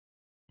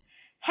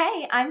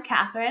Hey, I'm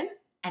Catherine.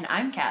 And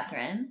I'm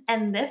Catherine.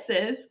 And this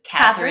is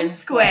Catherine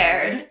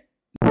Squared.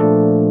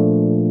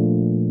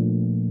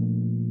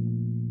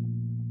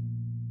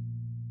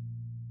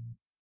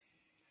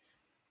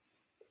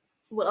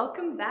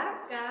 Welcome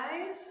back,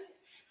 guys.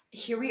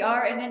 Here we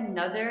are in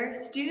another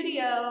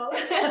studio.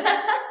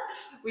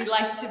 We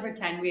like to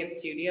pretend we have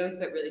studios,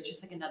 but really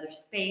just like another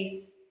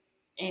space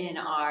in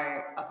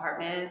our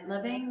apartment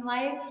living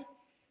life.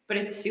 But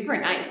it's super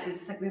nice.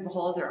 It's like we have a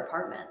whole other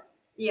apartment.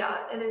 Yeah,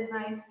 it is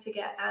nice to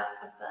get out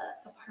of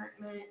the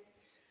apartment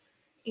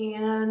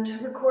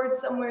and record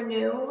somewhere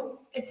new.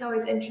 It's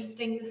always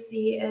interesting to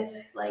see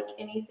if like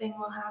anything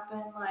will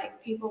happen,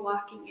 like people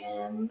walking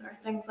in or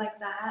things like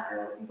that,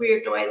 or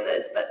weird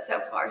noises, but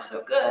so far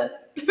so good.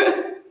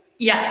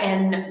 Yeah,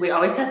 and we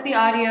always test the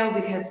audio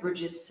because we're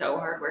just so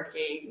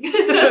hardworking.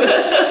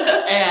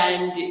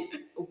 And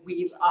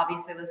we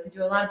obviously listen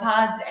to a lot of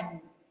pods, and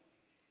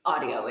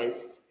audio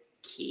is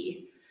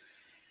key.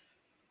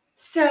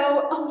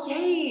 So,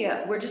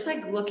 yay! We're just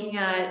like looking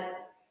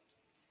at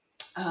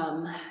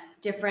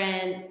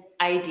different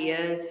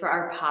ideas for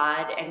our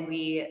pod, and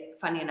we,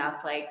 funny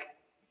enough,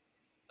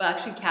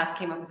 actually, Cass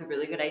came up with a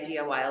really good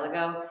idea a while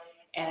ago,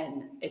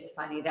 and it's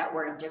funny that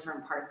we're in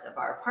different parts of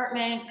our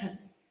apartment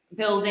because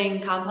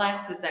building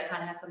complexes that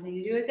kind of has something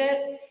to do with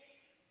it.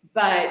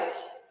 But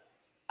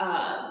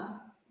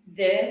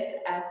this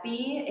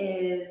epi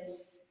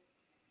is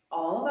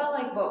all about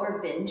like what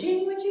we're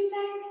binging, would you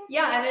say?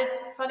 Yeah, and it's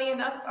funny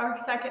enough, our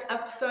second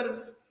episode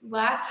of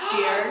last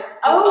year is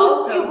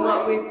also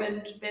what we've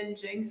been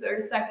binging. So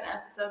our second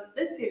episode of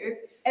this year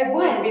is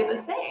going to be the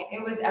same.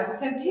 It was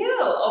episode 2.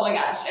 Oh my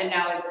gosh. And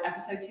now it's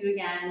episode 2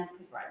 again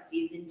because we're on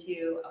season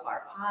 2 of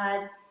our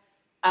pod.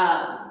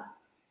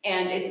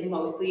 And it's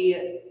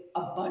mostly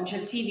a bunch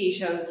of TV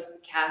shows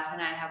Cass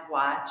and I have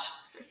watched.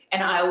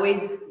 And I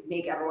always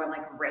make everyone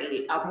like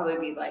rate. I'll probably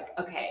be like,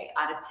 okay,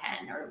 out of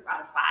 10 or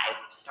out of 5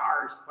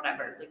 stars,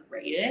 whatever, like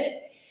rate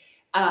it.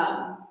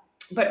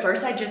 But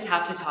first I just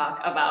have to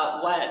talk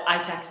about what I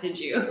texted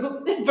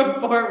you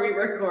before we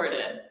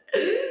recorded.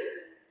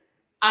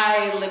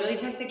 I literally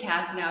texted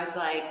Cass and I was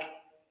like,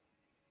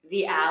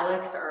 the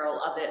Alix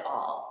Earle of it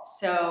all.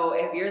 So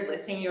if you're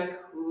listening, you're like,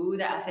 who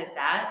the F is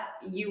that?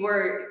 You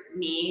were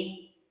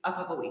me a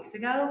couple weeks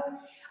ago.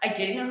 I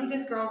didn't know who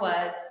this girl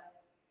was.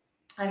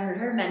 I heard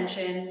her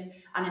mentioned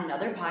on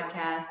another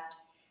podcast.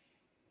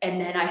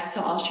 And then I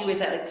saw she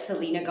was at like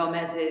Selena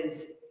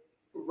Gomez's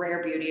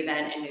Rare Beauty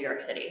event in New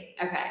York City.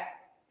 Okay.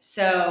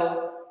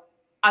 So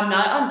I'm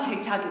not on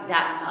TikTok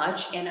that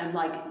much, and I'm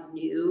like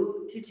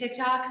new to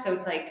TikTok. So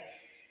it's like,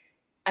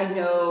 I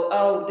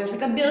know, there's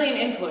like a million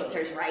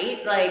influencers,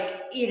 right?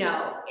 Like, you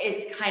know,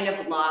 it's kind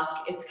of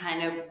luck. It's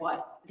kind of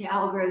what the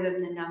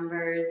algorithm, the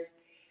numbers.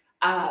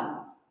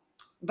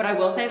 But I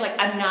will say, like,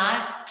 I'm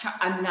not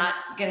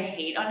gonna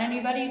hate on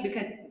anybody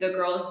because the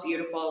girl is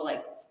beautiful,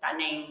 like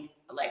stunning.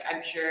 Like,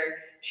 I'm sure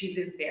she's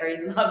a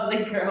very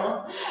lovely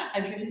girl.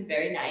 I'm sure she's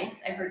very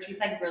nice. I've heard she's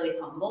like really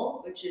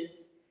humble, which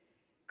is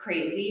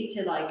crazy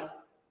to like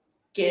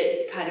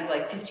get kind of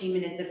like 15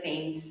 minutes of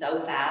fame so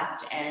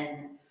fast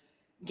and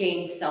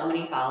gain so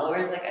many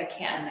followers. Like, I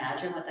can't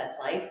imagine what that's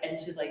like. And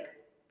to like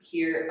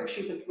hear, oh,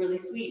 she's like really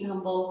sweet and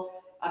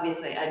humble.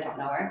 Obviously, I don't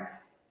know her.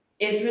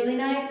 Is really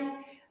nice.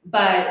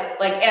 But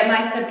like, am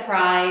I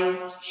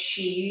surprised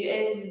she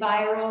is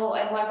viral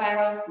and went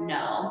viral?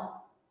 No.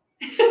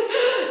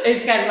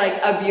 It's kind of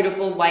like a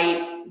beautiful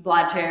white,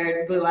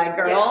 blonde-haired, blue-eyed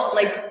girl.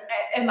 Yeah. Like,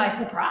 am I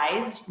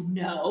surprised?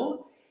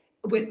 No.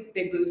 With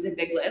big boobs and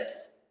big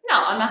lips?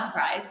 No, I'm not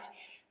surprised.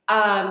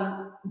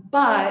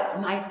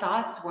 But my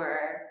thoughts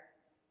were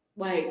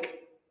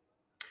like,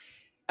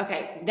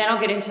 okay, then I'll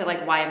get into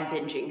like why I'm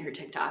binging her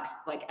TikToks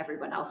like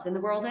everyone else in the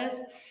world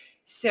is.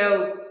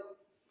 So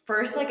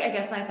first, like, I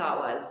guess my thought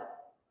was,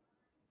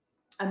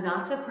 I'm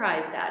not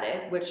surprised at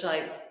it, which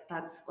like,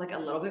 that's like a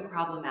little bit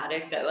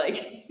problematic that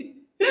like,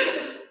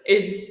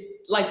 it's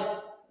like,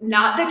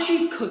 not that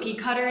she's cookie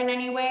cutter in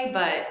any way,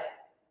 but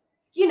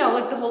you know,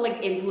 like the whole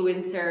like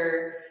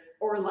influencer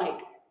or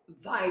like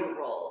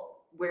viral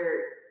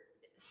where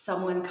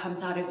someone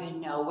comes out of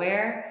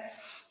nowhere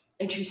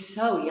and she's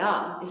so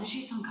young. Isn't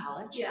she still in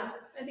college? Yeah,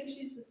 I think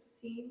she's a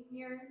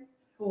senior.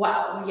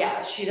 Wow,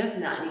 yeah, she does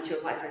not need to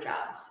apply for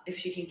jobs if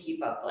she can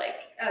keep up like.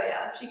 Oh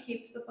yeah, if she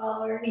keeps the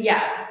followers.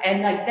 Yeah,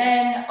 and like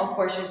then of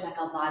course there's like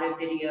a lot of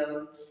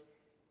videos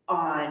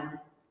on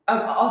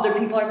other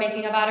people are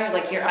making about her.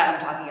 Like here I'm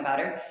talking about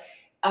her.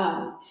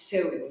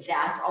 So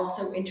that's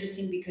also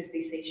interesting because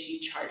they say she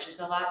charges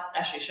a lot,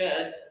 as she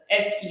should.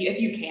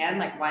 If you can,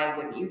 like, why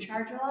wouldn't you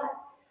charge a lot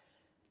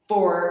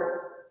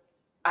for?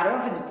 I don't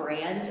know if it's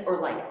brands or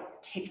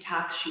like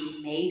TikTok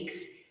she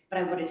makes, but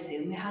I would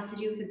assume it has to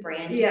do with the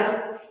brand.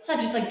 Yeah, it's not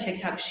just like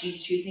TikTok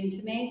she's choosing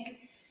to make,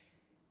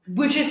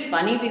 which is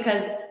funny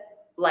because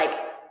like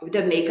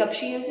the makeup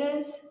she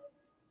uses,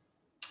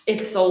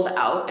 it's sold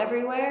out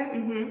everywhere.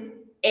 Mm-hmm.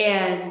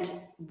 And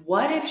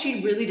what if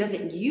she really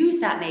doesn't use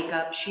that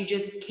makeup? She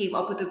just came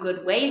up with a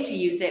good way to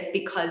use it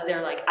because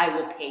they're like, I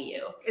will pay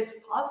you. It's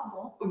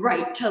possible.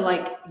 Right, to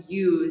like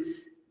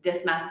use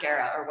this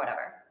mascara or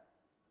whatever.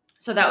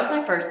 So that was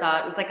my first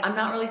thought. It was like, I'm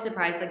not really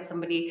surprised like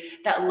somebody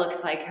that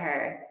looks like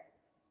her,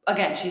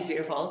 again, she's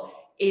beautiful,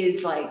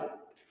 is like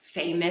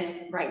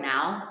famous right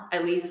now,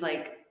 at least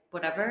like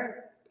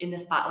whatever, in the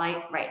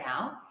spotlight right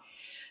now.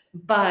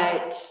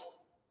 But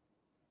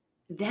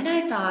then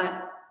I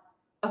thought,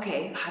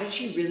 okay, how did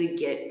she really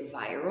get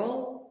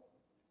viral?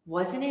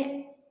 Wasn't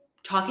it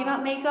talking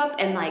about makeup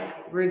and like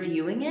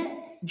reviewing it?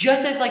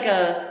 Just as like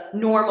a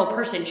normal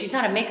person. She's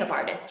not a makeup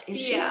artist, is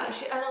she? Yeah,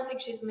 I don't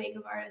think she's a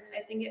makeup artist.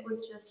 I think it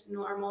was just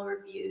normal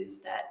reviews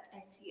that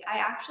I see. I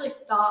actually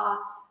saw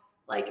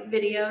like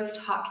videos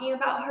talking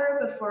about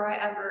her before I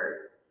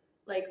ever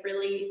like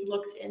really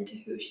looked into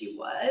who she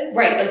was.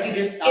 Right, like you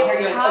just saw her,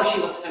 you're like, oh, she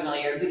looks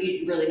familiar, but you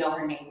didn't really know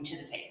her name to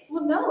the face.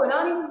 Well, no,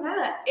 not even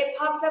that. It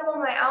popped up on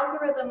my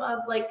algorithm of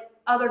like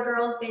other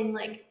girls being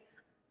like,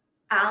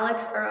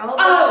 Alix Earle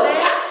bought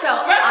this, so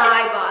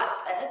I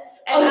bought this.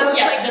 And I was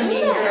like, the who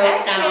Mean the Girl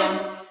heck sound.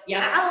 is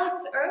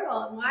Alix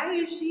Earle? And why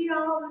is she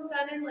all of a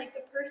sudden like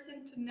the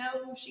person to know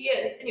who she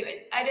is?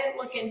 Anyways, I didn't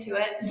look into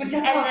it. But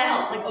that's how it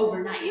felt, like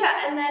overnight.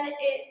 Yeah, and then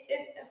a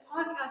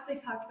podcast they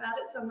talked about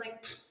it, so I'm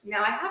like,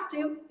 now I have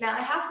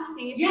to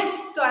see.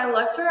 Yes. So I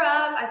looked her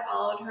up. I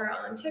followed her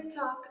on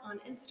TikTok, on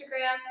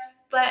Instagram.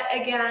 But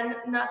again,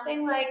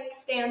 nothing like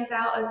stands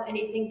out as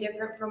anything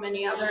different from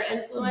any other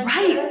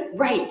influencer.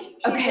 Right.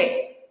 Okay. She's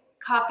just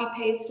copy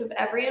paste of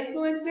every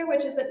influencer,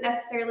 which isn't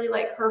necessarily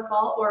like her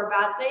fault or a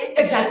bad thing.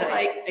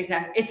 Exactly.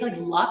 It's like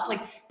luck,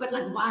 but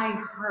why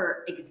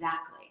her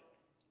exactly?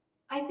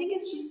 I think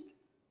it's just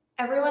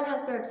everyone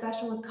has their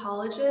obsession with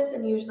colleges,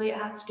 and usually it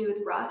has to do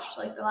with Rush.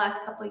 Like the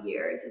last couple of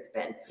years, it's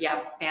been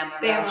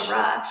Bama Rush.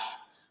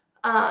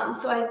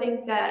 So I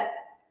think that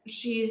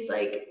she's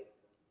like,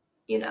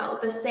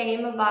 the same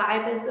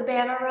vibe as the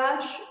Bama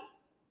Rush,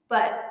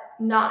 but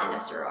not in a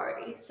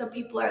sorority. So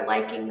people are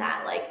liking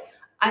that. Like,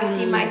 I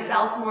see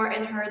myself more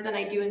in her than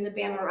I do in the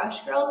Bama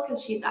Rush girls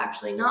because she's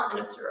actually not in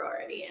a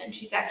sorority and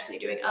she's actually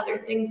doing other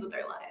things with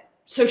her life.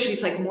 So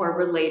she's like more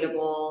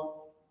relatable.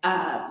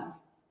 I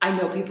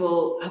know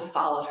people have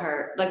followed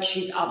her. Like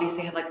she's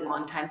obviously had like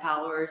longtime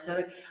followers that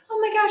are like, oh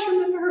my gosh,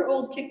 remember her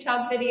old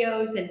TikTok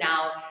videos? And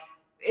now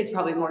it's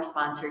probably more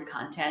sponsored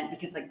content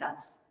because like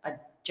that's a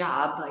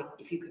job. Like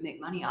if you could make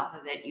money off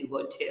of it, you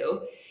would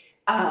too.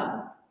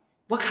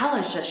 What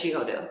college does she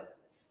go to?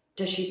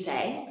 Does she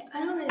say?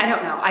 I don't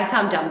know. I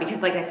sound dumb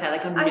because like I said,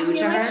 like I'm new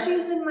to her. I feel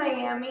like she's in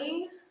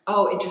Miami.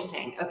 Oh,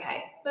 interesting.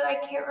 Okay. But I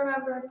can't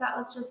remember if that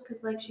was just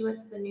because like she went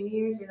to the New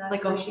Year's or that's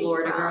like where a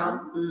Florida she's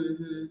girl.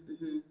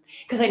 Mm-hmm.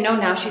 Because I know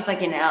now she's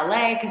like in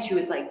LA because she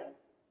was like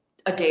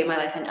a day of my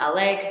life in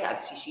LA because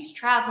obviously she's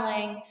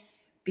traveling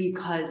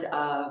because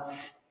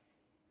of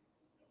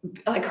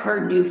like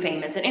her new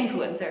fame as an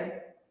influencer.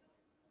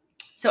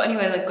 So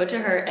anyway, like good to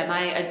her. Am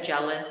I a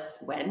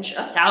jealous wench?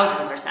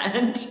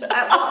 1,000%.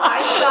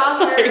 I saw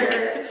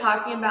her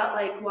talking about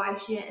like why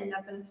she didn't end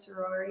up in a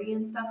sorority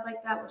and stuff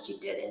like that. Well, she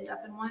did end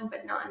up in one,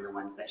 but not in the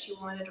ones that she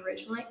wanted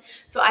originally.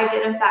 So I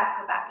did in fact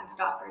go back and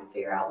stalk her and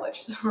figure out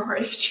which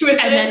sorority she was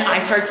in. And then I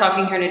started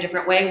talking to her in a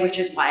different way, which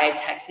is why I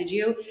texted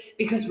you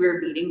because we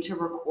were meeting to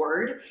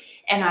record.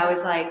 And I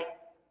was like,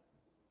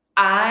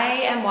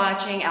 I am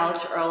watching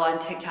Alix Earle on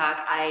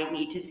TikTok. I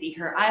need to see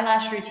her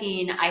eyelash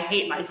routine. I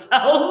hate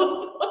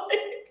myself.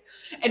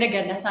 And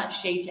again, that's not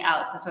shade to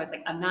Alix. That's why I was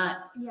like, I'm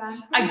not. Yeah.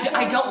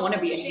 I don't want to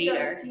be a she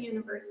hater. She goes to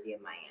University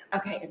of Miami.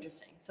 Okay,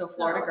 interesting. So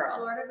Florida girl.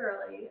 Florida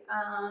girly.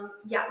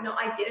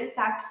 I did in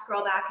fact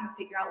scroll back and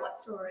figure out what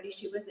sorority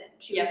she was in.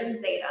 She was in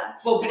Zeta.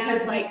 Well,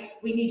 because like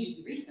we need to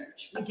do the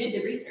research. We did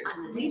the research.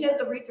 We did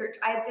the research.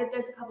 I did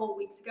this a couple of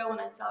weeks ago when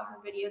I saw her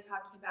video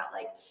talking about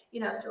like,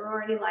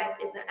 sorority life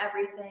isn't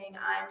everything.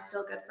 I'm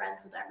still good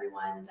friends with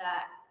everyone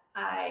that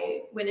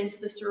I went into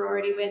the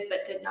sorority with,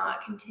 but did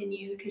not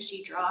continue because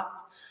she dropped.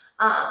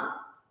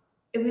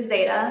 It was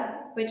Zeta,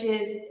 which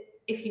is,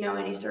 if you know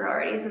any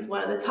sororities, is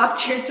one of the top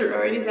tier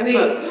sororities at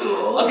most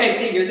schools. Okay,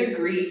 so you're the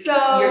Greek.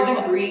 You're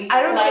the Greek.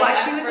 I don't know why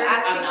she was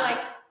acting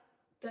like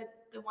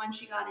the one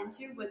she got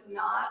into was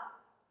not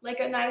like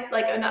a nice,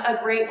 like a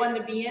great one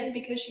to be in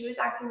because she was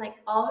acting like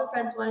all her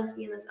friends wanted to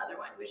be in this other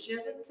one, which she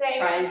doesn't say.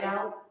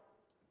 Triangle.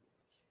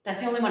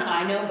 That's the only one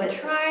I know,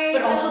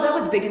 but also that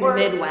was big in the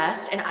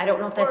Midwest, and I don't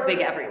know if that's big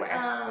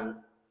everywhere.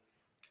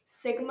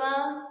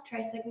 Sigma,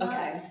 Tri Sigma.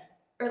 Okay.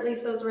 Or at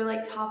least those were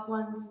like top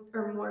ones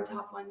or more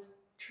top ones.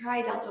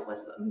 Tri Delta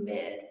was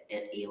mid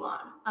in Elon,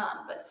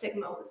 but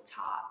Sigma was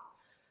top.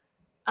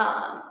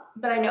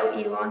 But I know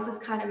Elon's is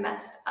kind of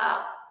messed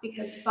up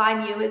because Phi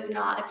Mu is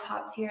not a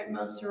top tier at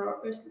most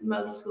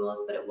schools,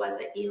 but it was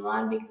at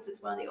Elon because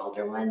it's one of the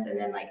older ones. And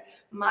then like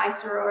my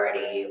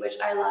sorority, which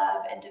I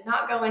love and did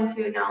not go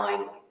into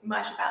knowing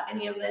much about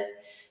any of this,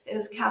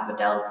 is Kappa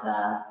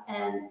Delta,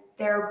 and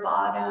their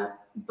bottom.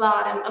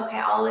 Okay,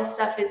 all this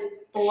stuff is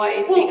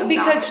boys. Well,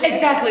 because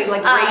exactly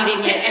like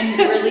rating it, and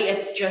really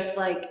it's just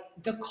like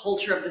the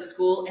culture of the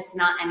school. It's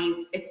not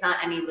any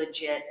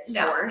legit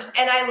source.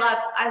 And I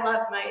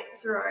love my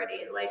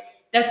sorority. Like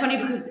that's funny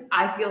because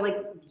I feel like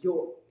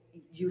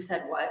you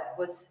said what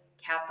was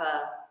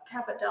Kappa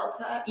Kappa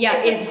Delta.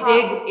 Yeah, it's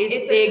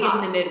it's big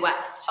in the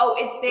Midwest. Oh,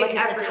 it's big Like,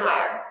 it's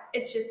everywhere.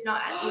 It's just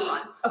not at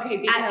Elon. Okay,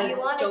 because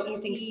Elon, don't you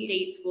think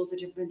state schools are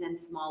different than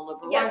small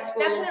liberal arts Yes,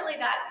 schools? definitely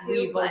that too.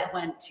 We both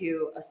went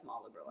to a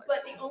small liberal arts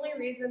But school. the only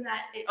reason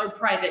that Or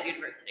private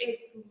university.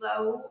 It's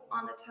low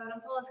on the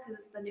totem pole is because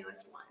it's the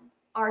newest one.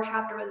 Our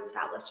chapter was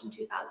established in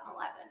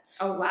 2011.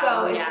 Oh, wow.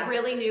 So it's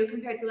really new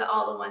compared to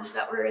all the ones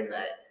that were in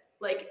the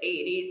like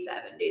 80s,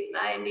 70s,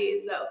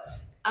 90s. So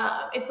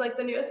it's like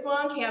the newest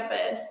one on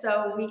campus.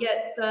 So we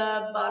get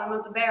the bottom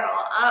of the barrel.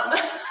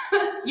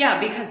 Yeah,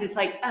 because it's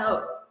like,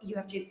 oh, you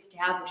have to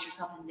establish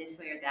yourself in this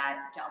way or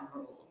that, dumb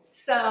rules.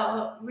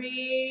 So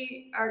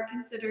we are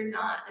considered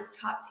not as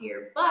top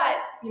tier, but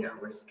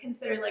we're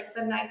considered like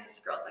the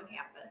nicest girls on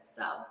campus.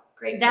 So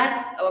great.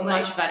 That's a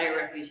much better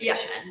reputation.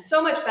 Yeah,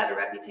 so much better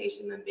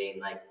reputation than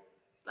being like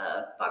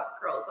the fuck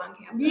girls on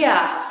campus.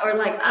 Yeah, or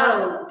like,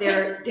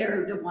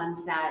 they're the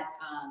ones that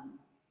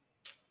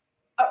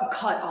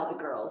cut all the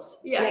girls.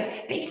 Yeah.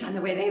 Like, based on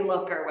the way they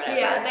look or whatever.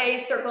 Yeah, they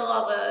circle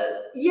all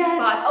the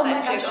spots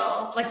that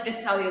jiggle. Like the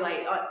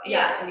cellulite.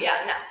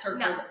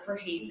 Circle for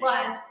hazing.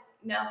 But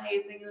no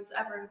hazing was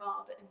ever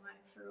involved in my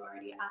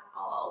sorority at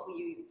all.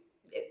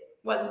 It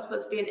wasn't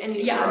supposed to be in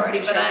any sorority,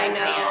 but I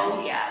know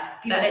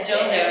people still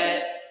do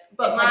it.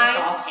 But it's mine like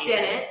soft hazing.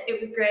 didn't. It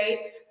was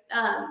great.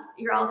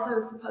 You're also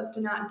supposed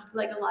to not,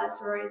 like, a lot of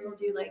sororities will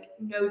do like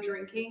no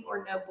drinking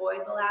or no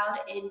boys allowed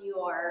in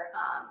your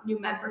new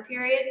member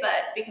period,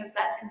 but because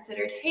that's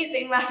considered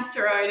hazing, my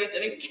sorority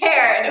didn't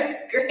care, and it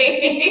was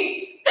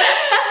great.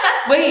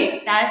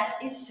 Wait, that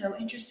is so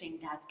interesting.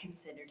 That's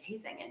considered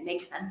hazing. It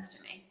makes sense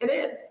to me. It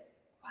is.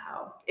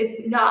 Wow.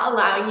 It's not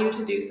allowing you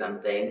to do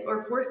something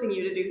or forcing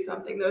you to do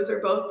something. Those are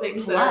both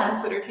things that are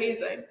considered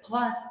hazing.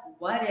 Plus,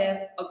 what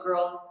if a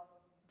girl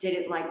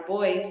didn't like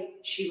boys,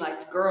 she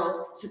liked girls,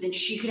 so then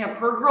she could have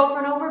her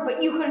girlfriend over,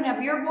 but you couldn't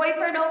have your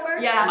boyfriend over?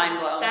 Yeah. Mind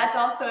blown. That's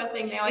also a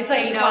thing. They always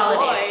say like no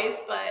boys,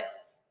 but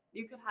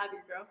you could have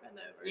your girlfriend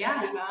over if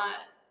you're not.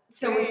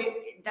 So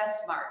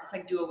that's smart. It's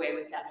like do away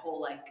with that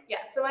whole like... Yeah,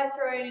 so my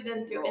sorority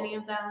didn't do any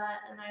of that,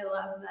 and I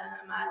love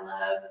them. I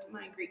loved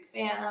my Greek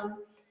fam.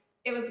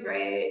 It was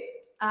great.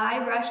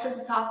 I rushed as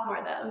a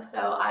sophomore, though,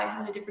 so I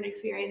had a different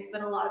experience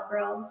than a lot of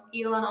girls.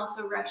 Elon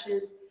also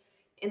rushes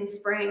in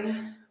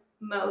spring.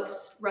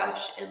 Most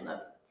rush in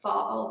the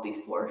fall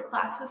before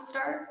classes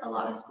start. A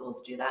lot of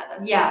schools do that.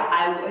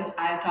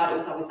 I thought it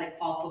was always like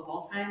fall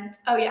football time.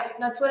 Oh yeah,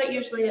 that's what it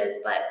usually is.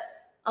 But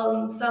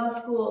some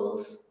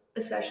schools,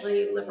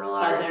 especially liberal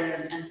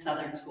arts and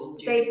southern schools,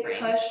 do they spring.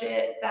 Push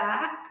it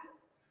back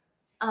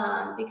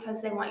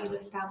because they want you to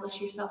establish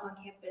yourself on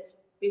campus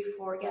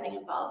before getting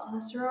involved in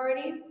a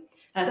sorority.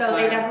 They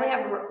definitely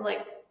have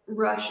like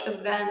rush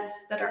events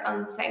that are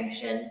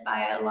unsanctioned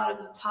by a lot of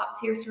the top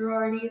tier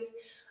sororities.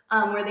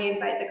 Where they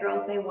invite the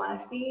girls they want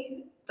to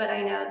see, but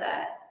I know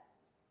that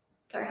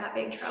they're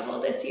having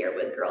trouble this year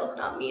with girls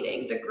not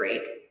meeting the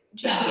great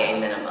GPA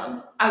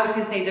minimum. I was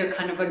going to say they're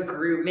kind of a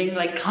grooming,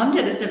 like, come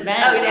to this event.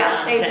 Oh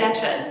yeah, they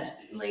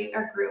definitely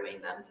are grooming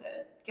them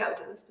to go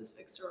to the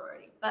specific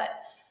sorority. But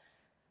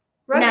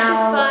rush was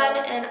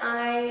fun, and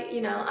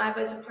I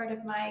was a part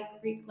of my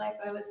Greek life.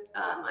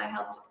 I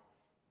helped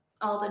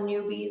all the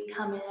newbies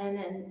come in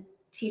and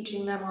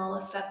teaching them all the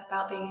stuff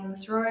about being in the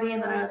sorority.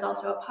 And then I was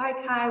also a Pi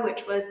Chi,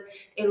 which was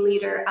a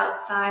leader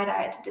outside.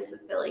 I had to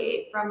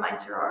disaffiliate from my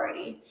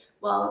sorority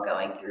while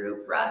going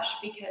through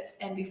rush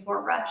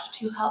before rush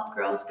to help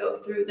girls go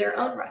through their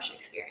own rush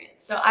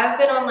experience. So I've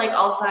been on like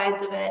all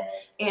sides of it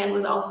and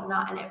was also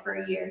not in it for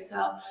a year.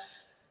 So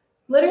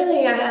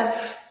literally I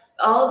have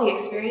all the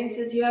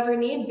experiences you ever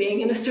need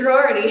being in a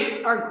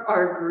sorority.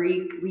 Our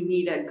Greek, we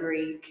need a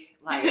Greek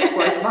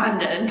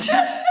correspondent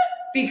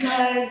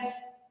because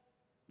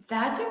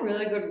that's a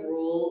really good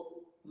rule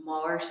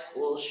more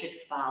schools should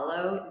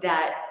follow,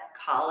 that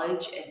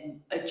college and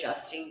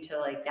adjusting to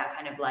like that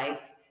kind of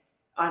life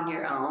on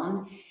your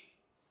own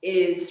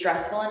is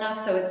stressful enough.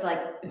 So it's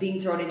like being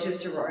thrown into a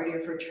sorority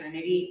or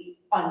fraternity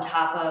on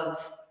top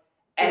of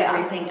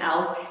everything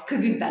else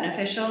could be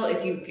beneficial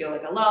if you feel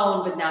like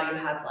alone, but now you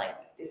have like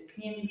this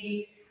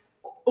community,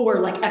 or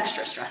like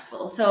extra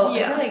stressful. So I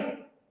feel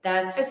like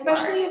that's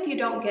especially smart. If you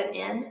don't get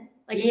in,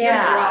 like if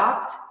you're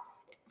dropped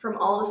from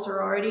all the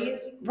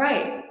sororities,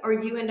 right? Or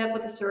you end up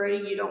with a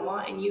sorority you don't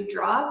want and you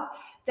drop,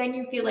 then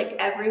you feel like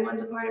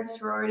everyone's a part of a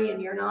sorority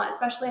and you're not,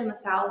 especially in the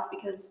South,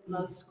 because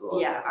most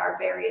schools are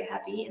very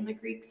heavy in the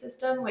Greek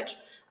system, which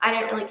I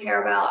didn't really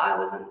care about. I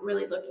wasn't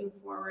really looking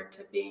forward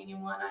to being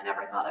in one. I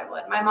never thought I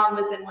would. My mom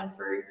was in one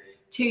for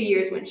 2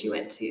 years when she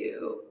went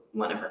to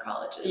one of her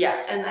colleges.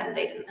 Yeah. And then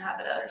they didn't have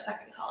it at her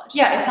second college.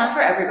 Yeah, it's not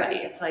for everybody.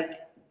 It's like,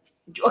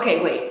 okay,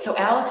 wait. So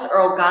Alix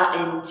Earle got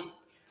into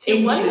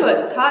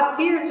a top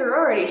tier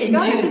sorority. She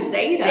got into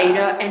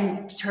Zeta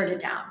and turned it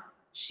down.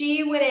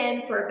 She went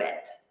in for a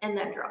bit and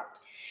then dropped.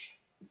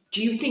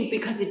 Do you think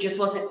because it just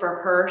wasn't for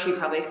her, she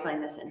probably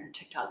explained this in her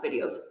TikTok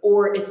videos,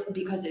 or it's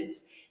because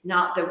it's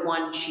not the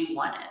one she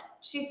wanted?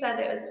 She said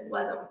it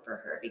wasn't for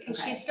her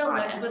because she still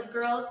lives with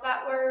girls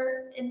that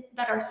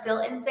are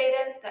still in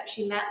Zeta that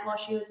she met while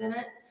she was in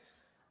it.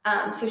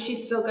 So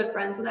she's still good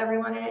friends with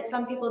everyone in it.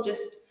 Some people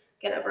just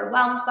get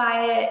overwhelmed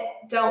by it,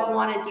 don't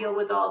want to deal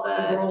with all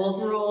the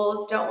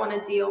rules, don't want to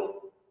deal.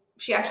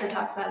 She actually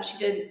talks about it. She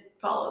didn't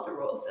follow the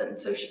rules, and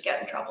so she'd get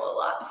in trouble a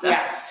lot. So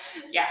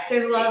yeah.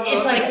 There's a lot of rules.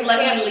 It's like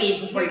let me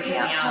leave before you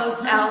can't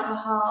post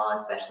alcohol,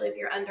 especially if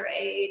you're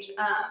underage.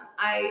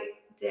 I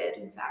did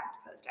in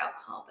fact post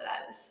alcohol, but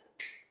I was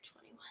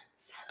 21.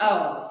 So.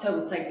 Oh, so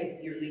it's like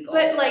if you're legal.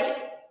 But like,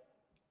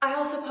 I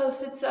also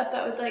posted stuff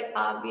that was like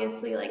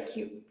obviously like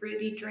cute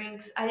fruity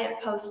drinks. I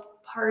didn't post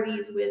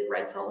parties with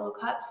red Solo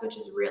cups, which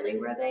is really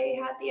where they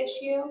had the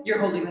issue. You're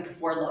holding like a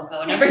Four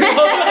Loko and everyone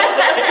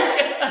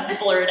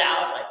that's blurred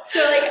out. Like. So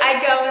like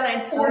I go and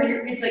I post. Or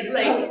it's like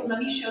oh, let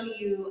me show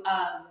you,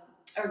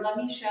 or let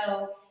me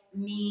show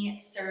me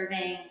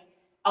serving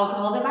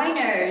alcohol to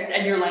minors,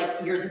 and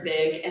you're the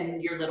big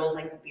and your little's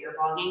like beer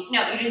bonging.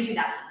 No, you didn't do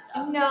that kind of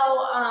stuff.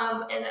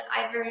 No, and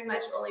I very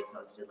much only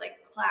posted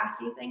like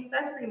classy things.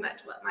 That's pretty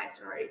much what my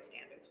sorority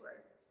standards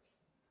were.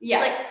 Yeah.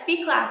 Like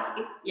be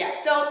classy. Yeah.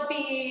 Don't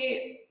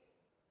be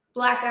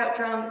blackout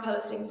drunk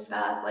posting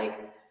stuff.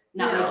 Like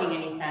not making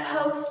any sense.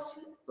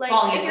 Post like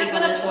falling if you're asleep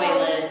gonna on the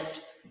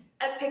post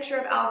toilet. A picture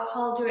of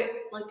alcohol, do it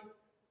like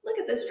look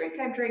at this drink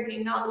I'm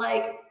drinking, not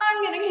like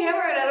I'm getting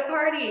hammered at a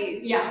party.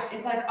 Yeah,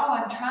 it's like, oh,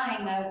 I'm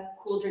trying a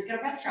cool drink at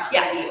a restaurant,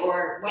 maybe,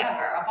 or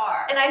whatever, a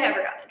bar. And I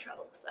never got in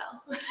trouble, so.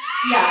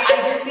 Yeah,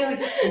 I just feel like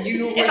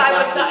you were if I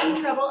would have gotten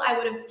in trouble, I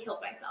would have killed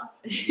myself.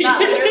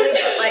 Not literally,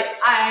 but like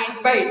I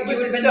you would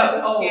have been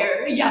so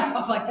scared. Yeah,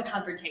 of like the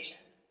confrontation.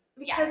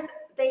 Because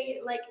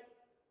they like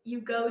you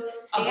go to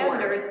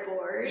standards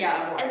board,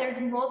 and there's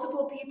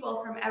multiple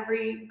people from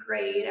every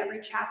grade,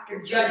 every chapter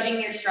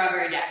judging your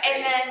strawberry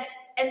daiquiri.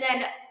 And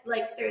then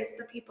like there's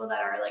the people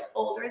that are like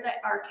older that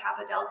are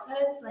Kappa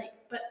Deltas, like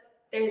but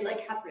they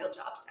like have real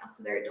jobs now,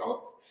 so they're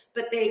adults,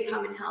 but they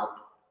come and help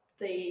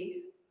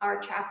our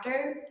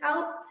chapter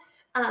out.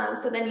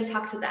 So then you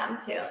talk to them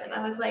too, and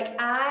I was like,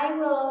 I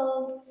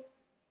will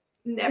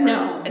never.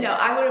 No,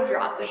 I would have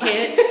dropped it.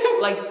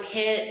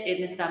 Pit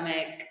in the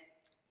stomach.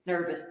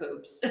 Nervous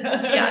poops.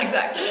 Yeah,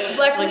 exactly.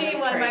 Luckily,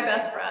 one of my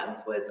best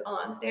friends was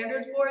on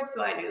standards board,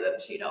 so I knew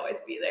that she'd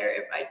always be there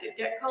if I did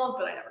get called,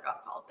 but I never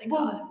got called. Thank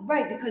God.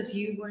 Right, because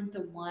you weren't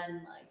the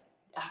one like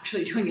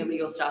actually doing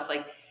illegal stuff,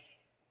 like,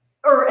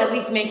 or at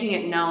least making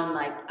it known,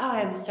 like, oh,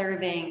 I'm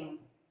serving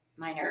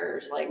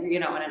minors, like,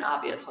 in an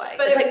obvious way.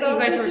 But it's like you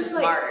guys were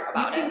smart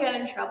about it. You can get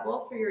in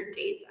trouble for your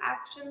date's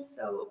actions,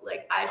 so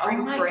like I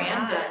bring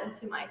Brandon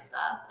to my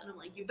stuff, and I'm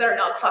like, you better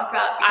not fuck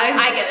up because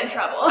I get in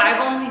trouble.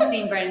 I've only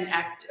seen Brandon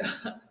act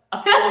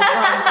a full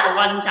drunk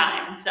one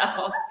time,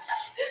 so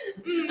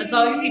as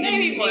long as he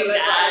didn't do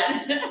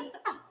that.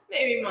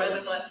 Maybe more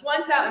than once.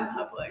 Once out in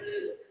public.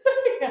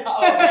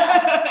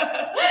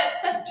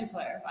 To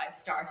clarify,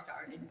 star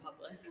in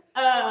public.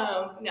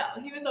 No,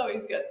 he was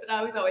always good, but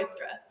I was always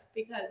stressed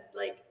because,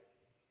 like,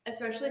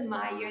 especially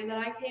my year that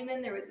I came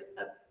in, there was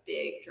a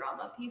big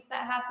drama piece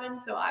that happened,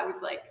 so I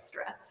was like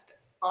stressed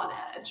on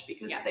edge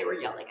because they were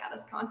yelling at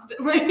us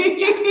constantly.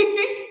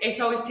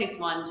 It always takes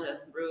one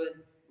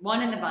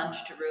in the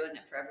bunch to ruin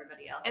it for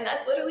everybody else, and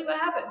that's literally what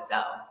happened.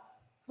 So.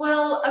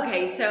 Well,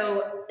 okay,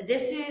 so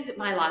this is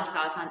my last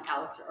thoughts on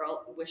Alix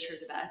Earle. Wish her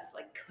the best.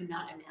 Like, could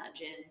not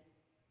imagine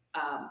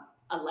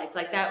a life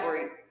like that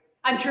where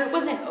I'm sure it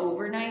wasn't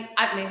overnight.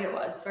 Maybe it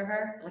was for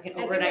her, like an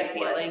overnight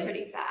feeling. Was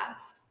pretty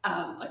fast.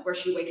 Like where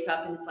she wakes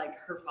up and it's like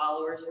her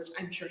followers, which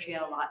I'm sure she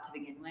had a lot to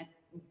begin with,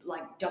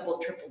 like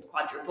doubled, tripled,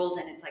 quadrupled,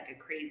 and it's like a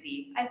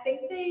crazy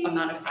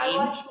amount of fame. I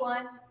watched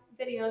one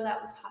video that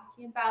was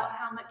talking about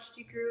how much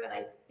she grew, and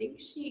I think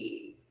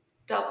she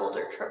doubled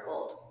or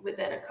tripled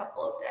within a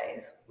couple of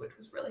days, which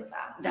was really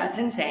fast. That's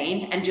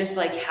insane. And just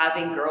like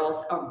having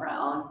girls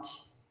around,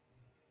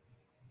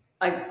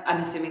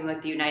 I'm assuming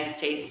like the United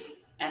States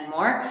and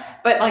more,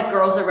 but like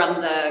girls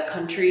around the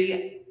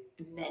country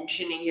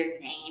mentioning your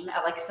name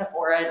at like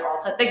Sephora and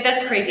Ulta, like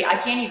that's crazy. I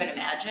can't even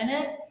imagine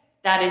it.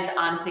 That is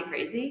honestly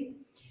crazy.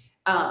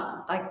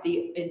 Like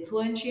the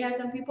influence she has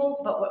on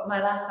people. But what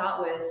my last thought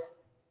was,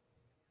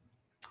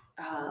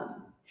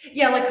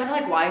 like kind of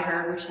like why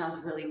her, which sounds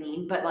really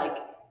mean, but like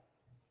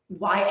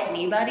why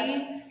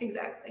anybody?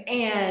 Exactly.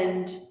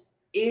 And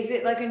is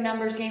it like a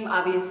numbers game?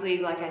 Obviously,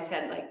 like I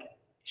said, like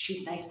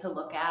she's nice to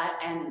look at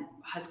and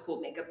has cool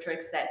makeup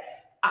tricks that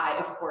I,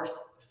 of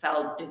course,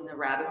 fell in the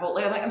rabbit hole.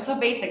 Like, I'm so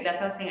basic. That's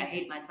why I was saying I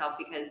hate myself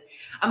because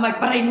I'm like,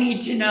 but I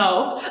need to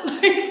know.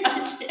 Like,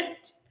 I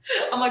can't.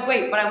 I'm like,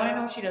 wait, but I want to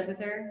know what she does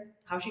with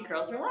how she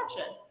curls her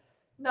lashes.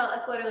 No,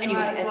 that's literally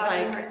why I was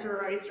watching her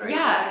sorority stories.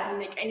 And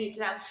like, I need to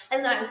know.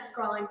 And then I was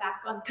scrolling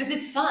back on because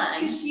it's fun.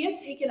 Because she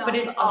has taken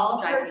off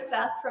all her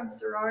stuff from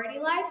sorority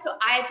life, so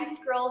I had to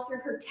scroll through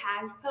her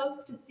tagged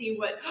posts to see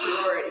what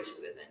sorority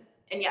she was in.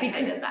 And yes,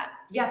 I did that.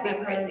 Yeah,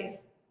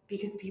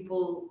 because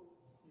people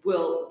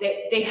will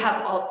they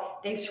have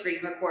screen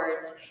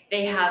records,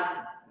 they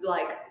have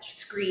like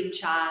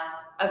screenshots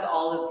of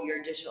all of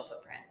your digital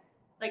footprint.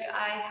 Like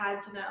I had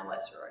to know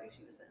what sorority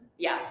she was in.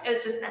 Yeah. It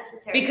was just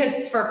necessary.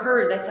 Because for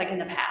her, that's like in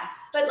the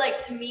past. But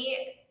like to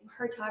me,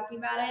 her talking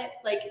about it,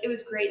 like it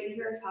was great to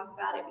hear her talk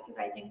about it because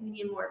I think we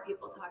need more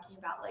people talking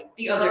about like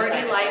The other sorority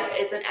side of life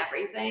it. isn't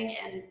everything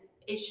and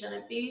it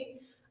shouldn't be.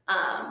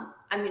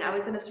 I mean, I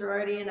was in a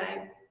sorority and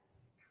I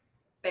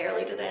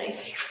barely did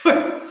anything for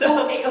it.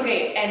 So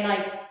okay, and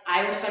like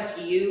I respect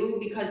you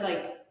because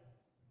like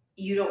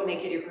you don't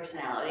make it your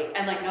personality,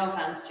 and like no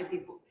offense to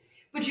people,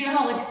 but you know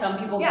how like some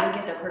people make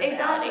it their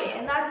personality. Exactly,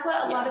 and that's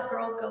what a lot of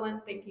girls go in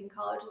thinking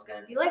college is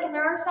going to be like, and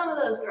there are some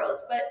of those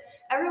girls, but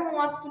everyone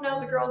wants to know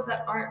the girls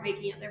that aren't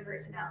making it their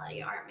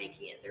personality, aren't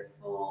making it their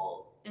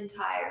full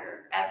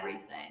entire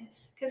everything,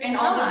 and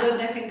all the good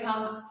that can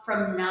come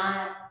from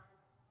not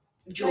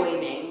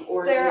joining like,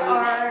 or there leaving.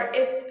 are,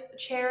 if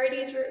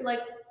charities are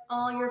like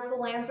all your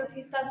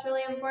philanthropy stuff's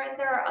really important,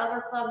 there are other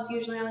clubs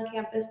usually on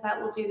campus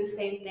that will do the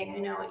same thing. I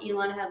know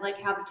Elon had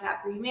like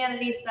Habitat for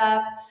Humanity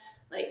stuff,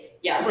 like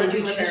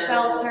working with the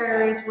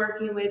shelters,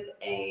 working with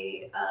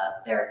a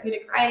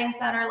therapeutic writing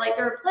center. Like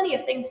there are plenty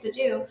of things to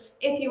do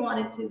if you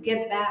wanted to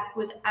give back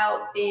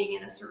without being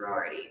in a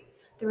sorority.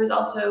 There was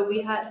also,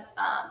 we had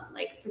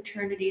like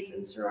fraternities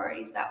and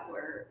sororities that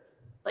were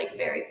like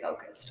very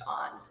focused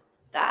on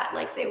that.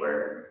 Like they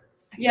were,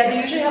 they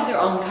usually have their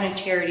own kind of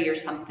charity or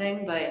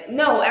something, but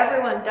no,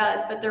 everyone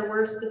does, but there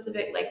were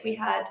specific, like we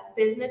had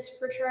business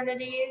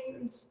fraternities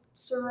and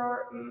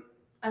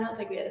I don't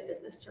think we had a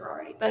business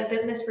sorority, but a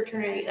business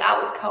fraternity that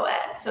was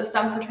co-ed. So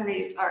some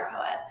fraternities are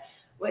co-ed,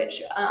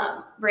 which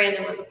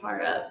Brandon was a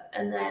part of.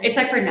 And then it's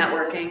like for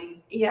networking.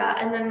 Yeah,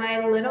 and then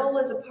my little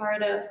was a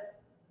part of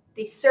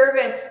the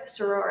service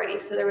sorority.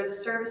 So there was a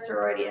service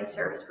sorority and a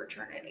service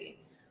fraternity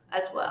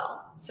as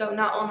well. So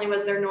not only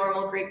was there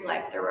normal Greek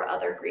life, there were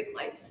other Greek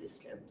life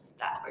systems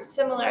that were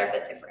similar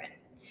but different.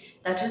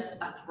 That's just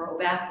a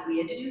throwback. We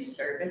had to do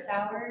service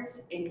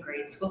hours in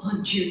grade school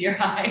and junior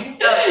high.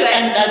 Oh,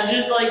 and then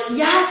just like,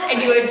 yes,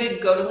 and you had to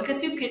go to like a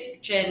soup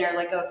kitchen or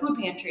like a food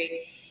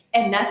pantry.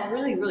 And that's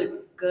really, really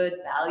good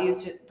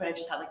values, but I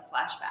just had like a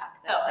flashback.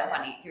 That's so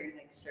funny hearing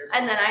like service.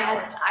 And then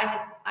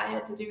I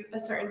had to do a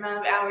certain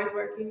amount of hours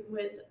working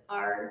with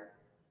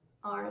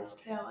ours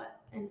too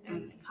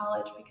in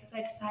college because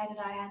I decided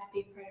I had to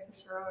be part of a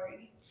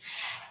sorority.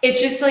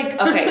 It's just like,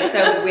 okay,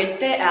 so with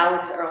the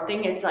Alix Earle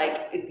thing, it's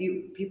like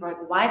people are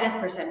like, why this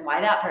person? Why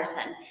that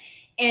person?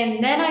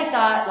 And then I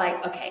thought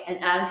like, okay, an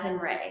Addison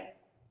Rae,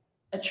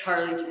 a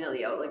Charli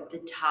D'Amelio, like the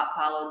top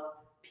followed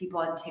people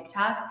on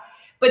TikTok,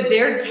 but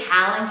they're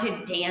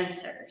talented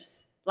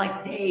dancers.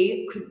 Like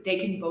they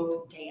can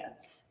both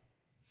dance.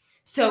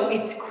 So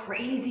it's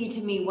crazy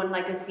to me when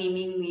like a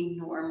seemingly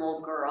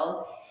normal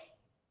girl,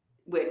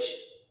 which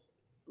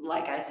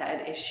like I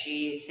said, is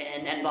she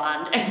thin and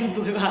blonde and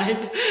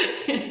blue-eyed?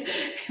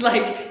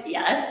 Like,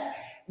 yes.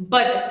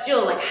 But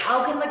still, like,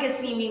 how can like a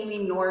seemingly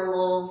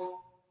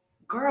normal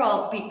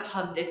girl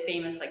become this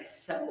famous like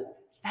so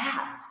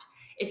fast?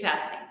 It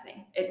fascinates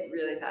me. It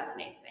really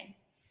fascinates me.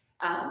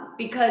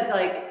 Because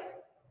like,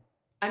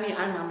 I mean,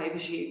 I don't know, maybe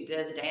she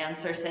does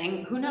dance or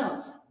sing. Who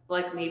knows?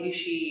 Like maybe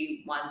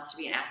she wants to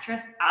be an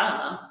actress. I don't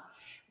know.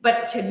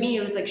 But to me,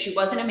 it was like she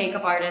wasn't a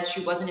makeup artist.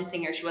 She wasn't a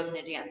singer. She wasn't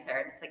a dancer.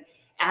 And it's like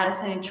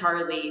Addison and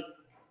Charli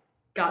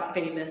got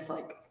famous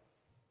like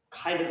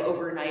kind of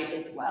overnight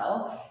as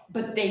well.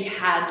 But they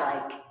had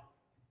like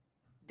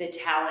the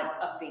talent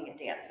of being a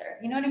dancer.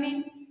 You know what I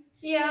mean?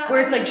 Yeah.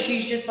 Where it's like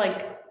she's just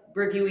like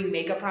reviewing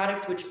makeup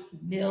products, which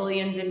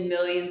millions and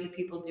millions of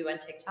people do on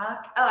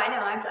TikTok. Oh, I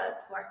know. I've done it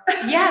before.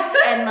 Yes.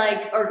 And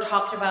like, or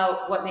talked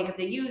about what makeup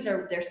they use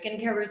or their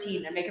skincare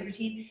routine, their makeup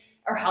routine,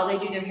 or how they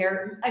do their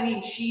hair. I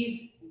mean,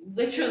 she's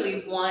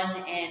literally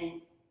one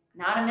in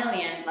not a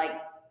million, like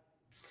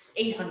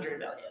 800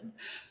 million.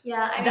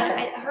 Yeah. I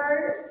mean,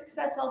 her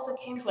success also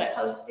came from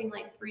posting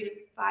like 3 to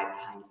 5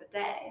 times a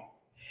day.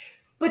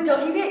 But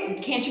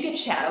can't you get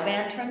shadow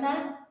banned from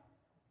that?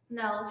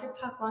 No,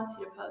 TikTok wants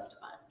you to post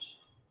a bunch.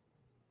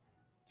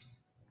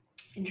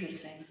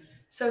 Interesting.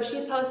 So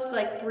she posts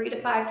like 3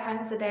 to 5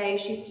 times a day.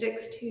 She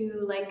sticks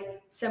to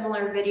like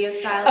similar video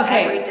styles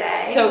every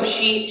day. So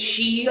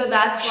so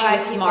that's why she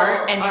was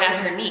smart and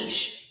had her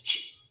niche.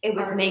 It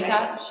was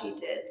makeup. She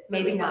did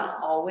maybe not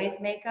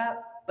always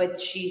makeup, but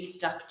she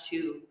stuck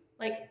to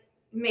like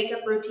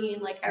makeup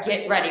routine, like every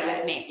get ready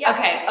with me. Yeah.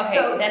 Okay.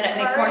 So then it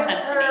makes more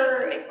sense to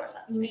me. It makes more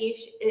sense.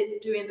 Niche is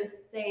doing the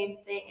same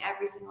thing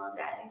every single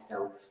day.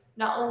 So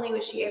not only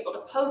was she able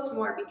to post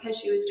more because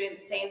she was doing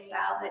the same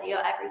style video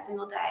every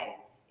single day,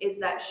 is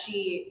that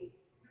she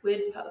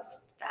would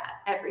post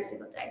that every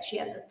single day. She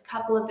had a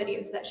couple of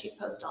videos that she'd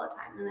post all the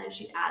time, and then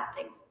she'd add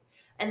things.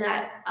 And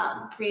that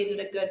created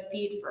a good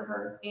feed for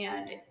her,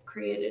 and it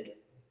created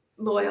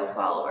loyal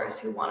followers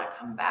who want to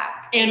come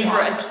back. And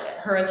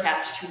her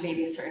attached to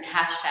maybe a certain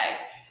hashtag.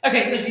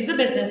 Okay, so she's a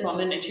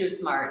businesswoman and she was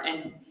smart,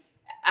 and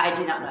I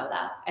did not know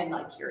that and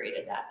like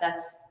curated that.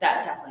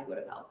 That definitely would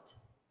have helped.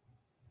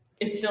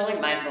 It's still like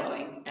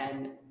mind-blowing,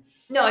 and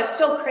no, it's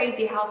still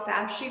crazy how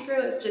fast she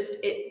grew. It's just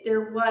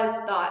there was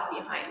thought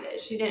behind it.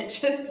 She didn't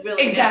just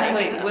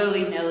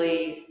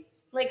willy-nilly.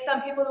 Like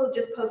some people will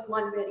just post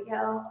one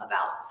video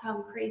about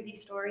some crazy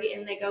story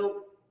and they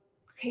go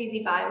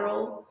crazy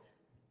viral.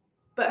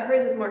 But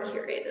hers is more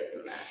curated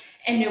than that.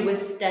 And it was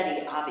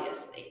steady,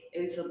 obviously.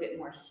 It was a bit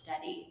more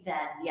steady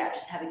than,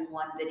 just having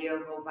one video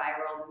go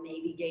viral,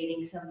 maybe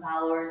gaining some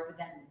followers, but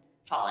then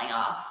falling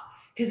off.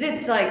 Because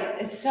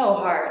it's so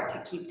hard to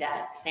keep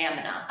that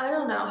stamina. I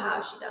don't know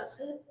how she does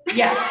it.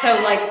 Yeah, so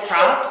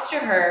props to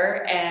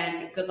her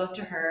and good luck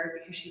to her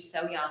because she's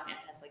so young and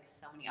has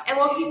so many opportunities. And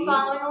we'll keep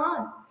following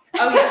along.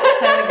 Oh yeah,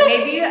 so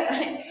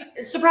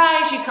maybe,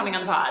 surprise, she's coming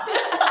on the pod.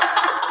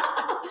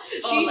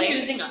 She's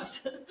choosing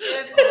us.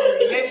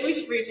 Maybe we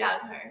should reach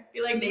out to her.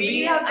 Be like, maybe,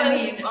 we have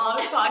the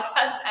smallest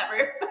podcast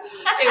ever.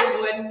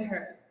 It wouldn't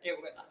hurt. It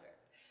would not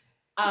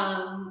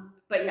hurt.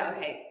 But yeah,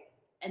 okay.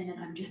 And then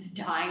I'm just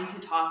dying to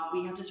talk.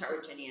 We have to start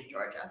with Ginny and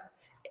Georgia.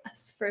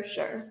 Yes, for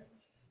sure.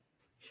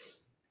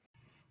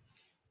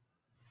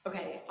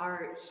 Okay,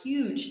 our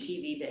huge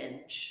TV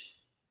binge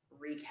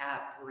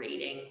recap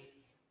rating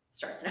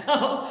starts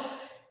now.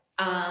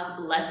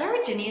 Let's start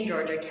with Ginny and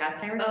Georgia.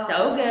 Cass and I were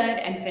so good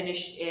and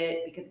finished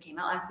it because it came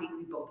out last week.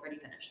 We both already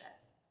finished it.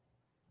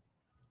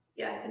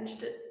 Yeah, I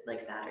finished it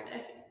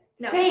Saturday.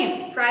 No,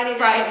 same. Friday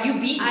night. You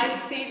beat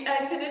me.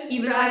 I finished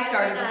even though I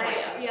started before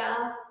you.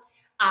 Yeah.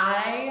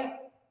 I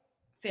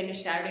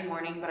finished Saturday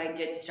morning, but I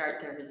did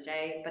start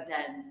Thursday. But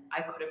then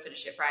I could have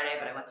finished it Friday,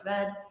 but I went to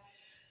bed.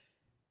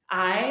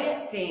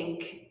 I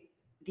think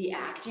the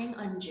acting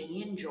on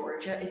Ginny and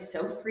Georgia is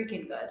so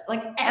freaking good.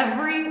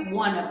 Every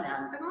one of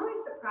them. I'm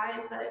always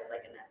surprised that it's a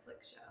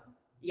Netflix show.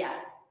 Yeah.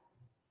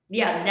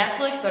 Yeah,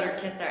 Netflix better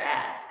kiss their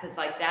ass. Because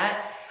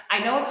that, I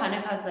know it kind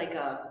of has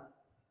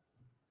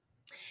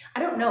I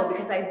don't know,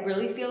 because I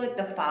really feel like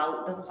the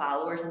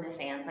followers and the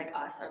fans like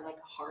us are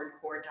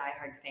hardcore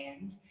diehard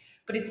fans.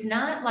 But it's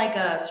not like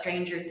a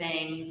Stranger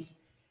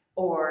Things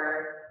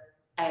or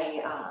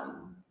a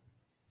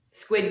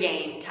Squid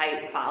Game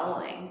type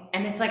following.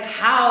 And it's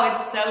how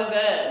it's so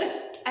good.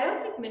 I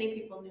don't think many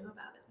people knew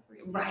about it the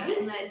first season. Right?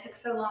 And that it took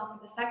so long for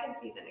the second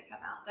season to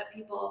come out that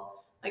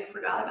people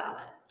forgot about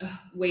it.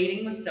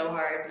 Waiting was so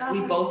hard.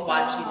 We both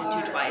watched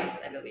season 2 twice,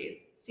 I believe.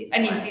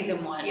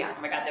 Season 1. Yeah.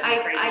 Oh my God, that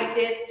was crazy. I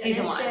did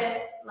season finish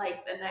 1.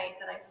 it the night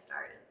that I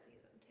started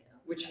season 2.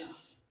 Which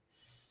is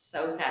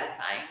so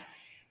satisfying.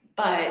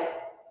 But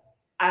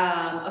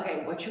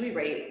okay, what should we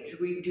rate? Should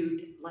we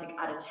do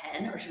out of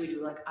 10 or should we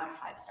do out of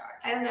 5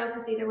 stars? I don't know,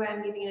 because either way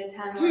I'm giving it a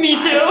 10.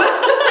 Me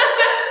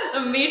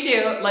too. Me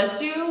too. Let's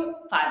do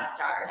 5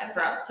 stars.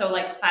 Okay. So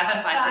 5 out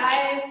of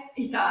 5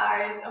 5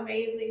 stars.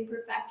 Amazing.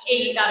 Perfection.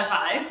 8 out of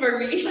 5 for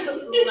me.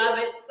 Love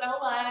it so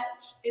much.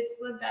 It's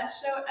the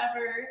best show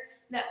ever.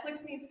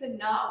 Netflix needs to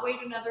not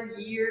wait another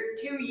 2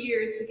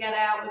 years to get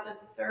out with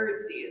a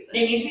 3rd season.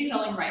 They need to be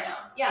filming right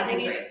now. Yeah, they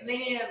need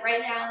it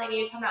right now. They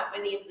need to come out by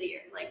the end of the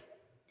year.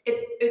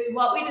 It's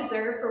what we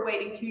deserve for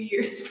waiting 2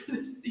 years for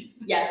this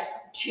season. Yes,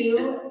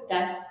 2.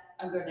 That's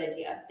a good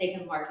idea. They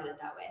can market it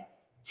that way.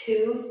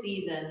 2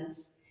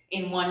 seasons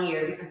in 1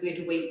 year because we had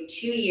to wait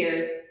 2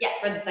 years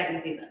for the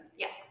second season.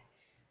 Yeah.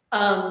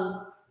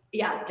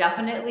 Yeah,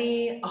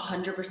 definitely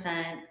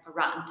 100%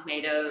 Rotten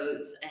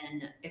Tomatoes.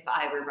 And if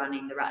I were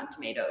running the Rotten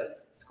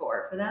Tomatoes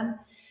score for them,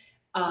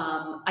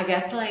 I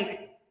guess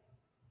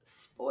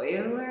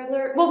spoiler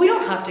alert. Well, we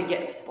don't have to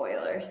give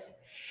spoilers.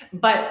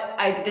 But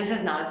this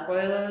is not a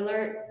spoiler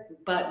alert,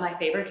 but my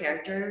favorite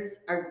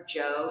characters are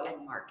Joe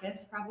and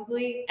Marcus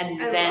probably, and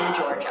then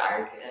Georgia.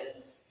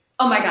 Marcus.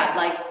 Oh my God,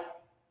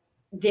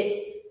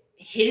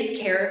 his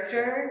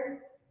character,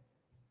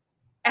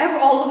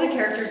 all of the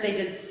characters they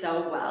did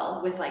so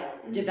well with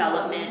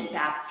development,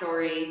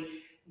 backstory,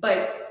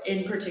 but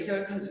in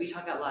particular, because we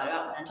talk a lot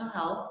about mental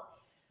health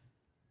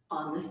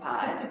on this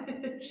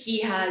pod,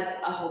 he has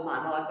a whole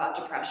monologue about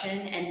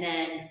depression, and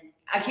then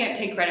I can't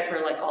take credit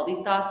for all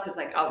these thoughts because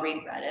I'll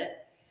read Reddit,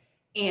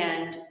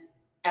 and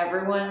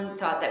everyone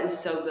thought that was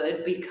so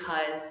good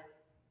because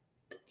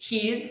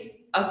he's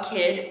a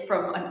kid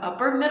from an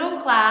upper middle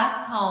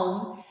class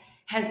home,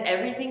 has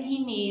everything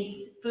he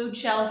needs, food,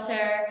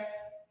 shelter,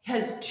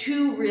 has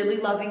 2 really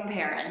loving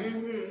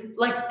parents.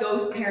 Mm-hmm.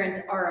 Those parents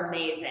are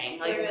amazing.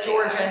 Really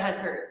Georgia has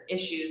her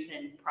issues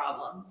and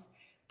problems,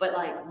 but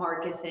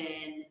Marcus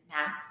and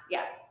Max,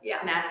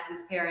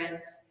 Max's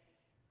parents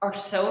are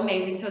so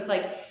amazing. So it's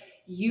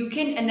you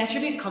can, and that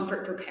should be a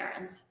comfort for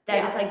parents,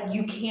 that it's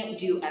you can't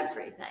do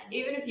everything.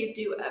 Even if you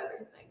do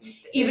everything.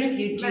 Even if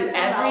you do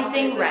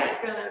everything right.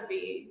 It's going to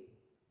be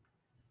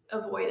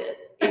avoided.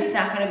 It's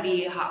not going to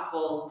be hot,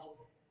 cold,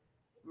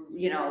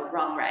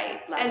 wrong,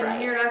 right, left, right.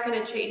 And you're not going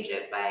to change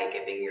it by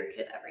giving your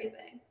kid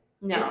everything.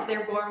 No. If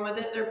they're born with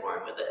it, they're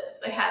born with it.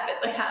 If they have it,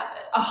 they have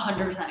it.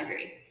 100%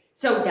 agree.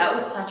 So that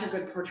was such a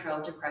good portrayal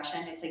of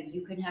depression. It's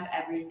you can have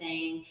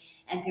everything.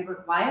 And people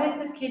are, why is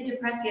this kid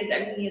depressed? He has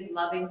everything. He has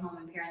loving home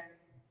and parents.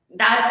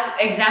 That's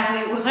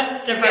exactly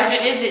what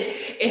depression is.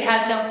 It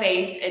has no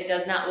face. It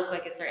does not look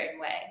like a certain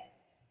way.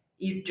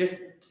 You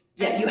just,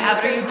 you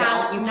have it or you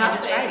don't. You can't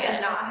describe it.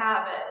 And not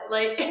have it.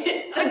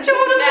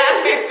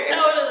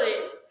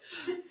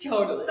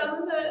 Totally. Some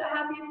of the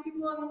happiest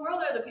people in the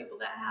world are the people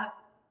that have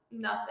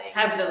nothing.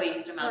 Have the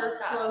least amount or of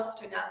stuff. close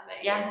to nothing.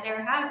 Yeah. And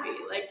they're happy.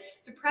 Like,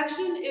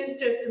 depression is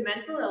just a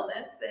mental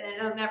illness,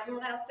 and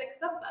everyone has to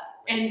accept that.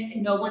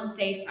 And no one's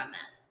safe from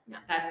it. No.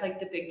 That's like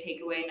the big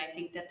takeaway. And I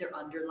think that their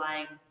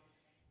underlying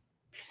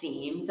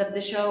themes of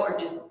the show are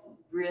just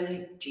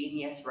really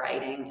genius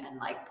writing, and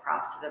like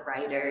props to the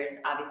writers,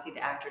 obviously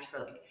the actors for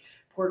like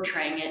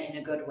portraying it in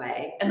a good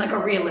way and like a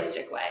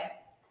realistic way.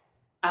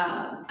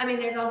 I mean,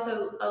 there's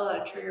also a lot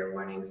of trigger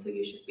warnings, so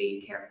you should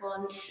be careful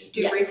and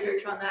do Yes.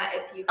 research on that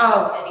if you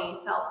have any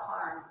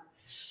self-harm.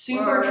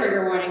 Super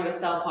trigger warning with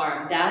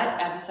self-harm.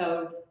 That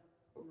episode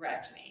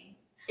wrecked me.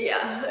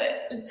 Yeah.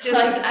 Just,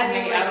 Like,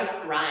 I was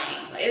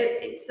crying.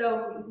 Like,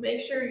 so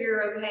make sure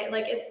you're okay.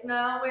 Like, it's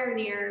nowhere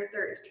near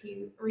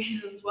 13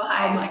 Reasons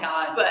Why. Oh my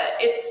God. But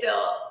it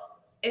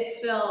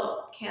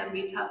still can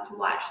be tough to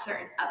watch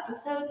certain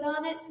episodes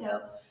on it.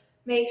 So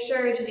make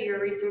sure to do your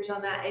research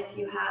on that if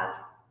you have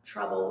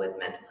trouble with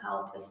mental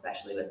health,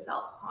 especially with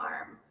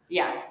self-harm.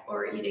 Yeah.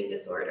 Or eating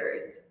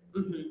disorders.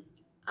 Mm-hmm.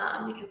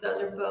 Because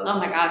those are both oh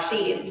my gosh.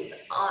 themes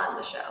on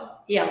the show.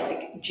 Yeah,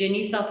 like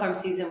Ginny self-harm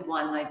season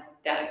 1, like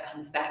that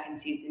comes back in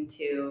season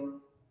 2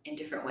 in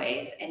different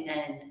ways. And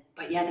then,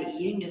 but yeah, the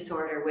eating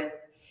disorder with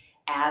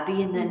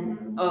Abby, and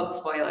then,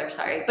 spoiler,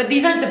 sorry. But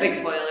these aren't the big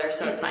spoilers,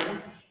 so it's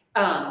fine.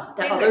 The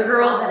These other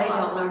girl small, that I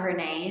don't know her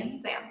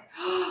name. Sam.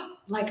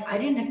 Like, I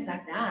didn't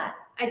expect that.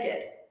 I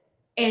did.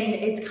 And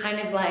it's kind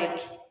of like,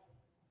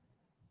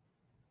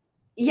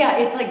 yeah,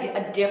 it's like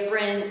a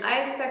different.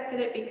 I expected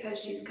it because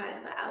she's kind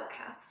of the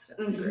outcast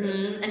of the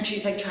group. And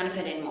she's like trying to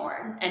fit in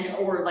more, and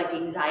or like the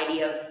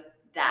anxiety of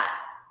that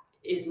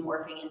is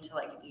morphing into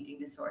like an eating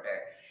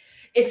disorder.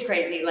 It's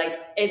crazy. Like,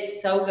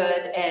 it's so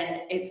good,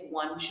 and it's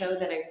one show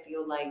that I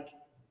feel like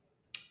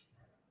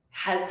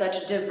has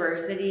such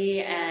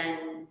diversity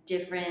and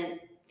different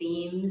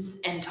themes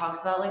and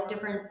talks about like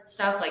different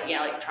stuff, like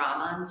like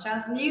trauma and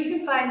stuff. You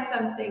can find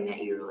something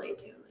that you relate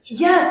to.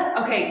 Yes.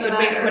 Okay. No good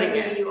way of putting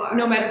matter it. who you are.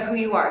 No matter who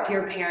you are, if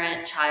you're a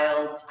parent,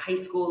 child, high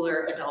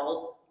schooler,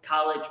 adult,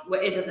 college,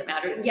 it doesn't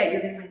matter. Yeah, you're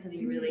gonna find something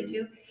you relate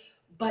to.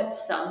 But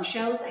some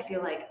shows, I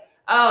feel like,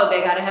 oh,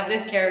 they got to have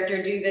this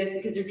character do this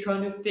because they're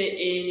trying to fit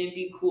in and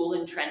be cool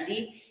and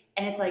trendy.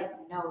 And it's like,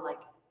 no, like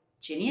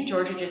Ginny and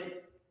Georgia just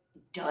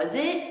does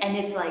it, and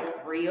it's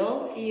like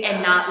real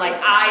and not like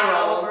it's eye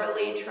not roll.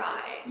 overly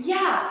trying.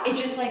 Yeah,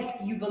 it's just like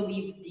you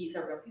believe these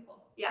are real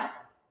people. Yeah,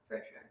 for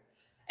sure.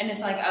 And it's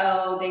like,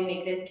 oh, they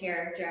make this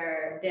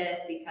character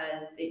this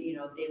because they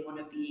want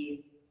to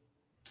be,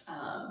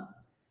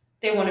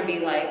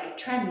 like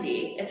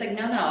trendy. It's like,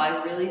 no,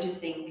 I really just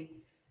think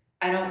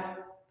I don't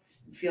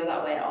feel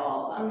that way at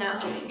all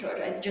about Ginny and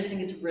Georgia. I just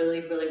think it's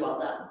really, really well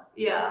done.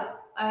 Yeah,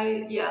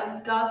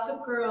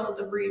 Gossip Girl,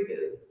 the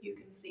reboot, you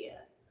can see it.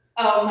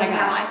 Oh my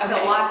gosh. I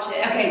still watch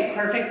it. Okay,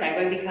 perfect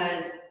segue,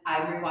 because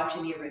I'm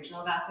rewatching the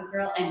original Gossip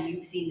Girl and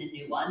you've seen the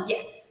new one.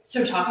 Yes.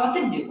 So talk about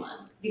the new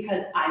one,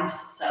 because I'm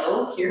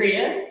so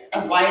curious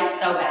of why it's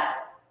so bad.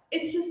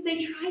 It's just they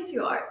try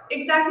too hard.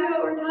 Exactly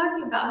what we're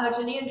talking about, how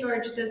Ginny and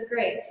Georgia does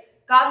great.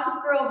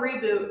 Gossip Girl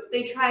reboot,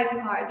 they try too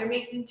hard. They're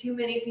making too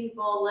many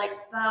people like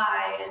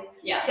bi and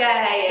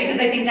gay. Because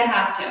they think they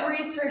have to.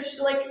 Research,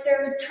 like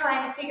they're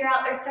trying to figure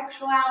out their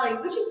sexuality,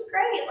 which is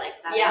great.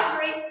 Like that's a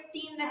great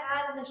theme to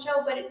have in the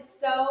show, but it's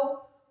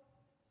so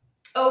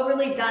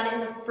overly done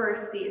in the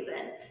first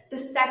season. The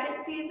second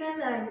season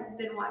that I've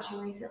been watching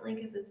recently,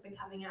 because it's been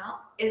coming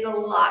out, is a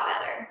lot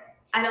better.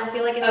 I don't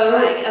feel like it's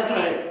trying as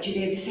hard. Do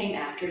they have the same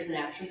actors and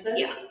actresses?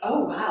 Yeah.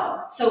 Oh,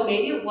 wow. So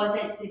maybe it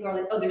wasn't, people are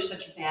like, oh, they're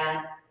such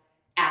bad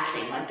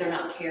acting, like they're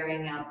not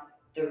carrying out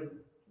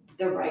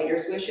the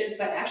writer's wishes,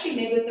 but actually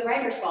maybe it was the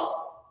writer's fault.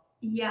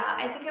 Yeah,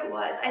 I think it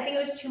was. I think it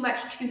was too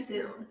much too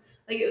soon.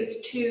 Like it was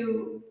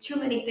too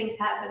many things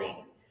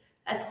happening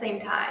at the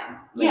same time.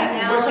 Like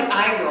now, it's like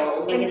eye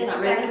roll. Like it's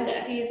not realistic. In the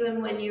second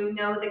season, when you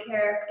know the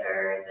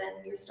characters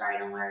and you're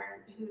starting to learn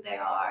who they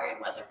are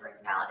and what their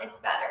personality, it's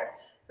better.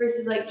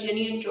 Versus like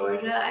Ginny and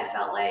Georgia, I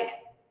felt like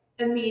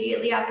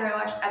immediately after I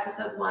watched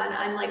episode 1,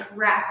 I'm like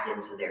wrapped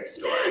into their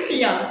story.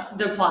 Yeah,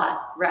 the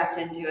plot wrapped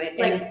into it.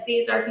 Like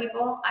these are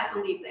people, I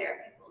believe they are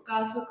people.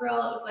 Gossip Girl,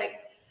 it was like,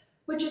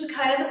 which is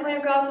kind of the point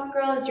of Gossip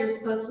Girl, is you're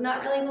supposed to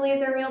not really believe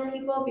they're real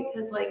people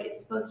because like it's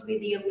supposed to be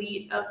the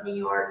elite of New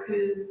York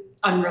who's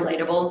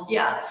unrelatable.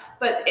 Yeah,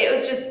 but it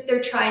was just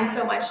they're trying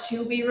so much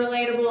to be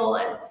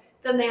relatable, and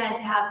then they had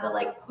to have the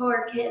like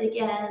poor kid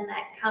again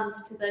that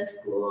comes to the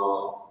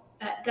school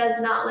that does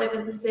not live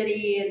in the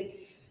city, and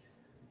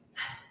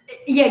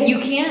you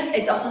can't.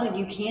 It's also like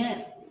you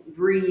can't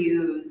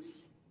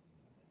reuse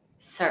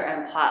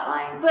certain plot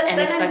lines. But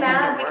then I'm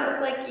mad because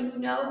like you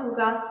know who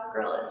Gossip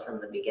Girl is from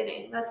the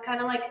beginning. That's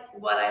kind of like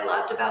what I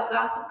loved about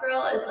Gossip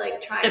Girl is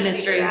like trying to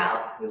figure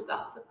out who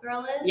Gossip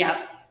Girl is.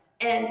 Yeah.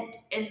 And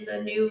in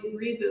the new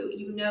reboot,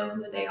 you know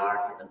who they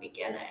are from the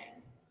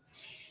beginning.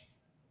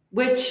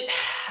 Which,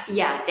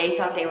 they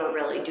thought they were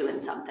really doing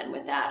something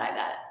with that, I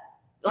bet.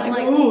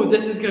 Like, ooh,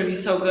 this is going to be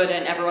so good.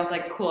 And everyone's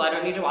like, cool, I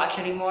don't need to watch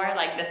anymore.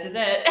 Like, this is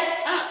it.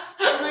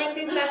 And like,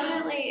 there's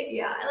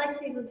definitely, I like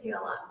season 2 a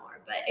lot more.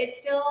 But it's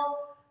still,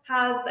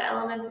 has the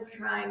elements of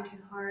trying too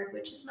hard,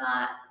 which is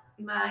not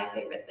my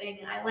favorite thing.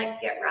 And I like to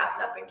get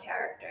wrapped up in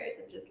characters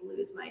and just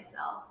lose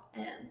myself.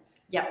 And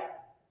Yep.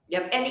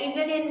 and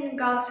even in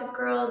Gossip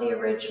Girl, the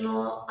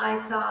original, I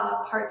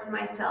saw parts of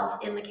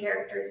myself in the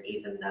characters,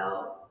 even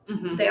though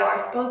they are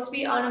supposed to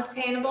be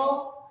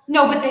unobtainable.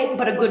 No,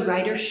 but a good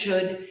writer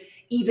should,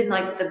 even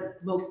like the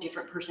most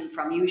different person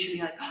from you should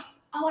be like,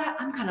 oh,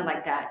 I'm kind of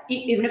like that,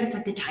 even if it's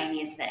like the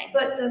tiniest thing.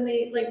 But then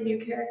they like new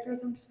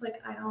characters. I'm just like,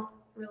 I don't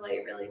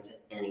relate really to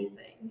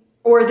anything.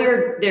 Or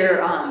they're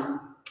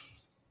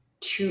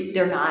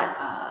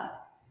not.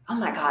 Oh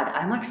my god,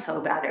 I'm like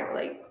so bad at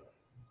like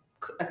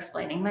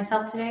explaining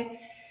myself today.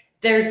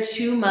 They're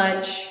too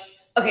much.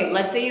 Okay,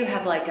 let's say you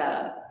have like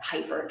a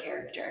hyper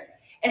character.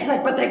 And it's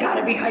like, but they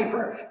gotta be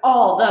hyper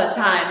all the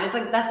time. And it's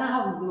like, that's not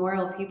how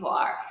normal people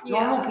are.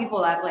 Normal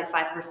people have like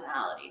 5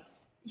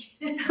 personalities.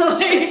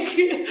 Like,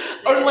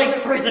 or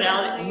like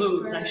personality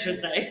moods, I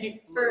should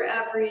say. For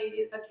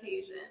every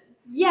occasion.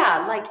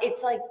 Yeah, like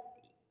it's like,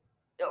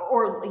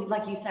 or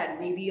like you said,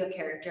 maybe a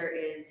character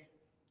is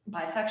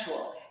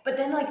bisexual, but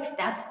then like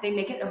they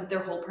make it their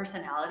whole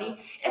personality.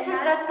 It's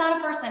like, that's not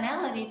a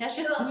personality. That's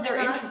just who they're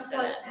interested in.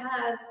 That's what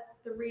has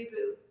the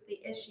reboot, the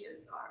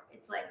issues are.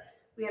 It's like,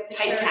 we have the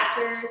Typecast.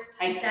 characters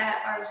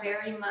that are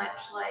very much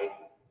like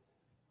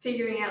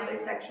figuring out their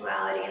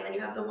sexuality, and then you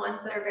have the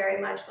ones that are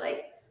very much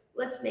like,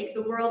 let's make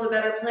the world a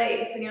better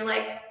place. And you're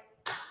like,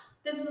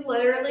 this is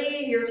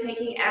literally, you're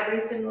taking every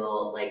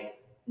single like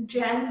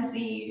Gen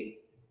Z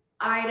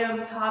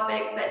item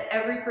topic that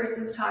every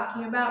person's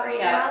talking about right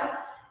now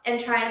and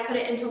trying to put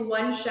it into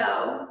one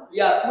show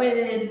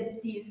within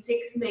these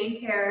 6 main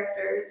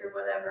characters or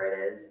whatever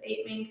it is,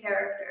 8 main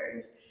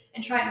characters,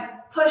 and trying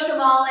to push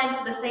them all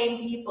into the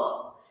same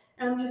people.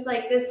 And I'm just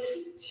like, this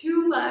is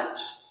too much.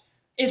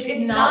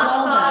 It's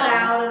not thought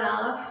out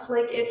enough.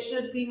 Like, it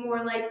should be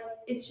more like,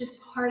 it's just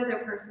part of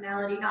their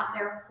personality, not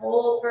their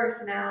whole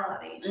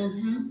personality.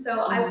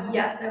 So I've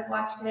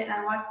watched it, and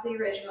I watched the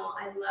original.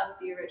 I love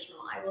the original.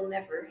 I will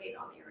never hate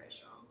on the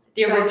original.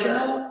 The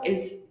original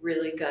is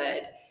really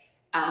good.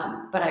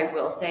 But I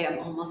will say I'm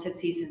almost at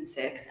season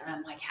 6, and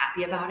I'm like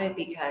happy about it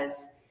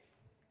because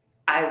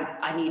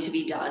I need to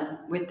be done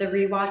with the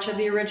rewatch of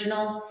the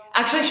original.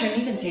 Actually, I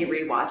shouldn't even say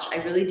rewatch.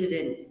 I really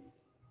didn't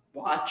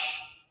watch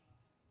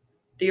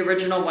the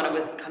original when it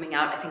was coming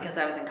out, I think because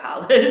I was in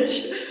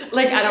college.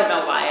 Like, I don't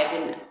know why I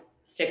didn't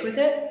stick with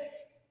it.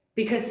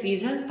 Because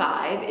season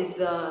 5 is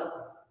the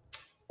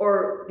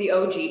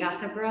OG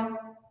Gossip Girl,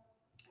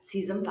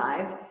 season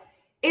 5,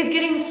 is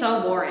getting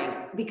so boring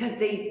because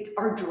they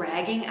are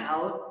dragging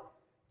out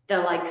the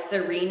like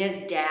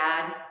Serena's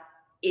dad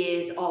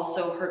is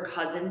also her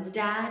cousin's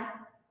dad.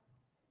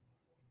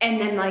 And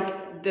then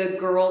like the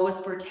girl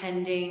was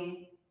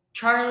pretending,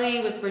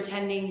 Charlie was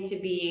pretending to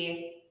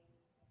be,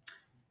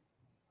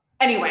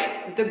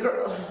 anyway,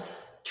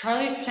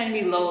 Charlie was pretending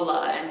to be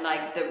Lola, and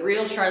like the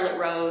real Charlotte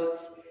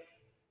Rhodes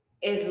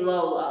is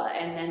Lola,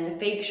 and then the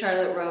fake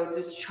Charlotte Rhodes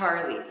was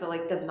Charlie. So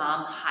like the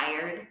mom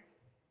hired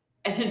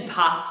an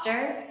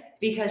imposter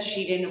because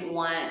she didn't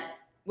want,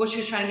 well, she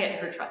was trying to get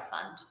her trust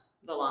fund,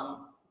 the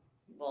long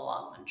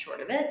and short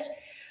of it.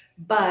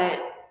 But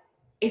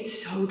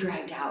it's so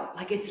dragged out.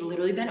 Like, it's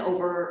literally been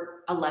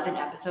over 11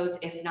 episodes,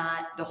 if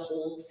not the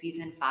whole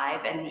season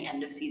 5 and the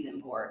end of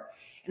season 4.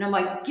 And I'm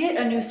like, get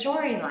a new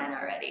storyline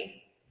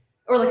already.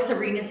 Or like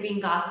Serena's being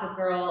Gossip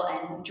Girl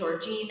and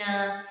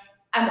Georgina.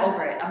 I'm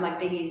over it. I'm like,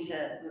 they need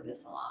to move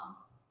this along.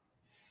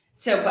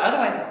 So, but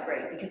otherwise it's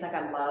great because like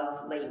I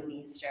love Leighton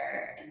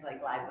Meester and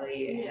Blake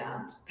Lively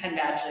and Penn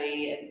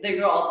Badgley. And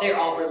they're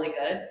all really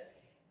good.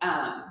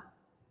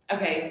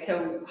 Okay,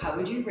 so how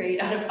would you rate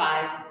out of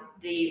 5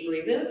 the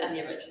reboot and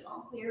the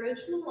original? The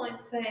original,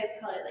 I'd say, is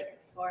probably like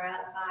a 4 out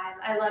of 5.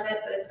 I love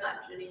it, but it's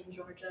not Ginny and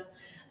Georgia.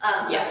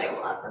 They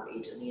will ever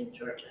be Ginny and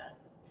Georgia.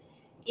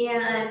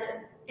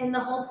 And the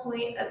whole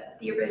point of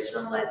the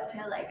original was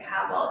to like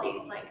have all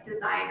these like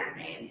designer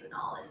names and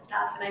all this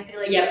stuff. And I feel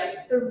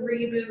like the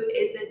reboot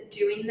isn't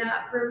doing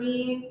that for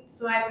me.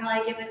 So I'd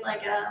probably give it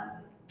like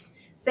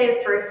say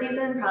the first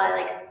season,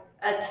 probably like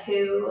a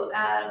 2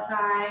 out of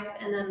 5,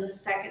 and then the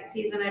second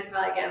season I'd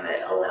probably give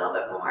it a little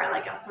bit more,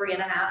 like a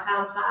 3.5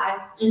 out of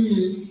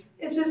 5.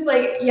 It's just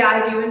like,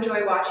 I do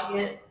enjoy watching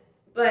it,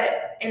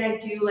 and I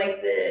do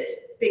like the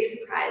big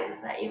surprises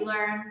that you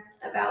learn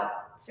about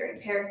certain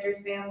characters'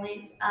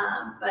 families,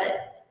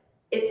 but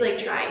it's like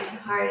trying too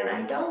hard, and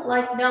I don't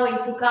like knowing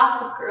who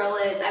Gossip Girl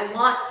is. I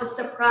want the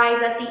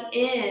surprise at the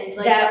end.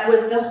 Like, that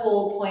was the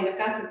whole point of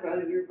Gossip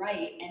Girl, you're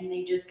right, and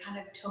they just kind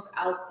of took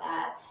out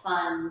that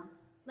fun,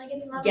 like,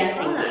 it's not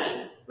guessing fun.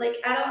 game. Like,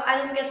 I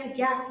don't get to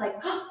guess, like,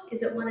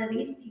 is it one of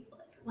these people?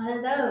 Is it one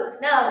of those?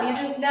 No, you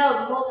just know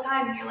the whole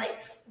time, and you're like,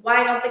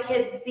 why don't the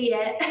kids see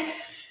it?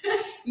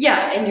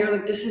 Yeah, and you're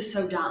like, this is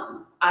so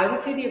dumb. I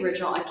would say the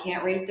original. I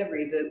can't rate the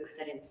reboot because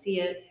I didn't see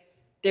it.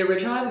 The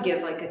original I would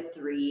give like a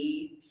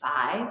 3.5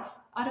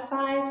 out of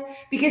 5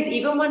 because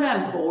even when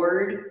I'm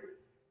bored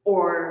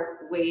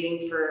or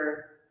waiting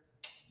for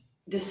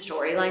the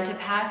storyline to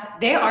pass.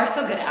 They are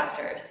so good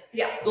actors.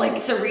 Yeah. Like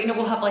Serena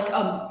will have like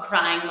a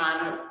crying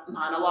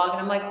monologue, and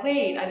I'm like,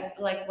 wait, I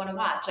like want to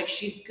watch. Like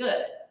she's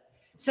good.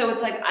 So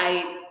it's like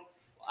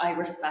I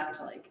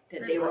respect like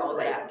that they were all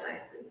good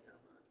actors. So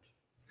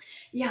much.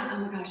 Yeah. Oh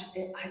my gosh.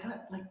 I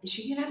thought like is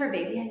she gonna have her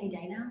baby any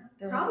day now?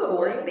 Their Probably.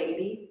 fourth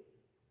baby.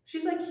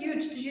 She's like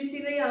huge. Did you see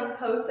the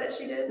post that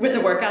she did with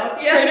the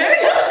workout? Yeah. Trainer? I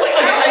don't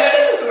think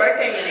this is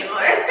working anymore.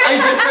 I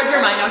just read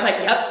your mind. I was like,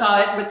 yep, saw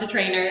it with the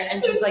trainer,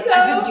 and she's like,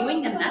 I've been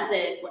doing the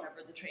method,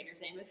 whatever the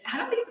trainer's name is. I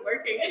don't think it's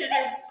working. She's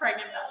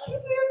pregnant.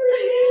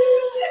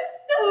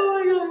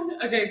 Oh my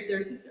god. Okay,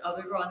 there's this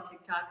other girl on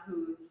TikTok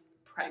who's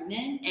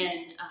pregnant,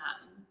 and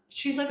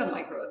she's like a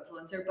micro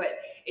influencer, but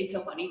it's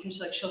so funny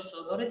because she'll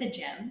still go to the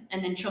gym,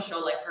 and then she'll show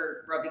like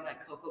her rubbing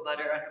like cocoa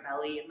butter on her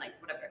belly and like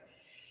whatever.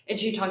 And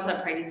she talks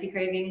about pregnancy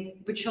cravings,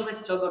 but she'll like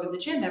still go to the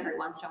gym every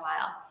once in a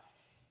while.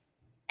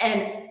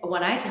 And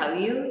when I tell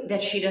you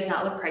that she does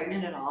not look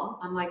pregnant at all,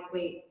 I'm like,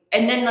 wait.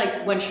 And then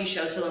like when she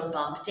shows her little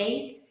bump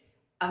date,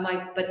 I'm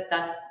like, but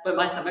that's what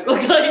my stomach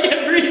looks like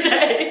every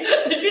day.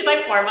 She's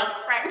like 4 months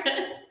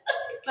pregnant.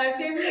 My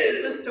favorite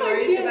is the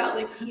stories about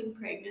like teen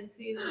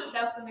pregnancies and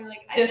stuff when they're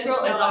like, this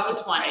girl is also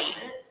 20,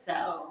 pregnant.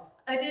 so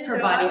I didn't her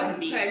know body I was could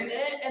be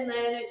pregnant, and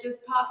then it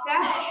just popped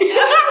out.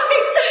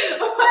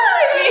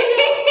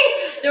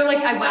 They're like,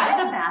 I went to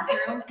the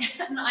bathroom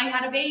and I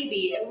had a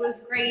baby. It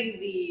was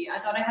crazy. I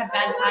thought I had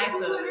bad That's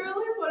typhoid.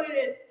 literally what it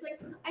is. It's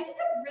like, I just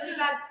have really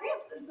bad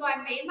cramps, and so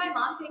I made my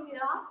mom take me to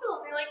the hospital,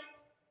 and they're like,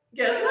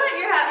 guess what?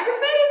 You're having a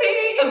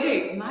baby.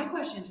 Okay, my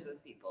question to those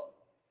people.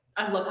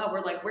 I love how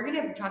we're like, we're going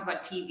to talk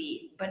about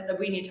TV, but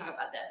we need to talk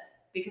about this.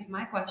 Because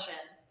my question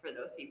for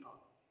those people,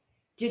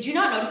 did you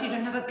not notice you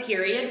didn't have a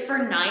period for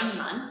 9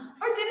 months?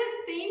 Or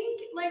didn't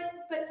think, like,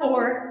 but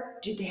or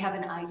did they have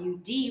an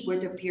IUD where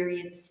their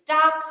period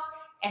stopped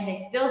and they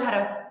still had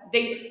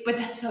but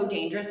that's so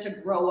dangerous to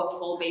grow a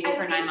full baby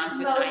for 9 months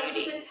with an IUD. Most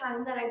of the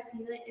time that I've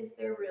seen it is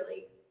they're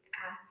really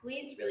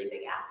athletes, really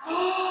big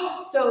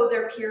athletes. So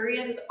their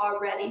period is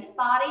already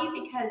spotty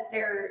because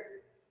they're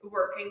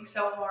working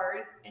so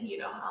hard, and you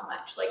know how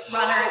much like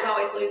runners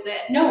always lose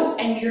it. No,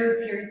 and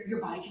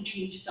your body can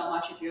change so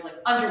much if you're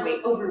like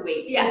underweight,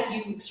 overweight. Yeah. If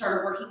you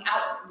started working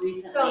out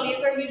recently. So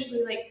these are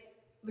usually like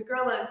the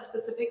girl that I'm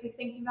specifically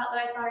thinking about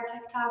that I saw her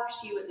TikTok.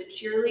 She was a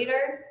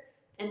cheerleader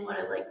and one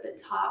of like the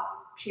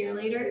top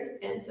cheerleaders,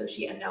 and so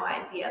she had no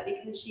idea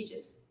because she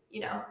just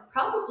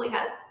probably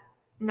has.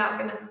 Not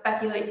going to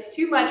speculate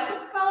too much,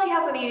 but probably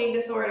has an eating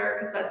disorder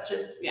because that's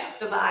just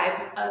the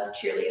vibe of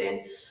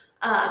cheerleading.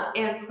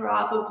 And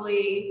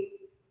probably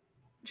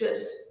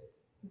just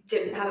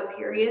didn't have a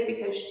period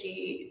because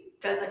she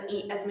doesn't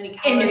eat as many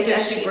calories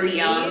as super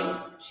young.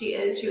 She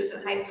was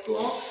in high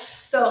school.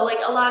 So like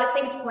a lot of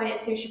things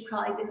pointed to she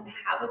probably didn't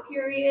have a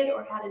period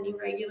or had an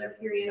irregular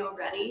period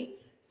already.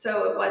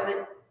 So it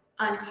wasn't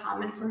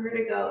uncommon for her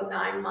to go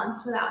 9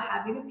 months without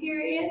having a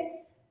period.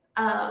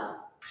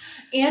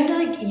 And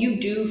like you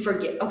do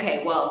forget.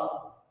 Okay,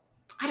 well,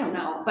 I don't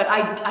know, but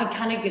I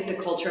kind of get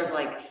the culture of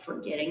like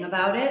forgetting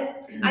about it.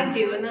 I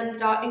do, and then you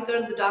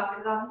go to the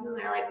doctor's office and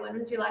they're like, "When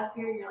was your last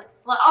period?" And you're like,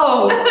 "Fuck."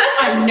 Oh,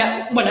 I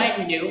know. When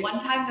I knew one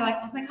time, they're like,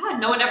 "Oh my god,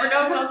 no one ever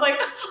knows." And I was like,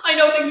 "I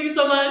know, thank you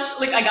so much."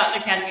 Like I got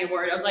an Academy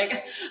Award. I was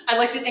like, "I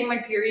like to thank my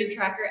period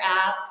tracker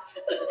app,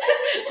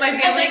 my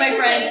family, my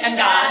friends, and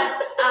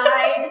God."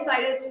 I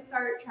decided to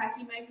start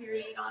tracking my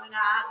period on an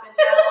app, and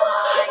now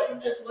I can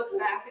just look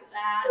back at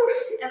that.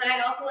 And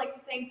I'd also like to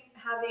thank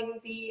having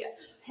the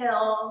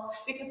pill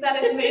because that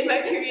has made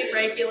my period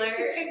regular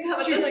and come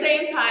at the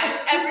same time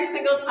every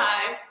single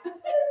time.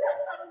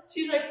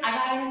 She's like, I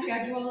got on a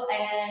schedule,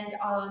 and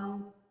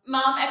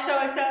Mom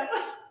XOXO,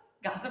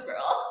 Gossip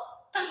Girl.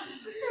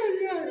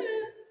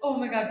 Oh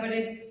my god, but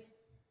it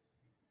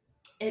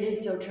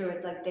is so true.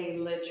 It's like they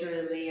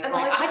literally are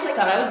like, I just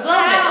thought I was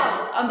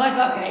bloated. I'm like,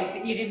 okay,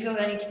 so you didn't feel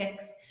any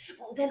kicks.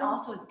 Well, then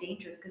also it's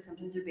dangerous because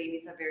sometimes your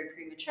babies are very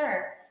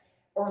premature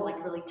or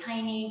like really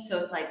tiny. So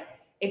it's like,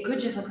 it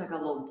could just look like a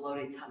little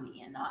bloated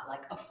tummy and not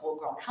like a full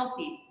grown,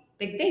 healthy,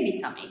 big baby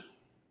tummy.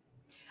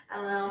 I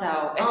don't know.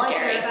 So it's all scary.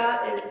 I care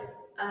about is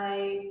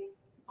I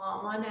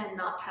want one and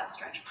not have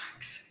stretch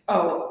marks.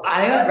 Oh,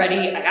 I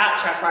got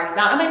stretch marks,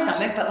 not on my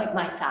stomach, but like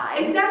my thighs.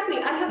 Exactly.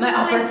 I have my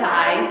upper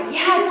thighs.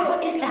 Yes,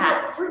 what is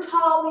that? For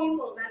tall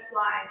people, that's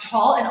why.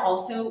 Tall, and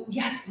also,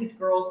 yes, with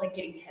girls like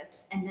getting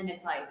hips, and then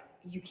it's like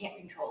you can't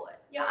control it.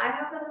 Yeah, I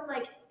have them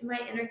in my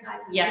inner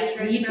thighs. Yes,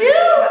 me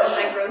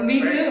too.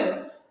 Me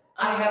too.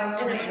 I have them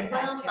on my inner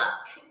thighs too.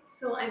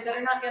 So I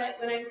better not get it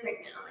when I'm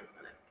pregnant on my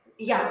stomach.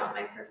 Yeah. I want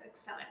my perfect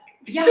stomach.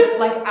 Yeah,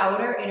 like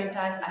outer, inner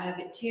thighs, I have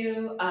it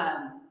too.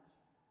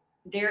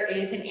 There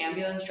is an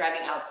ambulance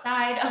driving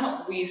outside.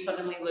 We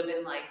suddenly live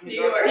in like New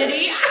York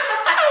City.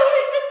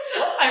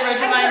 I read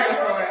your mind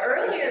before.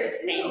 Earlier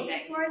today. same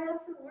thing. Before I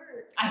left for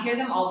work. I hear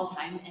them all the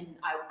time, and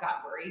I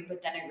got worried,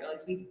 but then I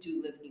realized we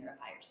do live near a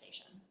fire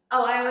station.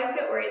 Oh, I always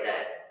get worried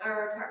that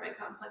our apartment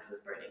complex is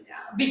burning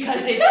down.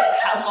 Because it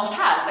almost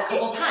has a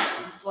couple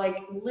times, like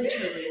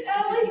literally.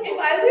 I'm like, if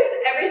I lose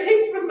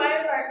everything from my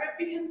apartment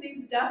because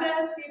these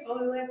dumbass people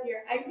who live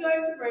here, I'm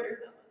going to murder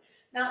someone.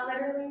 Not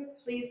literally.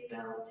 Please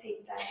don't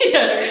take that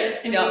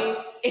seriously.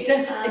 No,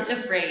 it's a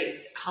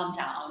phrase. Calm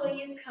down.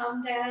 Please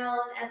calm down,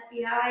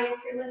 FBI,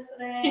 if you're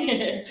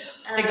listening.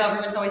 The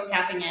government's always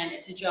tapping in.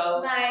 It's a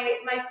joke.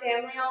 My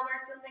family all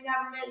worked in the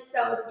government,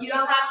 so you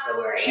don't have to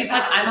worry. She's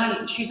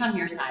like, she's on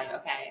your side,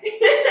 okay?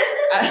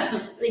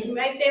 Like,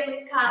 my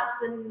family's cops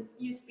and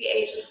used to be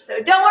agents,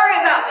 so don't worry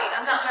about me.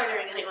 I'm not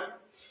murdering anyone.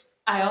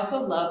 I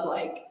also love,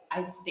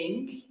 I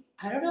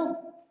don't know,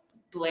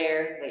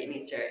 Blair, Leighton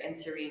Meester, and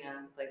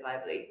Serena, Blake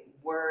Lively,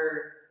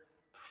 were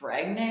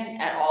pregnant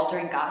at all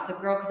during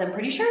Gossip Girl, because I'm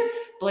pretty sure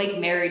Blake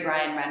married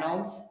Ryan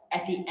Reynolds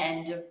at the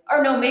end of,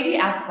 or no, maybe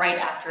right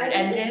after it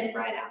ended.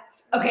 Right after.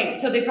 Okay,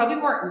 so they probably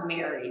weren't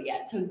married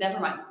yet, so never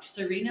mind.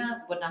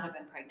 Serena would not have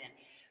been pregnant,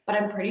 but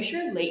I'm pretty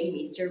sure Leighton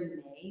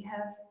Meester may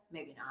have,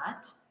 maybe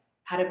not,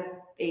 had a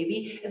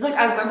baby. It's like,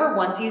 I remember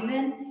one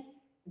season,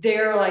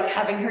 they're like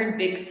having her in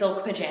big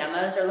silk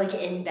pajamas or like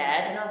in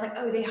bed, and I was like,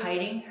 oh, are they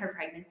hiding her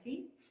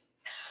pregnancy?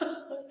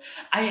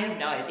 I have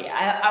no idea.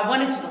 I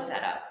wanted to look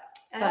that up.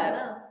 I don't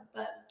know,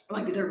 but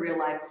like their real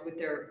lives with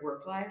their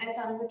work lives. I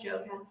thought of a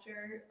joke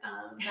after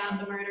about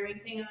the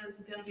murdering thing. I was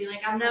gonna be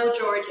like, I'm no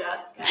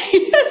Georgia, guys.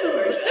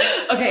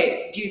 Georgia.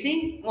 Okay, do you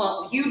think?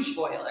 Well, huge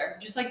spoiler.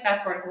 Just like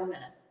fast forward a couple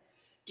minutes.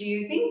 Do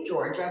you think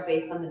Georgia,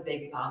 based on the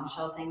big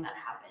bombshell thing that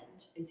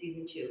happened in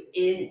season 2,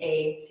 is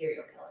a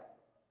serial killer?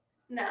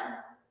 No,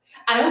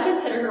 I don't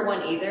consider her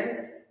one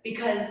either,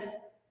 because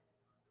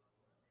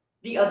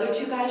the other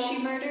 2 guys she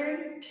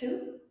murdered,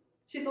 2.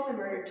 she's only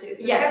murdered 2.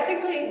 So yes,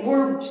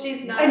 technically,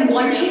 she's not. And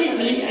one she didn't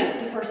mean to.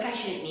 The first guy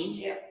she didn't mean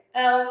to.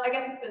 I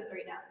guess it's been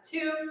 3 now.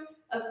 2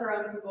 of her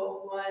own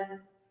people. 1.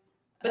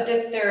 But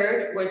the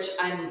third, which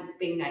I'm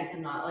being nice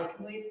and not like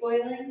completely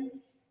spoiling.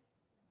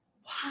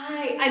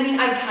 Why? I mean,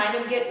 I kind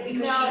of get,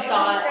 because she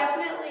thought.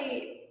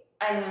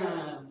 I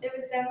know. It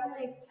was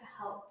definitely to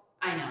help.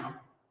 I know.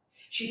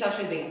 She thought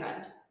she was being a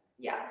friend.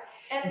 Yeah.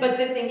 But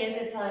the thing is,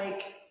 it's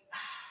like.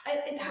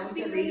 It's just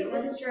because it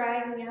was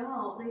dragging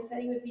out. They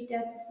said he would be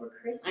dead before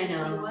Christmas. I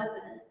know. And he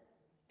wasn't.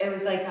 It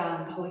was like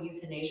the whole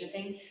euthanasia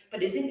thing.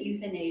 But isn't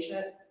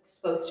euthanasia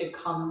supposed to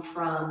come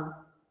from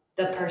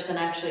the person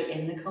actually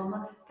in the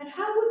coma? But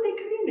how would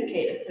they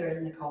communicate if they're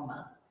in the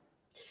coma?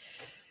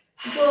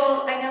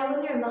 Well, I know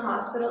when you're in the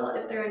hospital,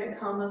 if they're in a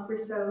coma for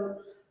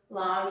so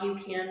long, you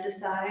can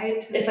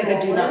decide to. It's like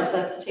a do not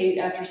resuscitate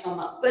after so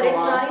long. But it's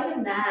not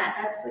even that.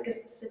 That's like a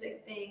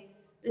specific thing.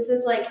 This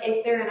is like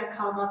if they're in a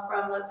coma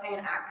from, let's say,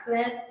 an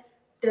accident,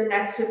 their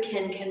next of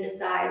kin can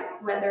decide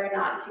whether or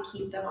not to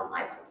keep them on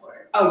life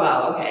support. Oh,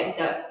 wow. Okay.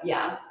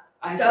 Yeah.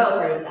 I've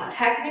heard of that.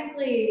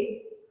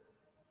 Technically,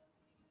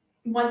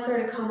 once they're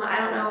in a coma, I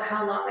don't know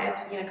how long they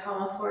have to be in a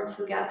coma for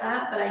to get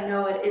that, but I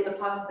know it is a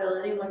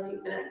possibility once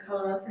you've been in a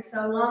coma for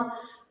so long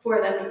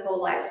for them to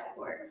full life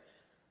support.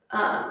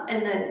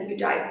 And then you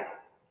die.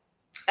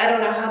 I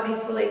don't know how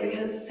peacefully,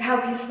 because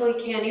how peacefully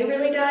can you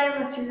really die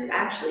unless you're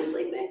actually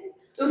sleeping?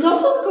 It was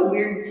also like a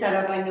weird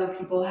setup. I know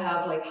people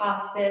have like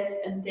hospice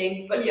and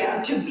things, but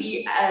to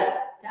be at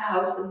the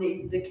house and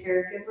the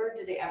caregiver,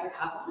 did they ever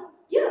have one?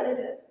 Yeah, they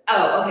did.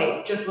 Oh,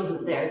 okay. Just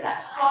wasn't there that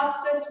time.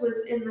 Hospice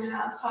was in the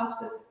house.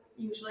 Hospice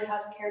usually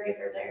has a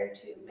caregiver there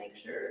to make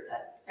sure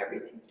that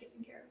everything's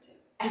taken care of too.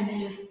 And they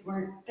just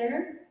weren't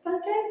there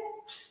that day?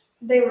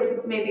 They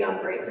were maybe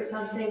on break or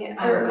something,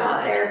 or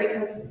not there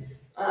because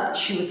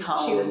she was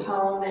home. She was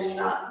home and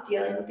not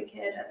dealing with the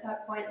kid at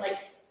that point. Like,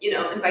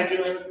 and by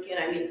dealing with the kid,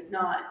 I mean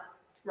not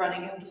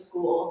running him to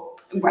school,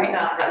 right?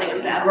 Not running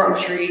him to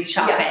grocery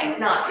shopping, yeah,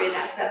 not doing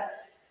that stuff,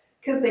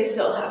 because they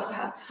still have to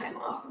have time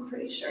off. I'm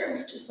pretty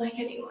sure, just like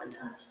anyone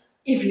does.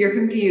 If you're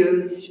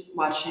confused,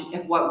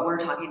 if what we're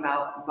talking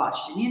about,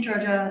 watch Ginny and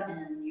Georgia,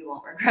 and you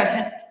won't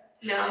regret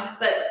it. No,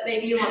 but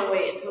maybe you want to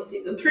wait until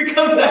season 3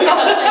 comes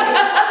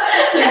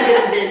out. So you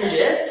can binge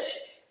it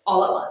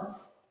all at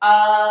once.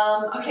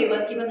 Okay,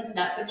 let's keep on this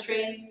Netflix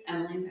train.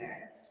 Emily in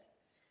Paris.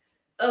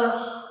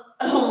 Ugh.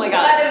 Oh my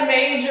god. What a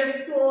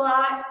major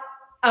plot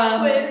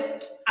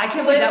twist. I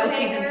can't believe that was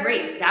season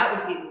 3. That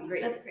was season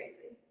 3. That's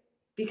crazy.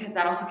 Because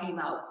that also came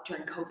out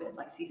during COVID.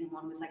 Like season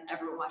 1 was like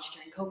everyone watched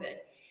during COVID.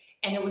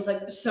 And it was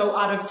like so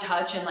out of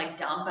touch and like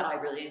dumb, but I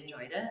really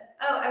enjoyed it.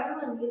 Oh,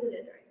 everyone needed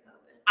it during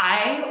COVID.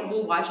 I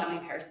will watch Emily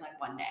in Paris in like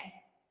one day.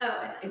 Oh,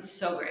 I know. It's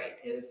so great.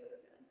 It was so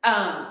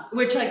good.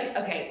 Which like,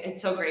 okay,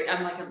 it's so great.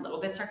 I'm like a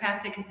little bit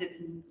sarcastic because it's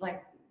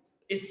like,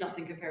 it's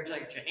nothing compared to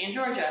like Ginny and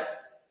Georgia.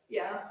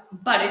 Yeah.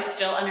 But it's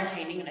still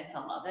entertaining and I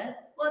still love it.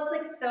 Well, it's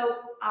like soap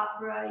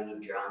opera-y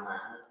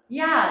drama.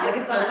 Yeah, like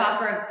it's a soap fun.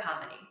 opera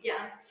comedy.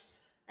 Yeah.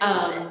 I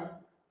love it.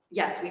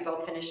 Yes, we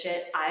both finished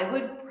it. I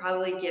would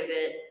probably give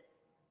it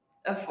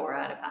a 4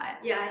 out of 5.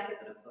 Yeah, I'd give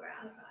it a 4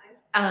 out of 5.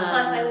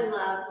 Plus, I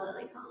love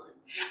Lily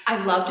Collins.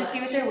 I love to see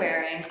what they're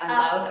wearing.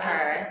 I love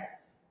her.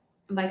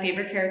 My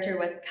favorite character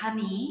was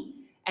Camille,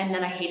 and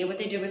then I hated what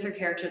they did with her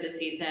character this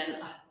season.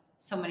 Ugh,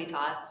 so many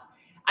thoughts.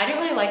 I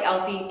didn't really like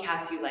Elfie.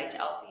 Cass, you liked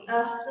Elfie.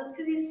 That's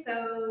because he's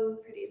so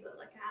pretty to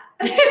look at.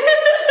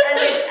 And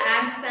his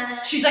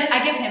accent. She's like,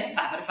 I give him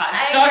 5 out of 5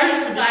 stars.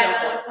 5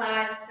 out of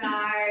 5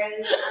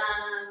 stars.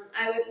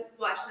 I would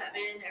watch that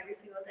man every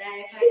single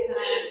day if I could.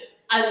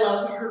 I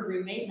love her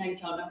roommate, and I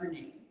don't know her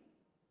name.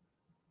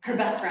 Her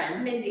best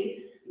friend.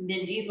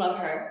 Mindy, love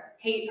her.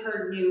 Hate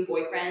her new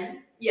boyfriend.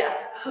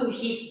 Yes. Who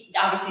he's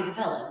obviously the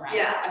villain, right?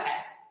 Yeah. Okay.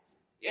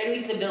 At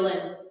least a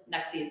villain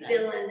next season.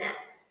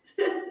 Villainess.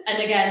 And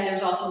again,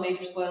 there's also a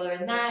major spoiler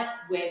in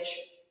that, which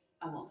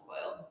I won't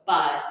spoil,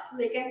 but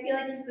like I feel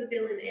like he's the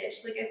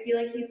villain-ish. Like I feel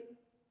like he's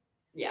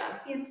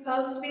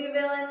supposed to be the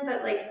villain,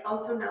 but like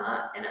also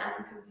not, and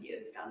I'm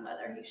confused on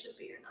whether he should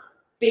be or not.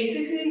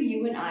 Basically,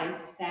 you and I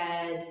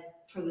said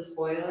for the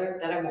spoiler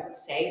that I won't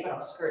say, but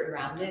I'll skirt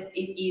around it.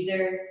 It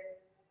either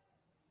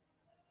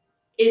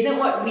isn't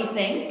what we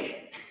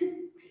think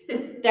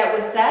that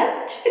was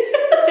said.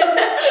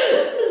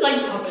 It's like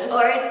puppets.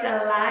 Or it's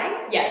a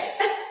lie. Yes.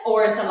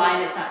 Or it's a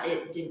lie and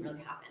it didn't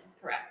really happen.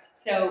 Correct.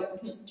 So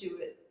do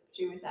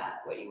with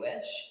that what you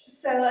wish.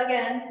 So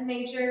again,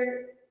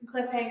 major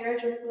cliffhanger,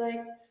 just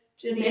like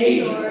Ginny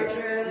and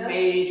Georgia.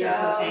 Major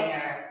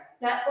cliffhanger.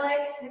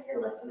 Netflix, if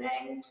you're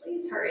listening,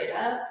 please hurry it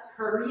up.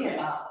 Hurry it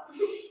up.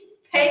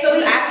 Pay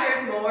those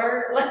actors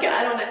more. Like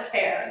I don't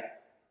care.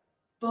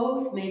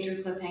 Both major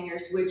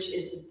cliffhangers, which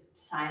is a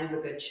sign of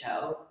a good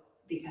show,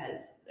 because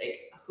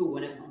like who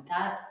wouldn't want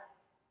that?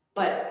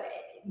 But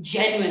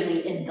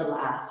genuinely in the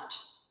last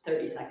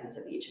 30 seconds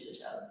of each of the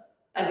shows.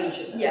 Of each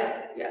of those.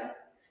 Yeah.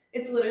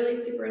 It's literally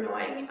super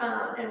annoying.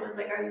 And it was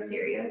like, are you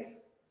serious?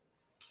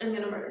 I'm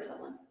gonna murder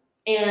someone.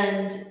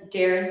 And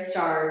Darren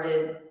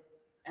starred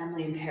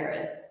Emily in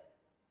Paris,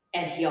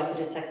 and he also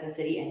did Sex and the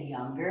City and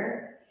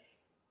Younger,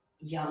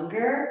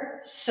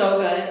 so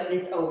good.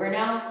 It's over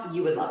now.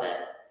 You would love it.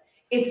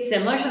 It's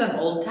similar to the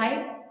Bold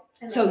Type,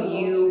 so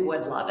you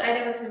would love it. I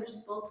never finished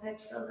the Bold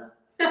Type, so no.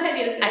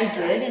 I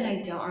did, and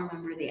I don't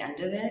remember the end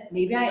of it.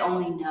 Maybe I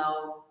only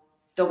know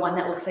the one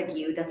that looks like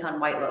you that's on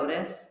White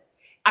Lotus.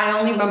 I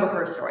only remember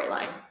her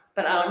storyline,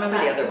 but I don't remember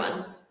the other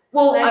ones.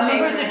 Well, I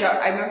remember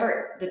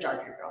the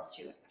dark-haired girls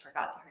too. I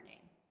forgot her name.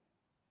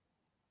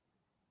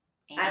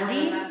 Andy? I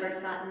don't remember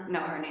Sutton. No,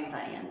 her name's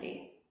not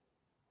Andy.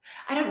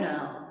 I don't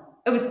know.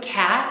 It was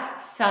Kat,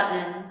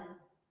 Sutton,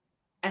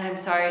 and I'm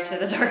sorry to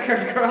the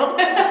dark-haired girl.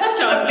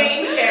 The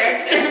main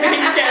character.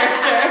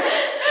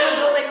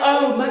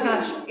 Oh my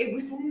gosh. It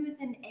was something with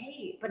an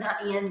A, but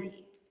not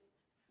Andy.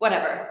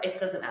 Whatever. It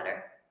doesn't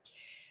matter.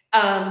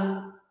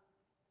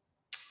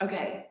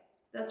 Okay.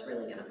 That's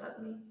really gonna bug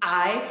me.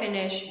 I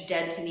finished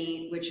Dead to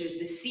Me, which is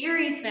the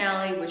series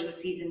finale, which was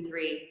season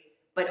 3,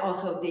 but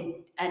also the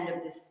end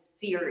of the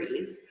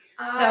series.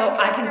 So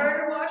I can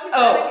start watching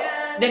that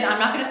again. Then I'm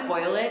not gonna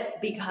spoil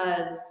it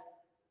because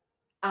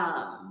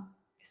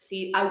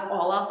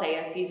all I'll say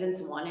is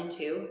seasons 1 and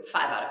 2,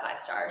 5 out of 5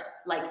 stars.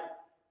 Like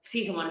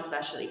season 1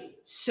 especially,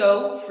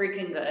 so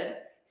freaking good.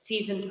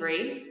 Season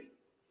 3,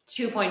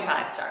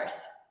 2.5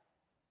 stars.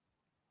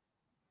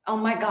 Oh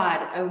my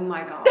god.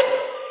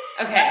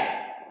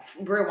 Okay,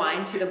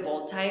 rewind to the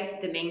Bold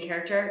Type. The main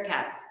character,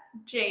 Cass.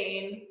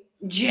 Jane.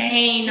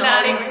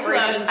 Not even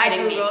close. I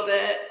googled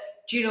it.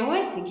 Do you know what I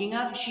was thinking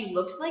of? She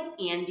looks like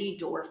Andy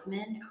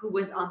Dorfman, who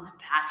was on The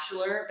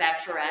Bachelor,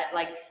 Bachelorette,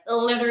 like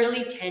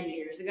literally 10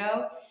 years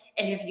ago.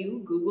 And if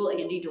you Google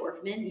Andy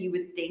Dorfman, you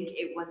would think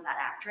it was that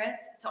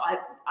actress. So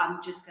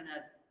I'm just going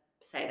to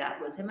say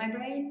that was in my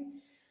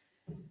brain.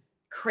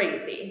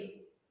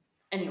 Crazy.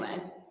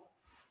 Anyway.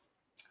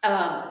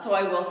 So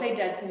I will say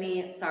Dead to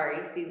Me,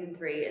 sorry, season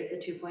 3 is a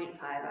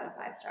 2.5 out of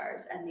 5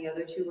 stars. And the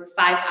other 2 were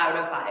 5 out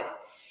of 5.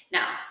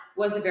 Now,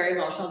 was it very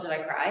emotional? Did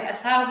I cry?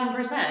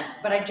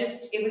 1,000%. But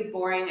it was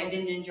boring. I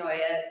didn't enjoy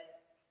it.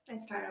 I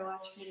started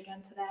watching it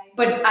again today.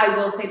 But I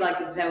will say, like,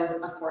 those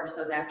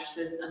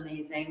actresses,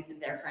 amazing.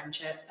 Their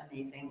friendship,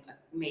 amazing.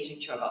 Amazing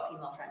show about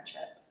female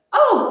friendship.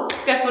 Oh,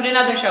 guess what?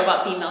 Another show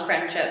about female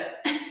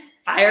friendship.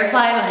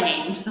 Firefly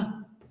Lane.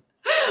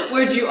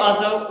 Which you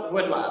also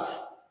would love.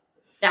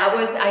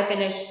 I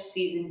finished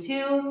season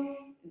 2.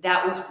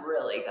 That was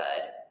really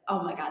good.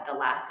 Oh my God, the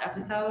last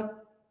episode.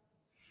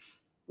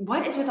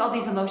 What is with all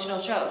these emotional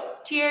shows?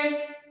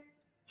 Tears.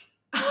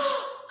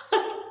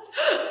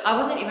 I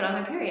wasn't even on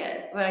my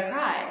period, but I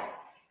cried.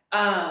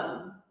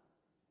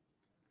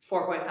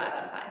 4.5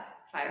 out of 5.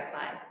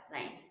 Firefly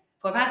Lane.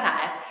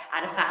 4.5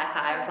 out of 5.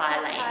 Firefly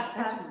Lane.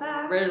 That's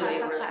really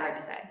hard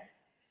to say.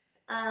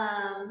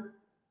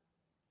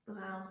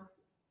 Wow.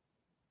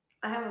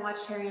 I haven't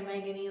watched Harry and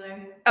Meghan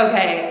either.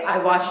 Okay, I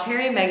watched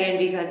Harry and Meghan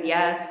because,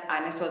 yes,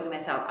 I'm exposing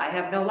myself. I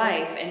have no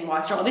life and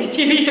watch all these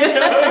TV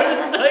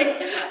shows.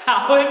 Like,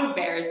 how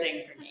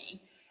embarrassing for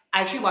me.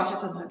 I actually watched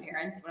this with my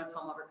parents when I was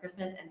home over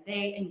Christmas, and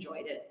they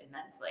enjoyed it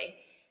immensely.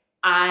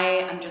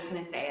 I am just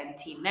going to say I'm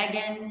Team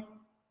Meghan.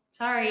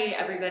 Sorry,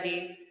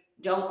 everybody.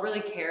 Don't really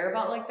care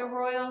about, like, the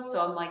royals,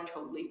 so I'm, like,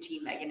 totally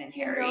Team Meghan and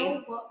Harry. You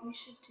know what we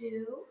should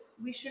do?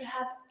 We should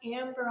have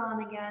Amber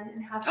on again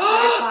and have her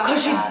talk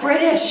because she's about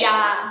British. it.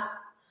 Yeah.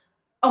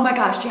 Oh my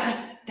gosh,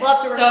 yes. We'll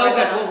have to That's so record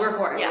good. that. We'll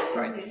record. Yeah.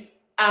 We'll record.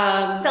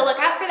 Mm-hmm. So look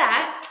out for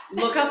that.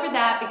 Look out for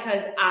that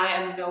because I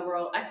am no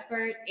royal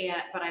expert,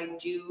 but I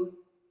do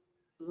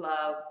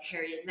love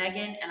Harry and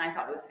Meghan, and I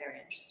thought it was very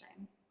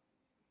interesting.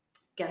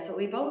 Guess what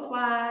we both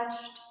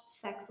watched?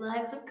 Sex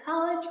Lives of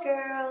College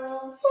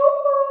Girls.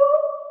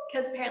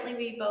 Because apparently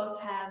we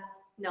both have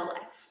no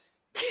life.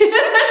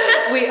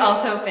 We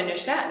also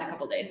finished that in a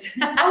couple days.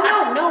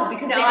 No,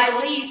 because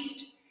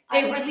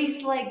they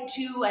released like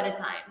 2 at a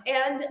time.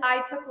 And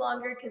I took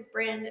longer because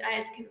I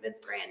had to convince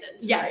Brandon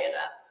to hurry it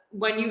up.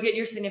 When you get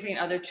your significant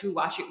other to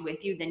watch it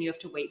with you, then you have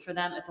to wait for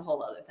them. It's a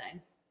whole other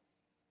thing.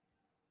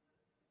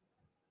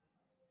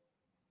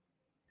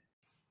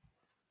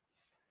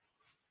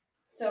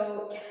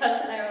 So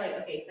Cass and I were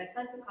like, okay, Sex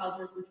Lives of College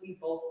Girls, which we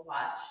both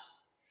watched.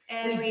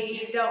 And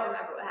we don't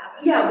remember what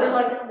happened. Yeah, we're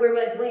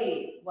like,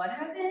 wait, what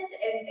happened?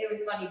 And it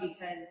was funny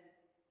because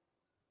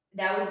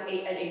that was an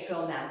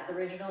HBO Max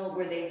original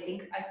where I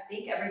think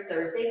every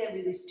Thursday they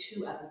released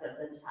 2 episodes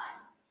at a time.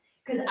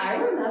 Because I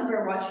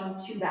remember watching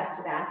 2 back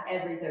to back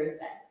every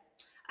Thursday.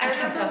 I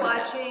remember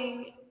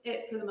watching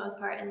it for the most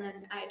part, and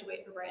then I had to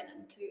wait for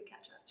Brandon to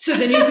catch up. So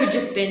then you could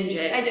just binge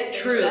it. I did.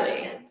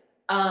 Truly.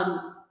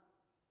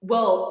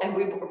 Well, and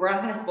we're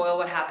not going to spoil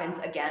what happens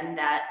again.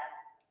 That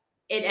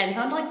it ends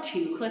on like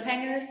 2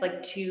 cliffhangers,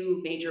 like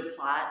 2 major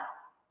plot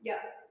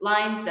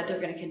lines that they're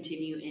going to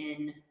continue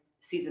in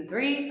season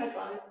 3. As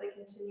long as they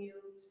continue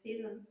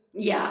seasons.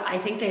 Yeah, I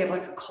think they have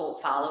like a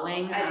cult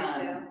following. I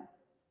do too.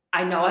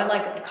 I know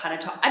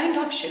I didn't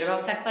talk shit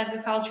about Sex Lives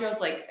of College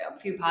Girls like a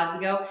few pods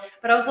ago,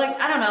 but I was like,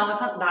 I don't know,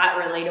 it's not that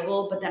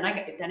relatable. But then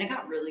it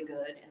got really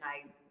good, and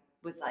I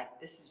was like,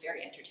 this is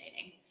very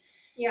entertaining.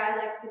 Yeah, I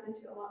like season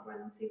 2 a lot more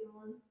than season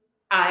 1.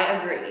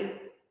 I agree,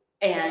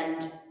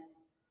 and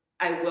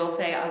I will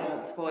say I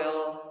won't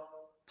spoil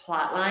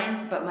plot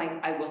lines, but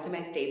I will say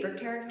my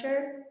favorite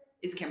character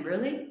is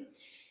Kimberly,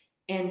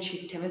 and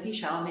she's Timothy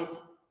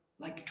Chalamet's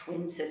like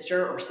twin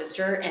sister or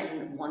sister,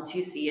 and once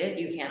you see it,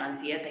 you can't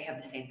unsee it. They have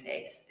the same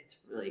face.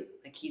 It's really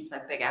like he's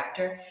that big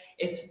actor.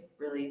 It's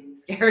really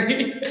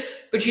scary,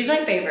 but she's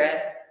my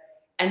favorite.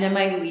 And then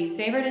my least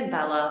favorite is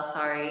Bella.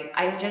 Sorry,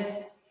 I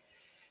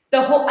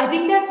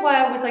think that's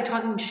why I was like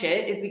talking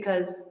shit is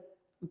because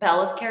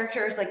Bella's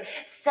character is like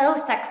so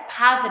sex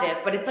positive,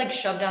 but it's like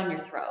shoved down your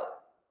throat.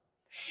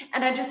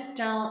 And I just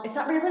don't, it's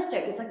not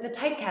realistic. It's like the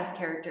typecast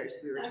characters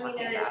we were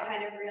talking about. It is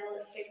kind of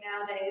realistic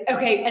nowadays.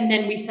 Okay, and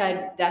then we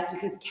said that's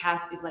because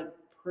Cass is like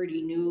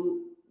pretty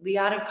newly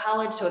out of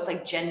college. So it's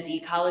like Gen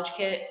Z college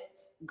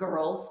kids,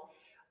 girls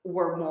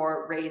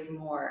were raised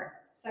more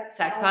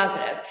sex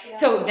positive. Yeah.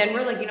 So then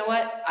we're like, you know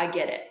what? I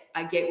get it.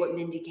 I get what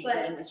Mindy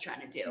Kaling was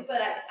trying to do.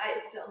 But I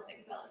still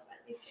think Bella's my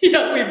least favorite.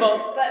 Yeah, we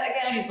both. But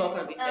again, she's both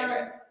our least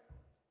favorite.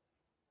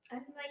 I'm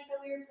like the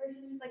weird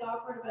person who's like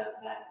awkward about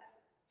sex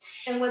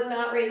and was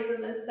not raised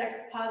in this sex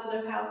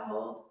positive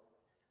household.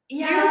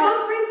 Yeah. We were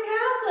both raised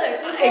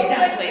Catholic.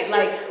 Exactly.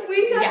 Like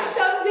we got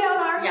shoved down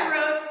our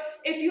throats.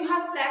 If you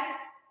have sex,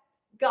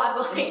 God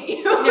will hate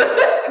you.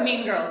 No,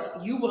 Mean Girls,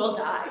 you will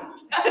die.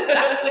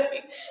 Exactly.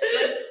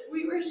 Like,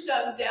 we were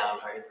shoved down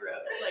our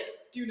throats. Like,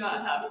 do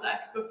not have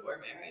sex before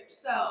marriage.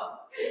 So,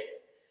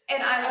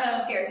 and I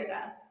was scared to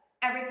death.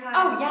 Every time.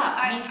 Oh,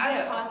 yeah, me too.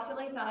 I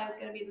constantly thought I was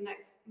going to be the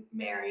next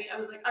Mary. I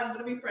was like, I'm going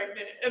to be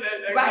pregnant. And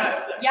then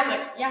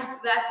Yeah.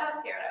 That's how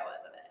scared I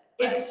was of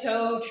it. It's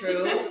so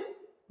true.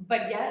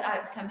 But yet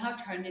I've somehow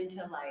turned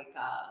into like,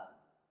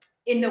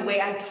 in the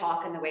way I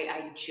talk and the way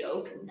I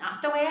joke,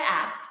 not the way I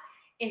act,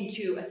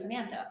 into a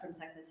Samantha from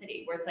Sex and the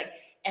City, where it's like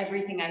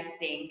everything I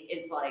think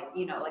is like,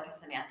 you know, like a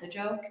Samantha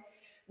joke,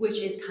 which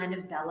is kind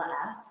of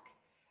Bella-esque.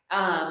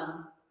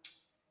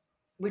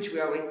 Which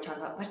we always talk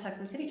about, which Sex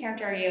and the City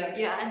character are you?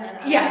 Yeah, and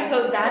then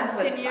so that's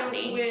what's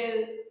funny.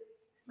 With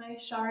my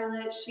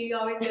Charlotte, she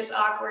always gets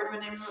awkward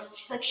when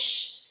she's like,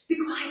 shh, be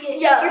quiet.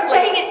 Yeah, you're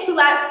saying it too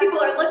loud. People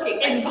are looking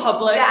in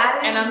public,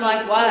 and I'm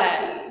like,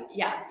 what?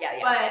 Yeah.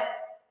 But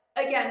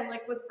again,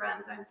 like with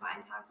friends, I'm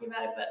fine talking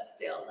about it, but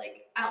still,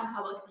 like out in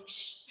public, like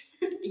shh.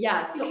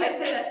 Yeah, so you can't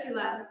say that too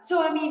loud.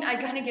 So I mean, I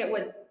kind of get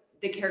what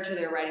the character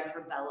they're writing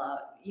for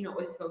Bella, you know,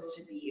 was supposed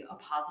to be a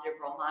positive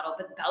role model,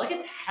 but Bella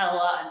gets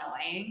hella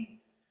annoying.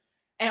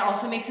 And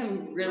also makes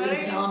some really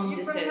dumb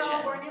decisions. You from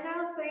California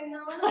now, saying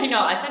hella? I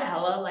know. I said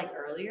hella like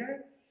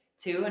earlier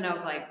too, and I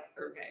was like,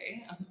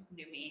 okay,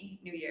 new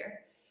year.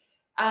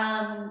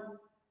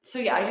 So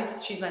yeah,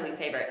 she's my least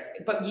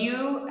favorite. But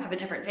you have a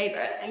different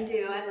favorite. I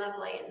do. I love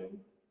Layton.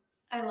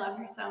 I love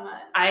her so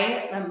much.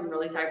 I am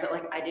really sorry, but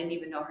like I didn't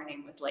even know her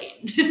name was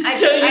Layton. I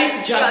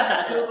just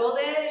Googled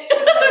it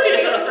because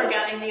we were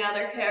forgetting the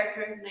other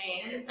characters'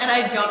 names. And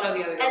I don't know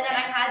the other. And then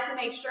I had to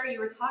make sure you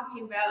were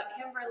talking about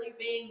Kimberly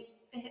being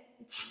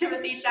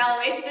Timothy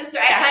Chalamet's sister.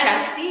 I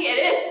had to see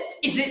it.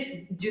 Is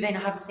it? Do they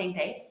not have the same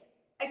face?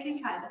 I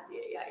can kind of see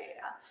it. Yeah.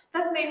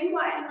 That's maybe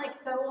why I'm like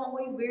so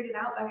always weirded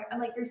out by her. I'm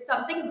like, there's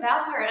something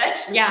about her, and I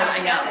just don't I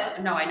know. get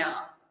it. No, I know.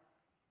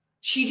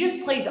 She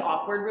just plays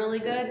awkward really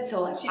good.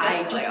 So like,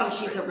 I just think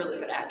she's a really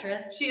good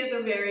actress. She is a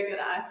very good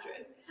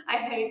actress. I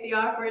hate the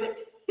awkward.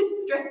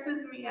 It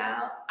stresses me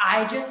out.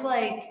 I just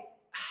like,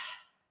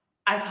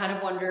 I kind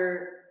of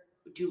wonder,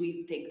 do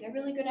we think they're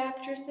really good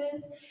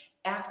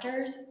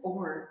actors,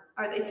 or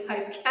are they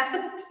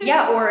typecast?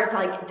 Yeah, or it's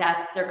like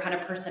that's their kind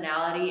of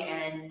personality,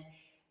 and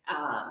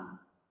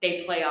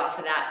they play off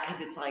of that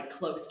because it's like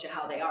close to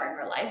how they are in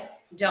real life.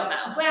 Don't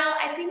know. Well,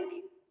 I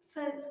think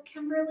since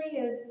Kimberly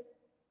is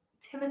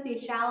Timothée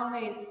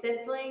Chalamet's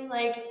sibling,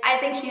 like, I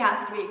think she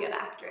has to be a good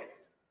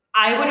actress.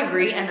 I would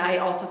agree, and I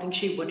also think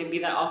she wouldn't be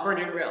that awkward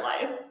in real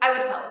life. I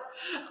would hope.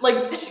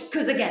 Like,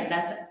 because again,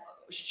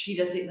 she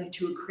does it like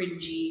to a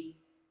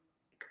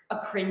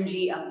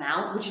cringy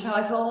amount, which is how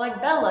I feel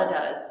like Bella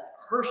does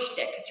her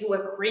shtick, to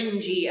a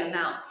cringy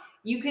amount.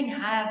 You can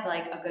have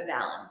like a good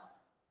balance.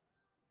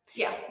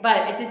 Yeah.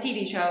 But it's a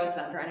TV show, it's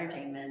meant for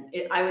entertainment.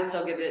 I would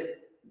still give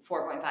it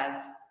 4.5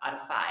 out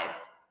of 5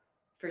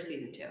 for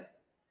season 2.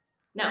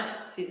 No,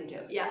 season 2.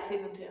 Yeah,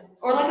 season 2.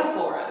 Or like a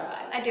 4 out of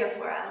 5. I do a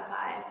 4 out of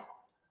 5.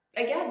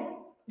 Again,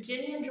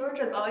 Ginny and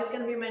Georgia is always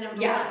going to be my number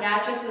 1. Yeah,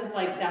 that just is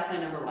like, that's my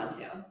number 1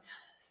 too.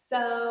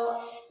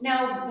 So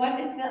now, what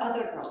is the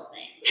other girl's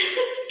name?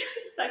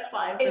 Sex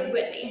Lives. It's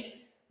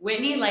Whitney.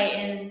 Whitney,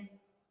 Layton,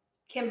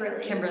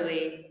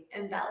 Kimberly,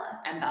 and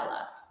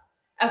Bella.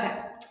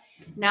 Okay.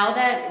 Now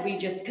that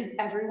because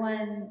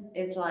everyone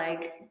is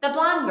like, the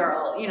blonde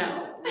girl,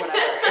 whatever.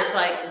 It's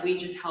like, we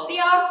just helped. The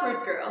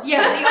awkward girl.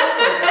 Yeah, the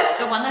awkward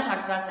girl. The one that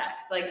talks about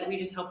sex. Like, we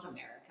just helped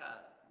America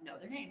know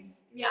their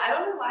names. Yeah, I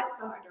don't know why it's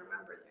so hard to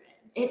remember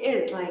their names. It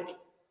is. Like,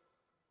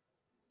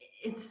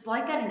 it's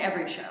like that in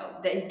every show.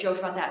 They joked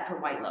about that for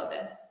White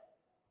Lotus.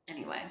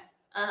 Anyway.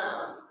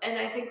 And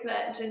I think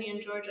that Ginny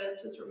and Georgia,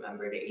 it's just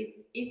remembered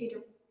easy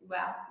to,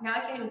 wow, now I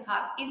can't even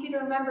talk. Easy to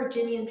remember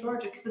Ginny and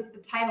Georgia because it's the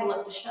title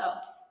of the show.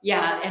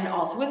 Yeah, and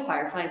also with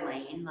Firefly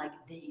Lane, like,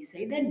 they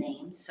say the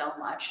name so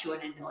much to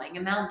an annoying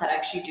amount that I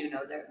actually do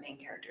know their main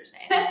characters'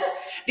 names.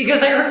 Because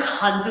they were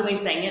constantly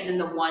saying it, and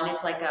the one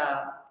is like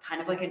a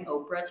kind of like an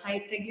Oprah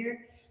type figure.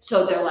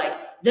 So they're like,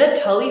 the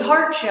Tully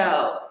Hart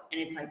Show.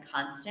 And it's like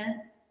constant.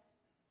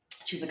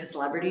 She's like a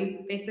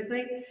celebrity,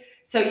 basically.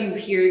 So you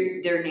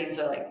hear their names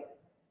are like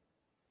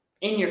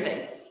in your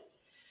face.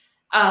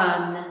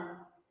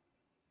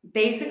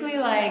 Basically,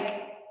 like,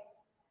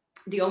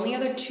 the only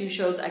other 2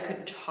 shows I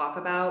could talk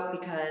about,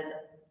 because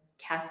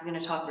Cass is going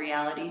to talk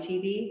reality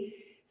TV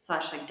 /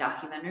 like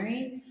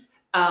documentary.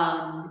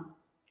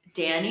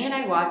 Danny and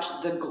I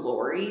watched The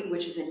Glory,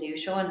 which is a new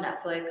show on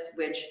Netflix,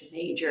 which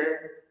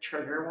major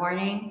trigger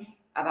warning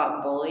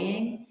about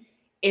bullying.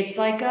 It's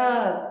like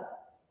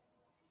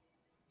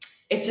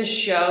it's a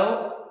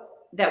show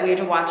that we had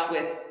to watch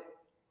with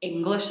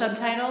English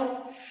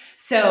subtitles.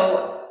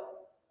 So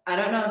I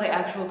don't know the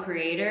actual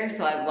creator,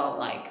 so I won't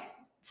like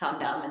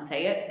sound dumb and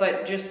say it,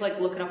 but just like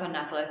look it up on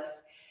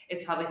Netflix.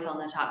 It's probably still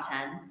in the top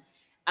 10.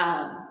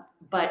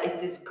 But it's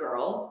this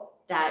girl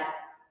that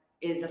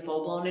is a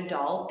full-blown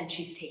adult, and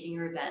she's taking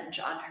revenge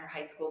on her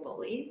high school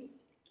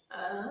bullies.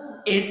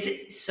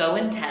 It's so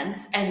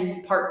intense,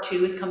 and part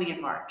 2 is coming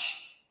in March.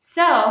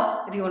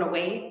 So if you want to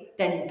wait,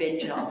 then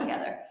binge it all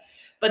together.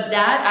 But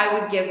that I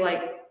would give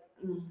like,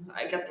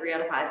 I got 3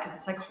 out of 5 because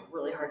it's like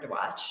really hard to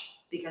watch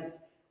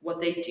because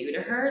what they do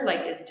to her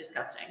like is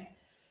disgusting.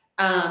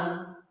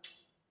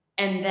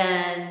 And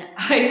then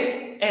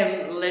I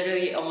am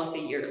literally almost a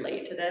year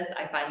late to this.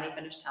 I finally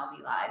finished Tell Me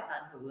Lies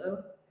on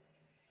Hulu,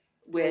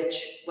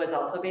 which was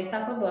also based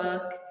off a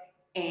book,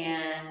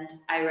 and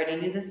I already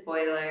knew the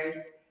spoilers,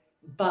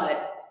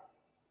 but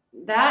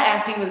that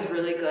acting was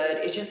really good.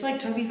 It just like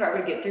took me forever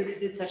to get through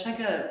because it's such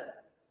like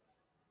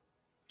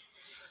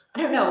I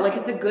don't know, like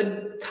it's a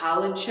good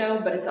college show,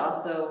 but it's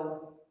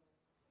also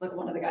like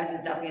one of the guys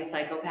is definitely a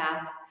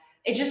psychopath.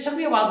 It just took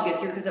me a while to get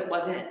through because it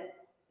wasn't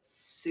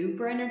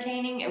super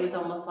entertaining. It was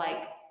almost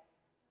like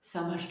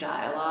so much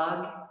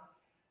dialogue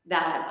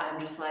that I'm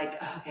just like,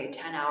 okay,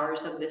 10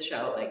 hours of this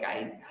show, like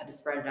I had to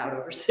spread it out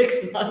over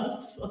 6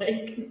 months.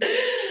 Like,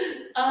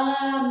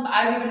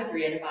 I would give it a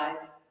 3 out of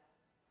 5.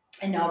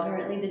 And now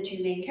apparently the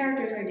 2 main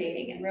characters are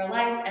dating in real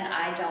life, and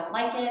I don't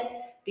like it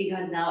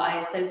because now I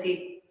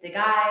associate the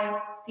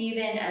guy,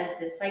 Steven, as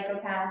this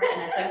psychopath,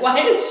 and it's like, why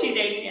is she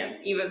dating him,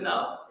 even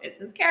though it's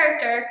his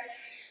character?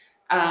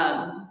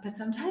 But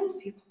sometimes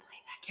people play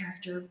that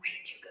character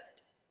way too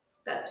good.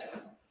 That's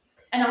true.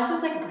 And also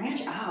it's like,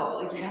 branch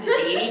out. Like, you gotta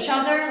date each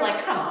other.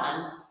 Like, come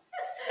on.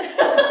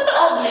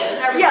 Old news.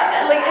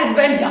 Yeah, like, it's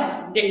been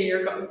done, dating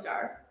your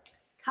co-star.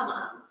 Come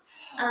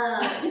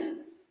on.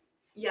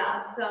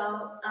 Yeah,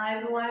 so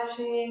I've been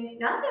watching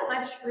not that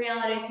much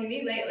reality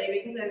TV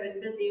lately because I've been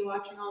busy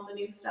watching all the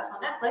new stuff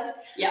on Netflix.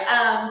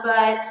 Yeah.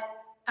 But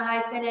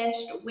I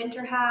finished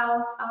Winter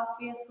House,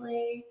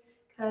 obviously,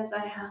 because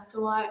I have to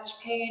watch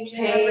Paige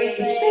and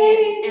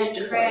everything. And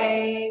just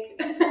Craig.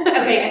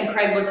 Okay, and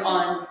Craig was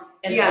on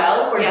as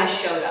well, or just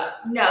showed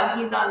up? No,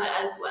 he's on it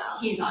as well.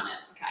 He's on it.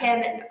 Okay.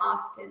 Him and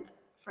Austin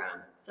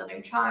from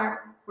Southern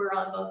Charm were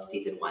on both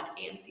season 1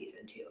 and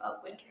season 2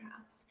 of Winter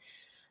House.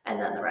 and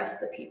then the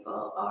rest of the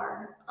people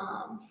are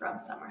from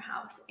Summer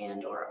House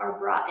and or are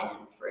brought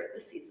in for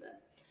the season.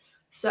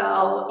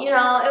 So, it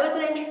was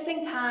an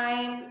interesting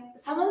time.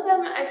 Some of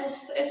them,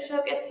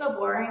 it gets so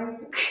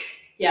boring.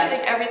 Yeah.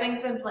 Like,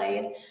 everything's been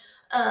played.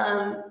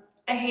 I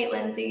hate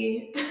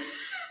Lindsay.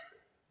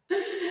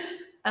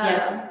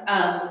 Yes.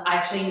 I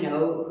actually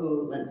know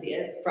who Lindsay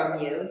is from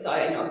you, so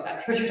I know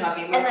exactly what you're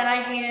talking about. And then I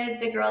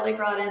hated the girl they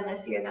brought in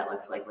this year that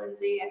looks like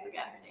Lindsay. I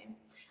forget her name.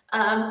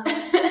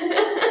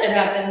 It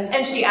happens.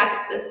 And she acts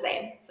the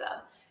same. So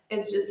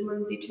it's just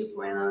Lindsay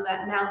 2.0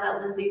 that now that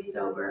Lindsay's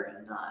sober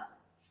and not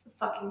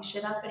fucking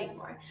shit up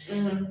anymore.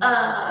 Mm-hmm.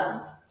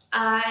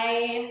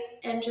 I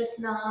am just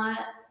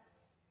not,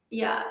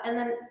 and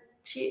then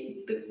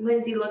the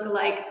Lindsay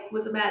lookalike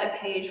was mad at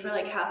Paige for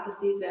like half the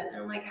season.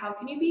 And I'm like, how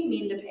can you be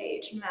mean to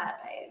Paige and mad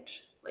at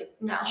Paige? Like,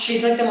 no.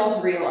 She's like the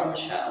most real on the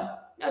show.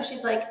 No,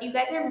 she's like, you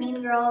guys are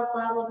mean girls,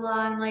 blah, blah, blah.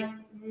 I'm like,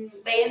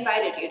 they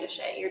invited you to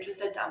shit. You're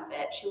just a dumb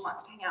bitch who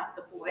wants to hang out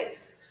with the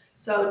boys.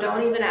 So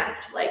don't even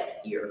act like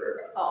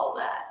you're all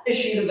that. Is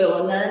she the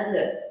villain then,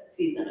 this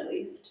season at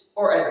least?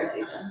 Or every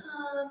season?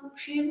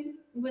 She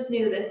was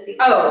new this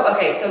season. Oh,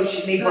 okay. So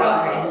they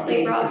brought her in.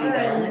 They brought her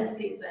in this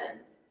season.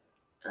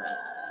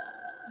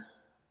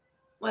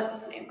 What's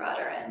his name brought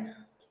her in?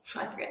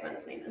 I forget what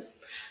his name is.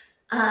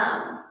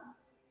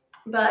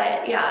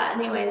 But yeah,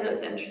 anyways, it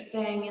was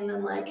interesting. And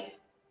then like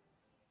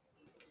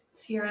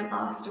Sierra and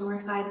Austin were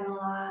fighting a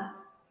lot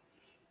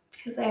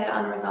because they had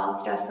unresolved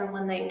stuff from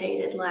when they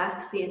dated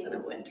last season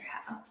of Winter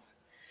House.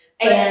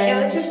 But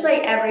it was just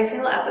like every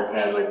single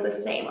episode was the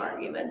same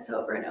arguments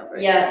over and over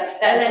again. Yeah,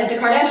 that's the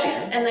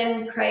Kardashians. And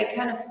then Craig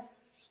kind of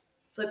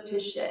flipped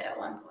his shit at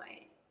one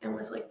point and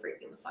was like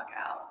freaking the fuck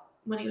out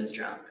when he was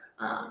drunk.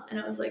 And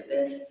it was like,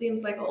 this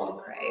seems like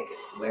old Craig.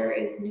 Where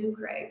is new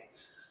Craig?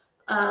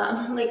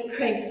 Like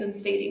Craig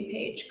since dating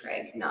Paige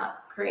Craig,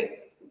 not Craig.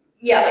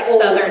 Yeah, like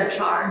Southern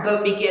Charm,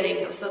 but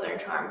beginning of Southern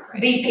Charm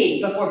Craig.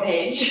 BP before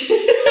Paige. Yeah.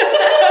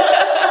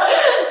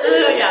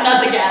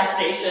 Not the gas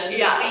station.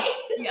 Yeah.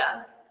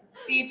 Yeah.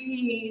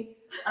 BP,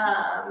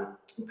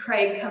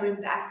 Craig coming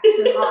back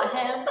to haunt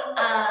him.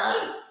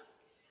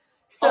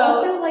 So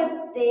also, like,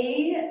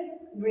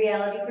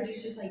 reality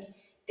producers, like,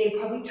 they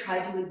probably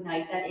tried to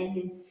ignite that in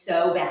him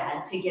so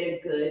bad to get a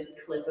good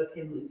clip of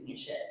him losing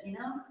his shit, you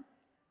know?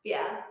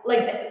 Yeah.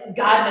 Like,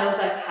 God knows,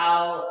 like,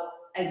 how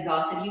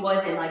exhausted he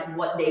was and, like,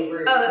 what they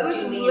were doing. Oh, it was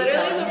doing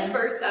literally the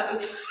first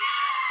episode.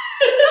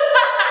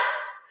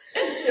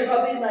 They're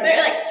probably like,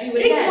 they're like,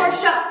 take more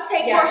shots,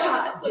 take more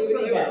shots. That's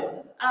really what it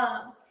was.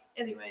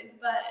 Anyways,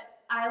 but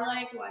I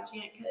like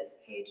watching it because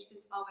Paige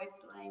is always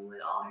slaying with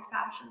all her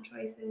fashion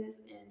choices,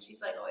 and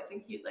she's like always in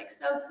cute like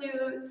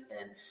snowsuits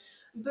and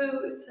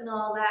boots and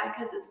all that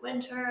because it's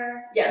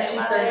winter. Yeah,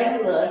 she's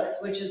serving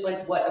looks, which is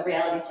like what a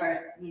reality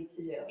star needs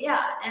to do.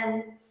 Yeah,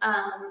 and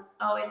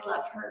always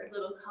love her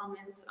little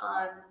comments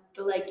on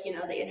the like,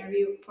 the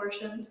interview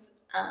portions.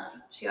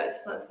 She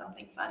always says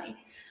something funny.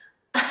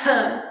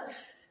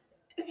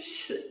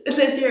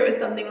 This year it was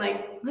something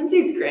like,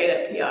 Lindsay's great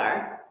at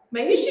PR.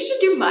 Maybe she should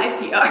do my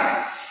PR.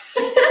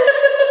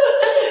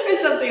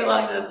 Or something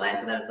along those lines.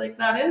 And I was like,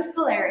 that is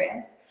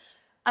hilarious.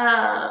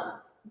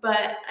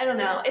 But I don't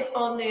know. It's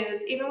old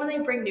news. Even when they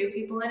bring new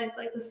people in, it's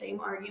like the same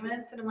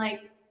arguments. And I'm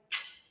like,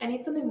 I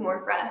need something more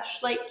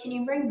fresh. Like, can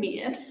you bring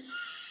me in?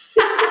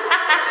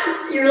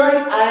 You're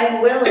like,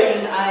 I'm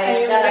willing.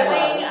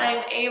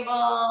 I'm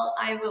able.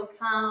 I will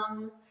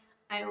come.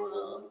 I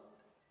will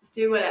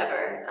do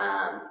whatever.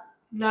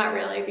 Not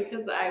really,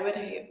 because I would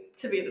hate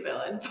to be the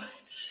villain.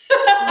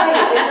 Right,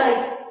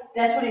 it's like,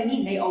 that's what I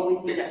mean. They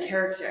always need that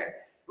character.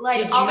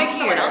 Like, I'll make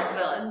someone else the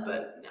villain,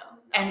 but no.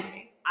 And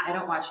I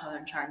don't watch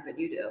Southern Charm, but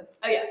you do.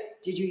 Oh, yeah.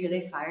 Did you hear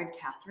they fired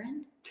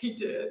Catherine? They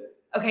did.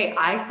 Okay,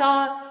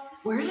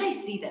 where did I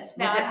see this?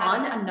 Was it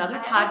on another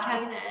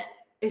podcast?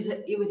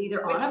 It was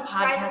either on a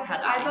podcast.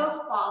 I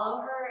both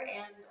follow her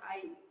and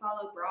I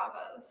follow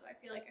Bravo, so I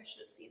feel like I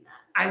should have seen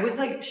that. I was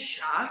like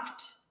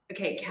shocked.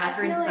 Okay,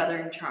 Catherine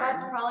Southern Charm.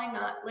 That's probably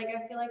not, like,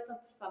 I feel like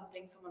that's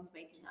something someone's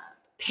making up.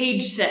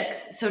 Page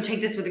 6. So take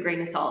this with a grain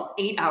of salt.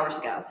 8 hours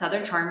ago,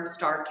 Southern Charm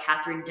star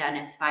Catherine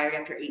Dennis fired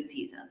after 8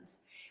 seasons.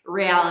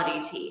 Reality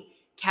T.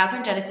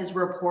 Catherine Dennis is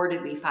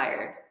reportedly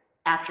fired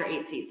after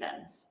 8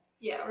 seasons.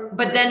 Yeah.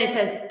 But then it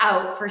says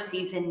out for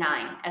season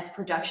 9 as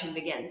production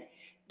begins.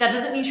 That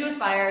doesn't mean she was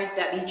fired.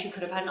 That means she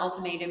could have had an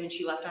ultimatum and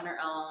she left on her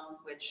own,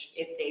 which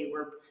if they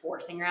were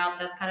forcing her out,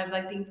 that's kind of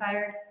like being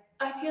fired.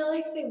 I feel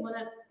like they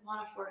wouldn't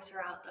want to force her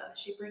out, though.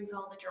 She brings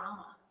all the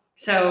drama.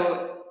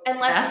 So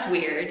that's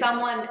weird.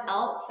 Someone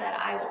else said,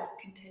 I won't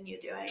continue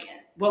doing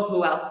it. Well,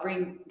 who else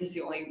this is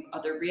the only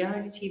other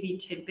reality TV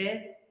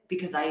tidbit,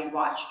 because I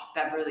watched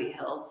Beverly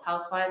Hills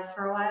Housewives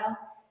for a while.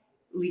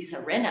 Lisa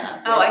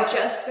Rinna. I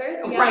just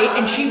heard. Yeah. Right,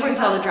 and she brings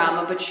all the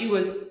drama, but she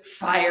was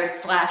fired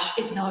 /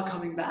 is not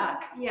coming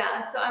back.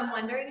 Yeah, so I'm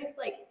wondering if,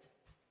 like,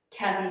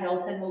 Kathy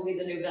Hilton will be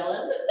the new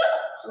villain.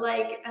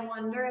 Like, I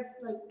wonder if,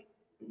 like,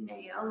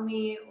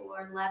 Naomi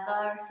or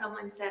Leva or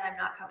someone said, I'm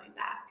not coming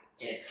back.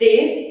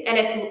 See?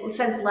 And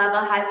since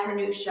Leva has her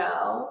new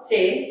show,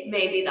 see,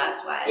 maybe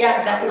that's why.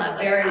 Yeah, that could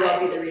very well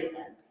be the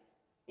reason.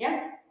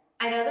 Yeah.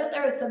 I know that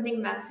there was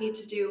something messy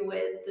to do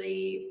with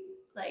the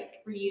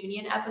like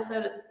reunion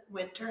episode of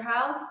Winter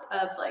House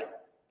of like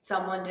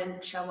someone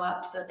didn't show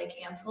up, so they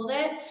canceled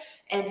it,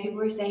 and people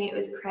were saying it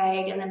was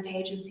Craig, and then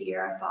Paige and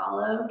Sierra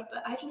followed,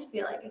 but I just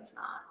feel like it's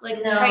not.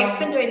 Like, no. Craig's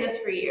been doing this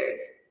for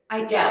years.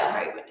 I doubt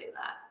Craig would do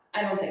that.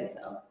 I don't think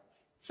so.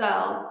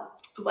 So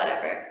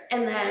whatever.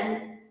 And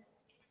then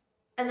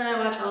I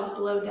watched all the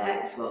Below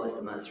Decks. What was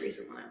the most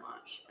recent one I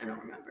watched? I don't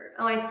remember.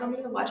 Oh, I still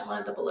need to watch one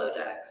of the Below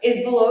Decks.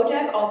 Is Below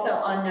Deck also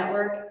on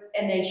network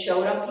and they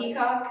show it on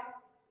Peacock?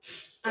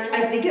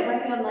 I think it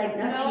might be on like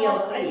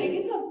TLC. I think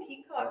it's on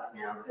Peacock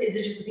now. Is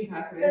it just a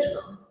Peacock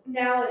original?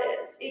 Now it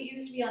is. It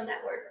used to be on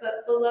network,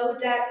 but Below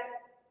Deck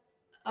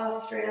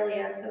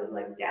Australia, so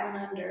like Down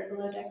Under,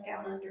 Below Deck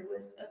Down Under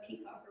was a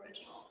Peacock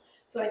original.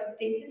 So I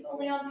think it's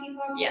only on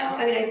Peacock now.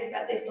 I mean, I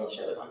bet they still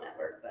show it on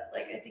network, but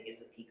like I think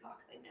it's a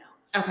Peacock thing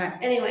now. Okay.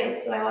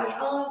 Anyways, so I watched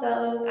all of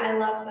those. I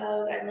love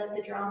those. I love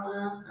the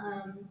drama.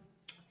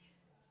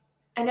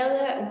 I know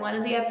that in one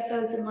of the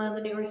episodes in one of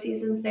the newer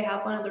seasons, they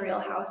have one of the Real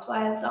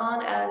Housewives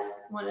on as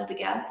one of the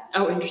guests.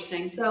 Oh,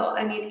 interesting. So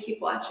I need to keep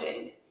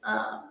watching.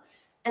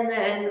 And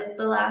then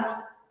the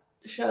last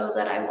show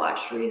that I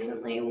watched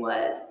recently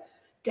was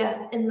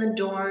Death in the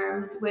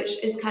Dorms, which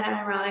is kind of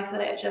ironic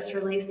that it just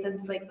released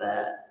since like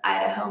the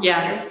Idaho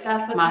murder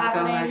stuff was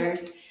Moscow happening.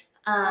 murders.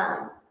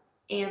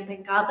 And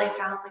thank God they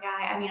found the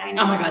guy. I mean, I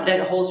know. Oh my God,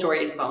 that whole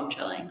story is bone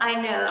chilling. I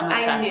know. I'm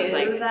obsessed with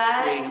like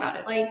that, reading about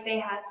it. Like they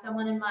had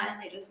someone in mind,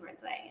 they just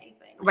weren't saying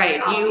anything. Right.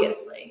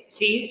 Obviously.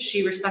 See,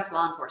 she respects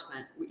law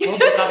enforcement. We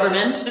told the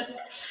government.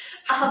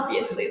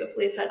 Obviously, the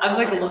police had. I'm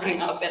like looking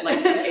up at like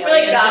aliens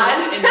like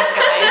God in the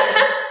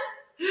sky.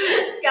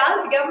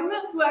 God, the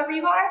government, whoever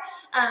you are.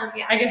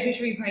 Yeah. I guess we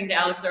should be praying to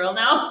Alix Earle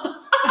now.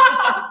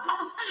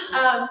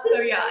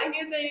 So yeah, I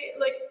knew they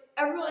like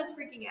everyone's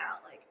freaking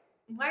out. Like,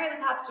 why are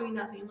the cops doing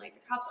nothing? Like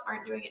the cops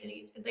aren't doing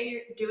anything.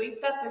 They're doing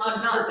stuff. They're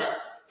just not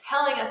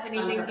telling us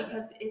anything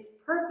because it's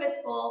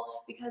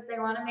purposeful. Because they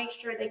want to make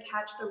sure they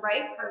catch the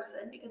right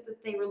person. Because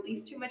if they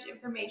release too much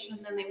information,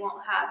 then they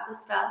won't have the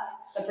stuff.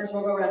 The person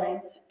will go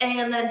running.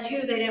 And then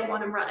two, they didn't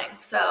want him running.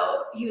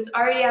 So he was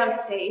already out of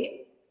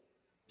state.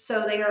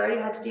 So they already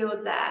had to deal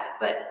with that.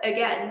 But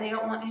again, they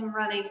don't want him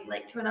running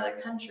like to another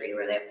country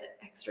where they have to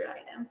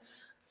extradite him.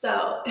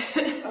 So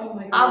oh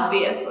my God.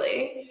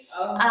 Obviously.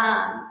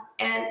 Oh.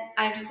 And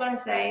I just want to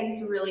say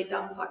he's a really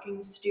dumb,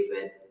 fucking,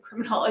 stupid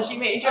criminology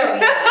major.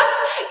 Because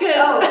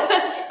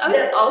I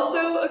was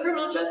also a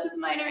criminal justice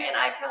minor, and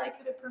I probably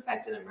could have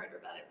perfected a murder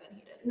better than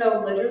he did.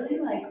 No, literally,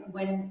 like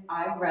when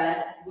I read,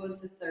 I think it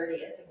was the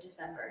 30th of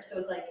December. So it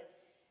was like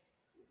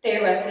they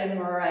arrested him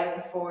right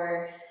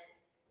before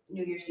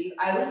New Year's Eve.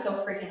 I was so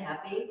freaking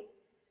happy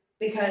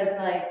because,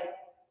 like,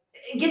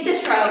 get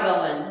this trial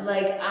going.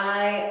 Like,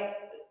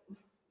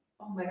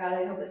 oh my God,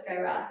 I hope this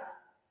guy rots.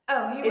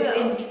 Oh, he will. It's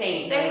will.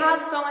 Insane. They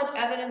have so much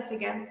evidence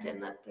against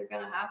him that they're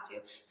going to have to.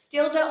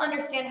 Still don't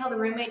understand how the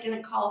roommate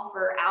didn't call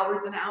for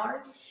hours and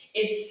hours.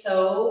 It's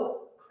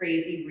so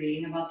crazy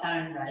reading about that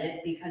on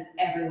Reddit because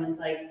everyone's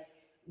like,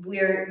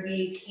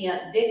 we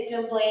can't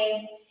victim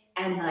blame.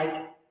 And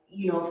like,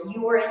 you know, if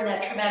you were in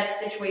that traumatic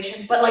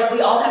situation, but like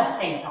we all have the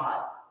same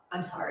thought.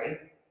 I'm sorry.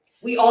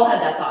 We all had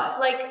that thought.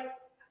 Like,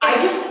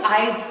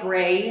 I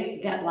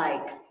pray that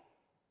like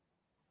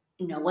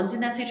no one's in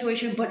that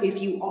situation, but if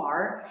you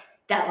are,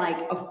 that like,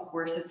 of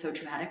course it's so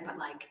traumatic, but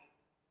like,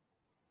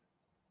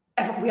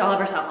 we all have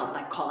our cell phone,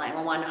 like call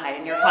 911,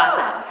 hide in your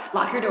closet,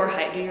 lock your door,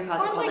 hide in your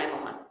closet, call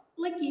 911.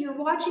 Like you're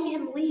watching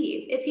him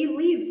leave. If he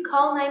leaves,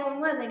 call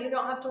 911, then you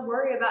don't have to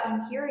worry about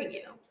him hearing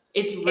you.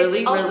 It's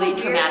really, really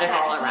traumatic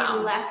all around.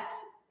 He left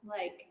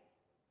like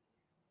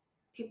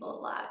people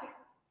alive.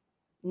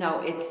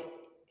 No, it's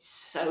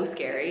so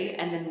scary.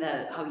 And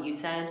then how you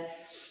said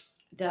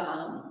the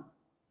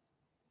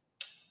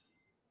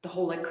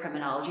whole like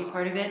criminology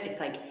part of it, it's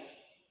like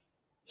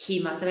he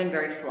must have been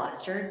very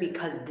flustered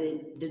because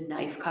the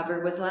knife cover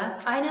was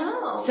left. I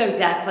know. So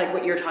that's like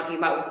what you're talking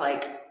about with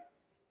like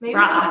maybe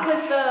it's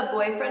because the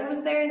boyfriend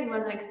was there and he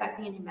wasn't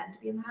expecting any men to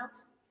be in the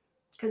house.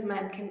 Because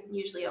men can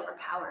usually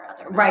overpower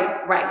other men.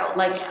 Right.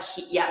 Like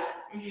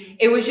Mm-hmm.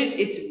 It was just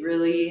it's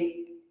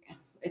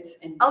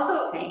insane.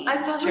 Also, I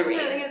saw something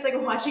that he was like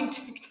watching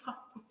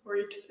TikTok before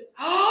he did it.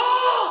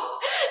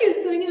 He was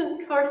sitting in his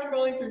car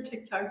scrolling through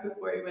TikTok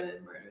before he went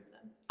and murdered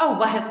them. Oh,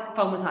 what? His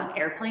phone was on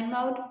airplane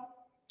mode?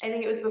 I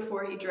think it was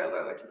before he drove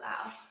over to the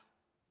house.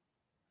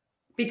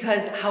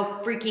 Because how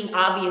freaking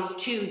obvious,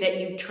 too, that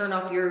you turn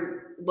off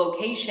your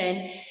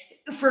location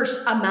for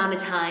a amount of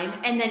time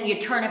and then you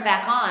turn it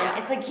back on. Yeah.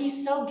 It's like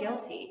he's so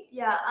guilty.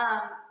 Yeah.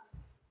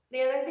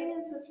 The other thing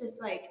is it's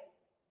just like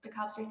the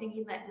cops are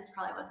thinking that this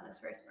probably wasn't his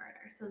first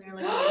murder. So they're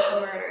looking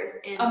into murders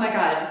in oh my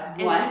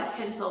God, what?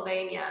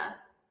 Pennsylvania.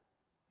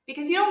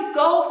 Because you don't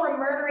go from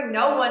murdering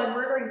no one and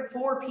murdering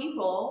 4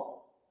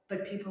 people.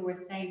 But people were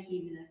saying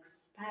he didn't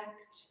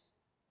expect.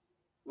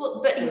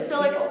 Well, but he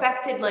still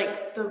expected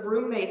like the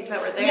roommates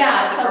that were there.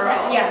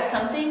 Yeah,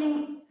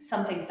 something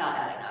something's not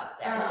adding up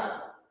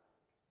there.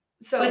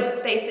 So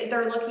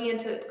they're looking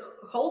into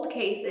cold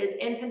cases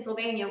in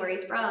Pennsylvania where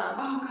he's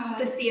from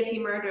to see if he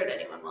murdered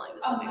anyone while he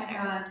was living there.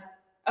 Oh my God.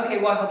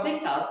 Okay, well, I hope they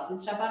solve some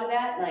stuff out of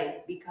that,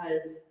 like,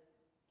 because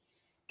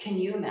can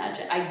you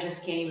imagine? I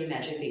just can't even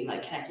imagine being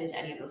like connected to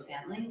any of those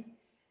families.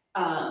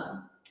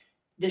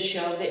 The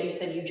show that you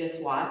said you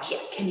just watched,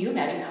 yes. Can you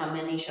imagine how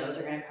many shows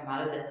are going to come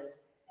out of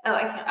this? Oh,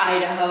 I can't.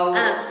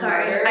 Idaho.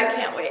 Sorry, murder. I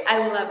can't wait.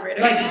 I love murder.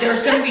 Like,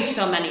 there's going to be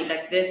so many.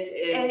 Like, this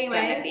is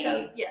anyway. Gonna be,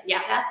 so yes,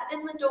 yeah. Death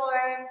in the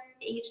Dorms.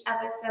 Each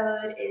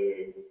episode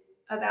is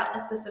about a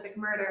specific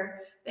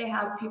murder. They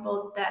have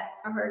people that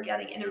are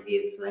getting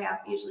interviewed, so they have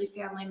usually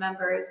family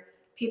members,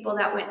 people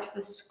that went to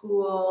the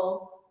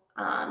school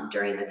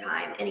during the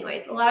time.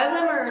 Anyways, a lot of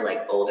them are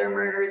like older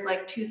murders,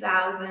 like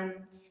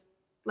 2000s,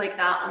 like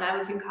not when I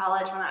was in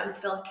college, when I was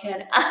still a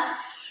kid.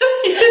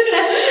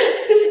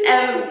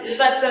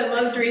 But the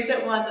most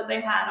recent one that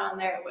they had on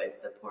there was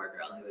the poor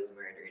girl who was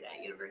murdered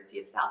at University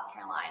of South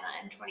Carolina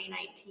in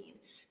 2019,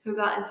 who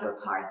got into a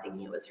car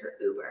thinking it was her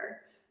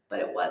Uber, but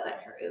it wasn't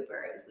her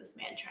Uber. It was this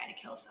man trying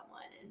to kill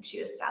someone, and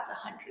she was stabbed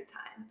 100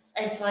 times.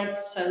 It's like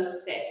so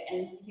sick,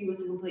 and he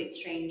was a complete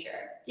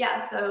stranger. Yeah,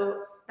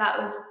 so that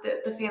was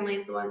the family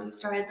is the one who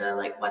started the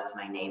like "What's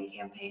my name"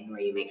 campaign, where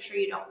you make sure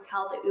you don't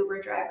tell the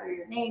Uber driver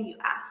your name. You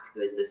ask,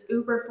 "Who is this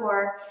Uber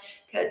for?"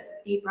 Because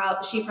she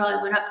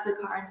probably went up to the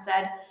car and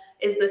said,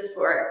 "Is this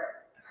for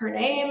her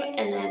name?"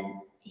 And then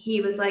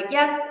he was like,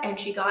 "Yes," and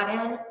she got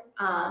in,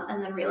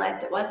 and then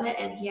realized it wasn't,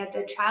 and he had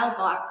the child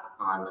lock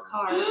on the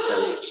car,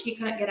 so she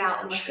couldn't get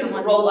out unless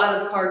someone roll out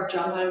of the car,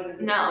 jump out of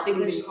the no,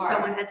 because car.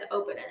 Someone had to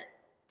open it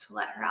to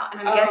let her out.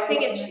 And I'm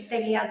guessing if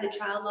he had the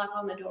child lock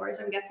on the doors,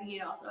 I'm guessing he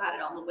also had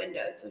it on the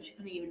windows, so she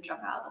couldn't even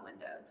jump out of the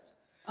windows.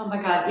 Oh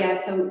my God, yeah.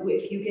 So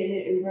if you get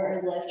an Uber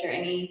or Lyft or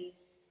any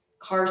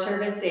car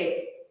service,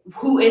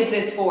 who is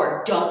this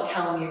for? Don't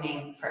tell them your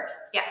name first.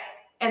 Yeah,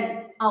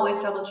 and always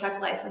double check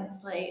license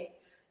plate.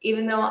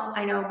 Even though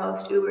I know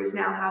most Ubers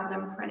now have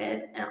them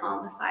printed and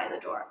on the side of the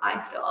door, I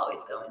still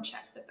always go and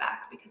check the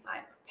back because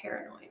I'm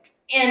paranoid.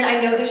 And I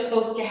know they're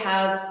supposed to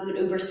have an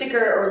Uber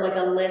sticker, or like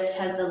a Lyft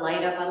has the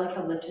light up. I like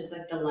how Lyft has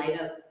like the light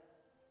up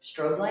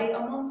strobe light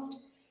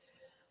almost.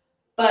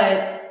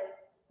 But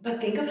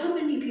think of how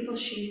many people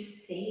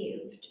she's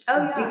saved.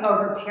 Oh yeah.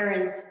 Or her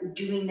parents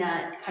doing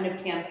that kind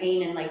of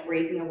campaign and like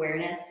raising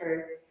awareness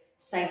for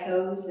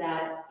psychos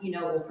that,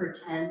 will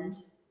pretend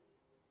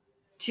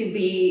to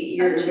be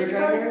your Uber driver. She's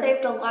probably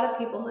saved a lot of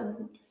people,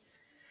 and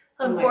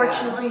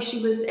unfortunately,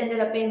 she ended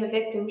up being the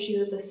victim. She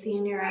was a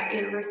senior at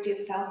University of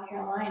South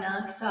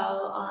Carolina,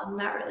 so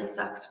that really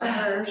sucks for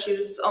her. She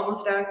was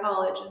almost out of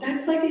college.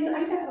 That's like these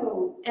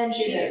Idaho and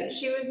students.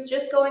 she was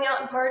just going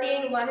out and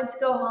partying, wanted to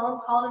go home,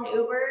 called an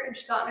Uber, and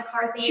she got in a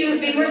car. She was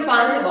being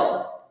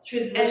responsible. She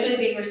was literally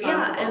being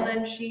responsible. Yeah, and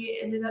then she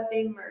ended up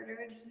being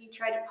murdered. He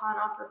tried to pawn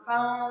off her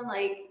phone,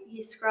 like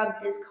he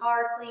scrubbed his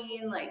car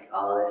clean, like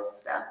all this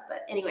stuff.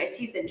 But anyways,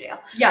 he's in jail.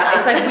 Yeah,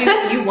 it's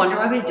like you wonder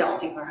why we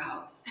don't leave our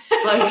house.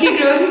 Like, you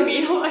know what I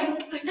mean?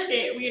 Like,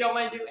 we don't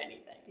want to do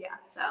anything. Yeah,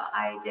 so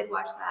I did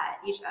watch that.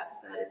 Each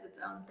episode is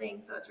its own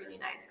thing, so it's really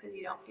nice because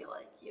you don't feel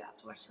like you have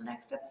to watch the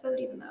next episode,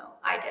 even though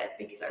I did,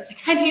 because I was like,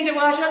 I need to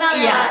watch another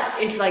one. Yeah,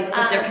 it's like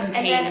they're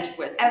contained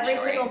with every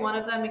single one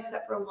of them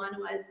except for one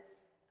was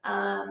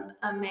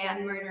a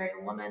man murdering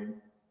a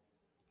woman.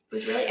 It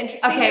was really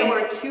interesting. Okay. There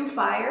were 2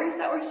 fires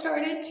that were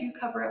started to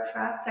cover up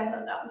tracks. I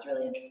thought that was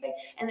really interesting.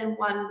 And then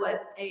one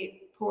was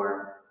a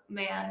poor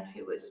man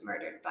who was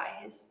murdered by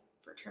his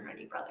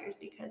fraternity brothers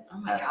because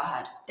of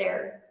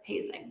their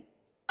hazing.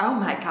 Oh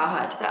my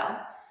God. So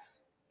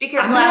be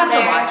careful. I'm going to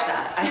have to watch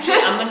that.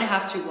 Actually, I'm going to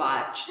have to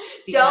watch.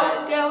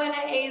 Don't go into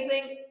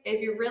hazing.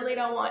 If you really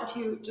don't want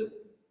to, just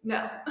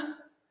no.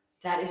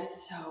 That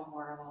is so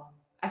horrible.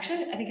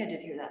 Actually, I think I did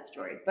hear that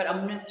story, but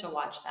I'm going to still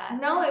watch that.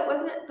 No, it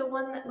wasn't the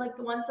one that, like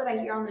the ones that I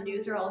hear on the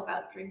news are all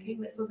about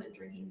drinking. This wasn't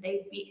drinking.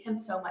 They beat him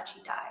so much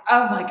he died.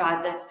 Oh my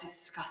God, that's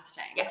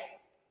disgusting. Yeah.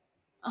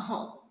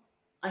 Oh,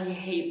 I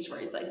hate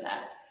stories like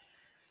that.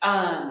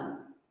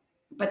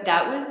 But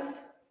that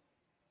was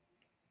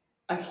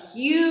a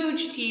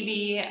huge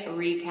TV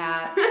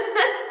recap,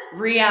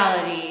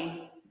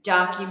 reality,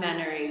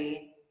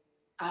 documentary,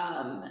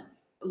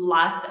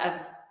 lots of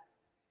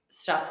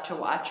stuff to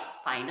watch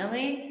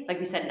finally. Like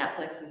we said,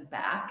 Netflix is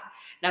back.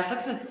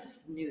 Netflix was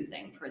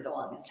snoozing for the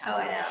longest time. Oh,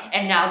 I know.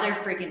 And now they're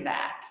freaking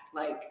back,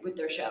 like with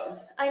their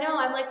shows. I know.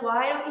 I'm like,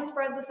 why don't you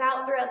spread this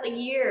out throughout the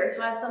year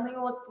so I have something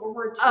to look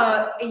forward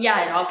to?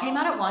 Yeah, it all came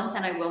out at once.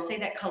 And I will say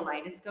that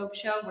Kaleidoscope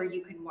show where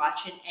you can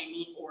watch in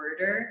any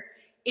order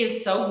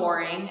is so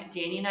boring.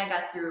 Danny and I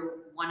got through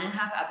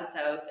 1.5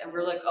 episodes and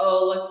we're like,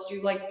 oh, let's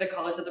do like the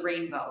colors of the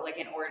rainbow, like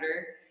in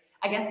order.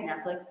 I guess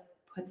Netflix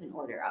puts an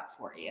order up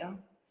for you.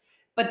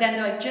 But then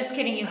they're like, just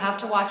kidding, you have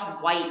to watch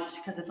white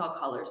because it's all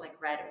colors like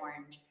red,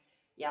 orange,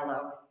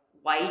 yellow,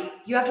 white.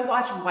 You have to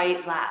watch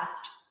white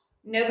last.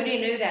 Nobody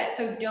knew that.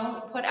 So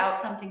don't put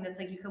out something that's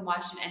like you can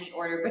watch in any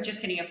order, but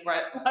just kidding, you have to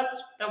watch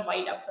the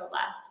white episode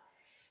last.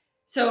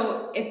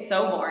 So it's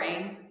so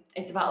boring.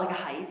 It's about like a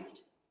heist.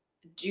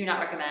 Do not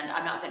recommend.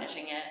 I'm not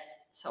finishing it.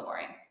 So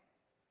boring.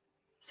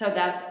 So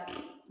that's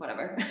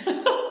whatever.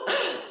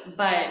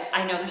 But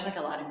I know there's like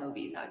a lot of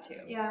movies out too.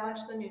 Yeah, I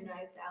watched the new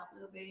Knives Out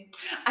movie.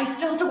 I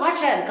still have to watch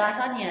it. Glass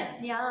Onion.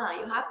 Yeah,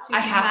 you have to. I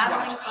have to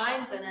Madeline watch.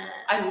 Klein's in it.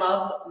 I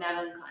love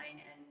Madeline Klein,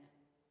 and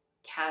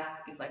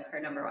Cass is like her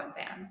number one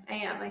fan. I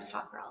am. I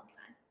stalk her all the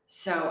time.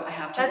 So I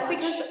have to. That's watch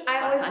because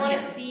I always Glass want to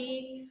Onion.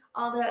 see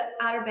all the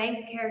Outer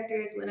Banks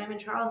characters when I'm in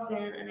Charleston,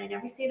 and I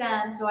never see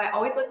them. So I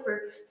always look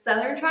for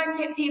Southern Charm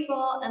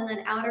people and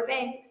then Outer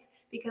Banks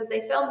because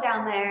they film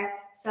down there.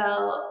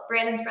 So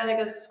Brandon's brother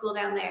goes to school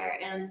down there,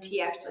 and he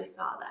actually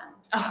saw them.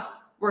 So. Oh,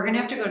 we're gonna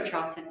have to go to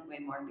Charleston way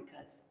more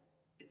because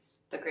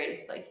it's the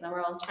greatest place in the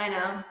world. I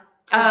know.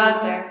 I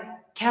moved there.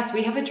 Cass,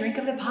 we have a drink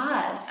of the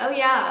pod. Oh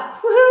yeah.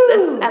 Woohoo!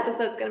 This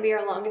episode's gonna be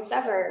our longest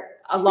ever.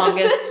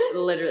 Longest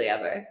literally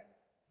ever.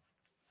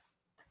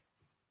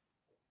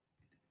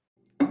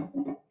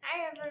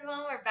 Hi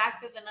everyone, we're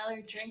back with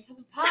another drink of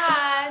the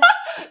pod.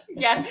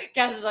 Yeah,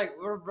 Cass is like,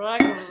 we're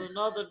back with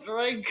another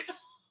drink of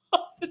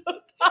the pod.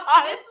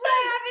 This is what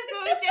happens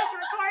when we just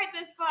record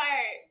this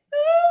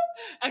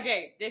part.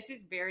 Okay, this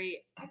is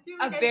I feel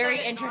like a I very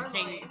said it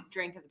interesting normally.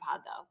 drink of the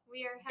pod though.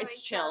 We are having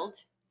It's chilled.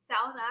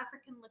 South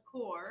African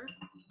liqueur.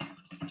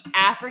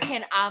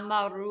 African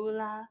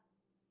amarula.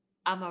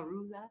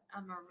 Amarula.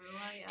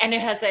 Yeah. And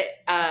it has a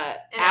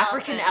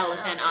African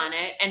elephant on on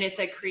it, and it's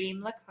a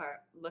cream liqueur.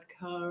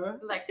 Liqueur.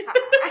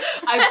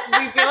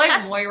 We feel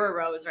like Moira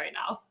Rose right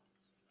now.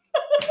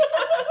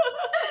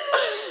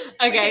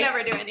 We Okay. can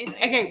never do anything.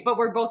 Okay, but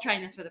we're both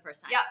trying this for the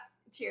first time. Yeah.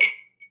 Cheers.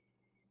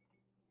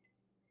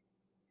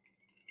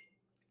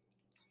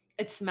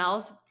 It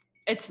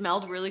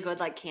smelled really good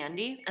like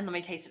candy, and let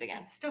me taste it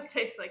again. It still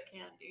tastes like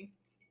candy.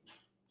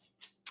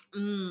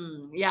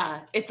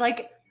 Yeah. It's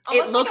like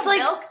Almost it looks like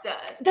like a milk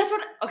dud. that's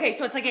what okay,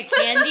 so it's like a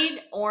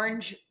candied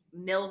orange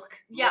milk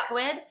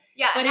liquid.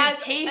 Yeah, but it it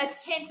has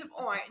tastes- a tint of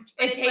orange.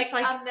 But it it's tastes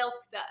like like- a milk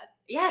dud.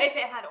 Yes. If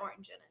it had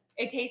orange in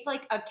it. It tastes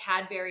like a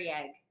Cadbury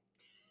egg.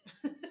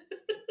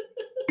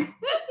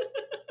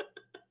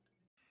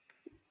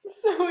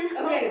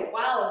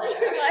 Wow.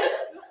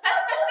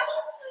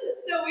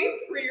 So we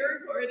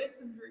pre-recorded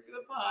some Drink of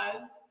the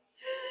Pods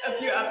a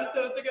few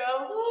episodes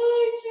ago,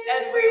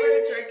 and we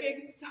were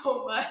drinking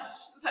so much.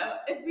 So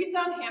if we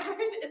sound hammered,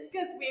 it's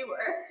because we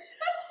were.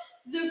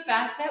 The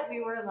fact that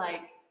we were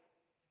like,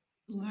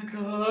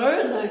 liquor.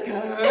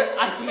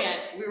 I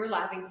can't. We were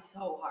laughing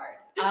so hard.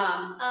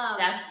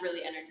 That's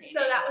really entertaining.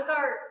 So that was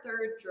our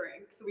third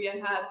drink. So we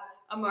had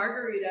a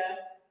margarita,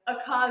 a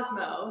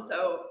Cosmo,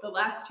 so the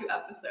last two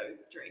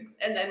episodes drinks,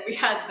 and then we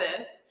had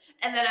this.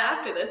 And then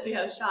after this, we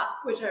had a shot,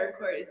 which I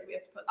recorded, so we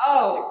have to post it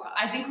on TikTok.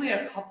 I think we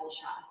had a couple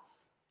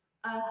shots.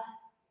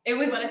 It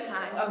was what a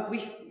time.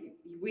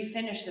 We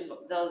finished the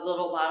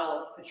little bottle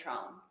of Patron.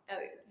 Oh,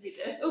 we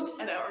did. Oops.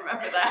 I don't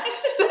remember that.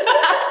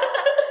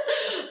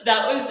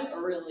 That was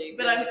really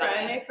But really on funny.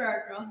 Friday for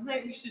our girls'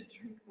 night, we should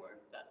drink more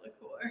of that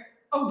liqueur.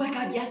 Oh my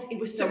god, yes, it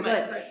was so In my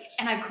good. fridge.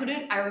 And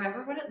I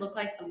remember what it looked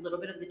like, a little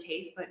bit of the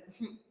taste, but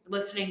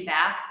listening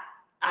back,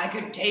 I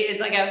could taste, it's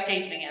like I was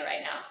tasting it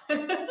right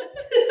now.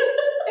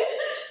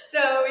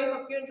 So we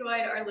hope you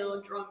enjoyed our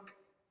little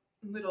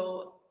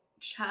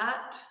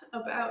chat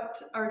about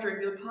our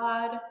drink of the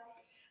pod.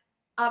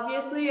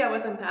 Obviously, I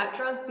wasn't that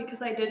drunk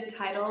because I did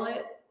title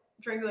it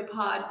Drink of the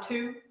Pod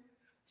 2.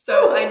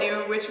 So I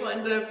knew which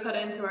one to put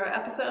into our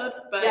episode.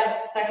 But Yeah,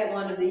 second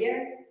one of the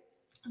year.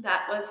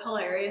 that was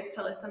hilarious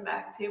to listen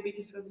back to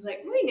because it was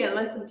like, we need to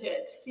listen to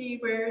it to see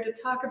where to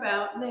talk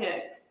about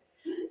next.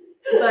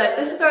 But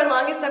this is our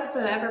longest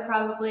episode ever,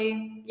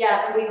 probably.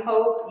 Yeah, we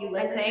hope you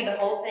listen to think. the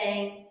whole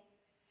thing.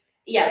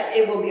 Yes,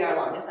 it will be our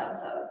longest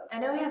episode. I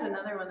know we had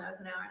another one that was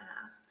an hour and a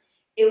half.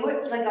 It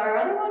would, like our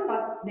other one,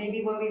 but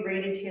maybe when we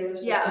rated Taylor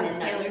Swift Yeah, it was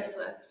Midnight. Taylor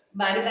Swift.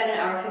 Might have been an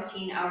hour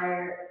 15,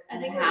 hour I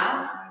and a think it was an half. hour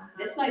and a half.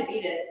 This might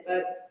beat it,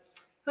 but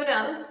Who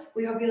knows?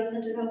 we hope you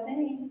listen to the whole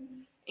thing.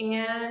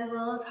 And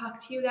we'll talk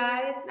to you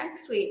guys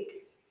next week.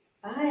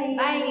 Bye.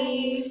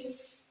 Bye.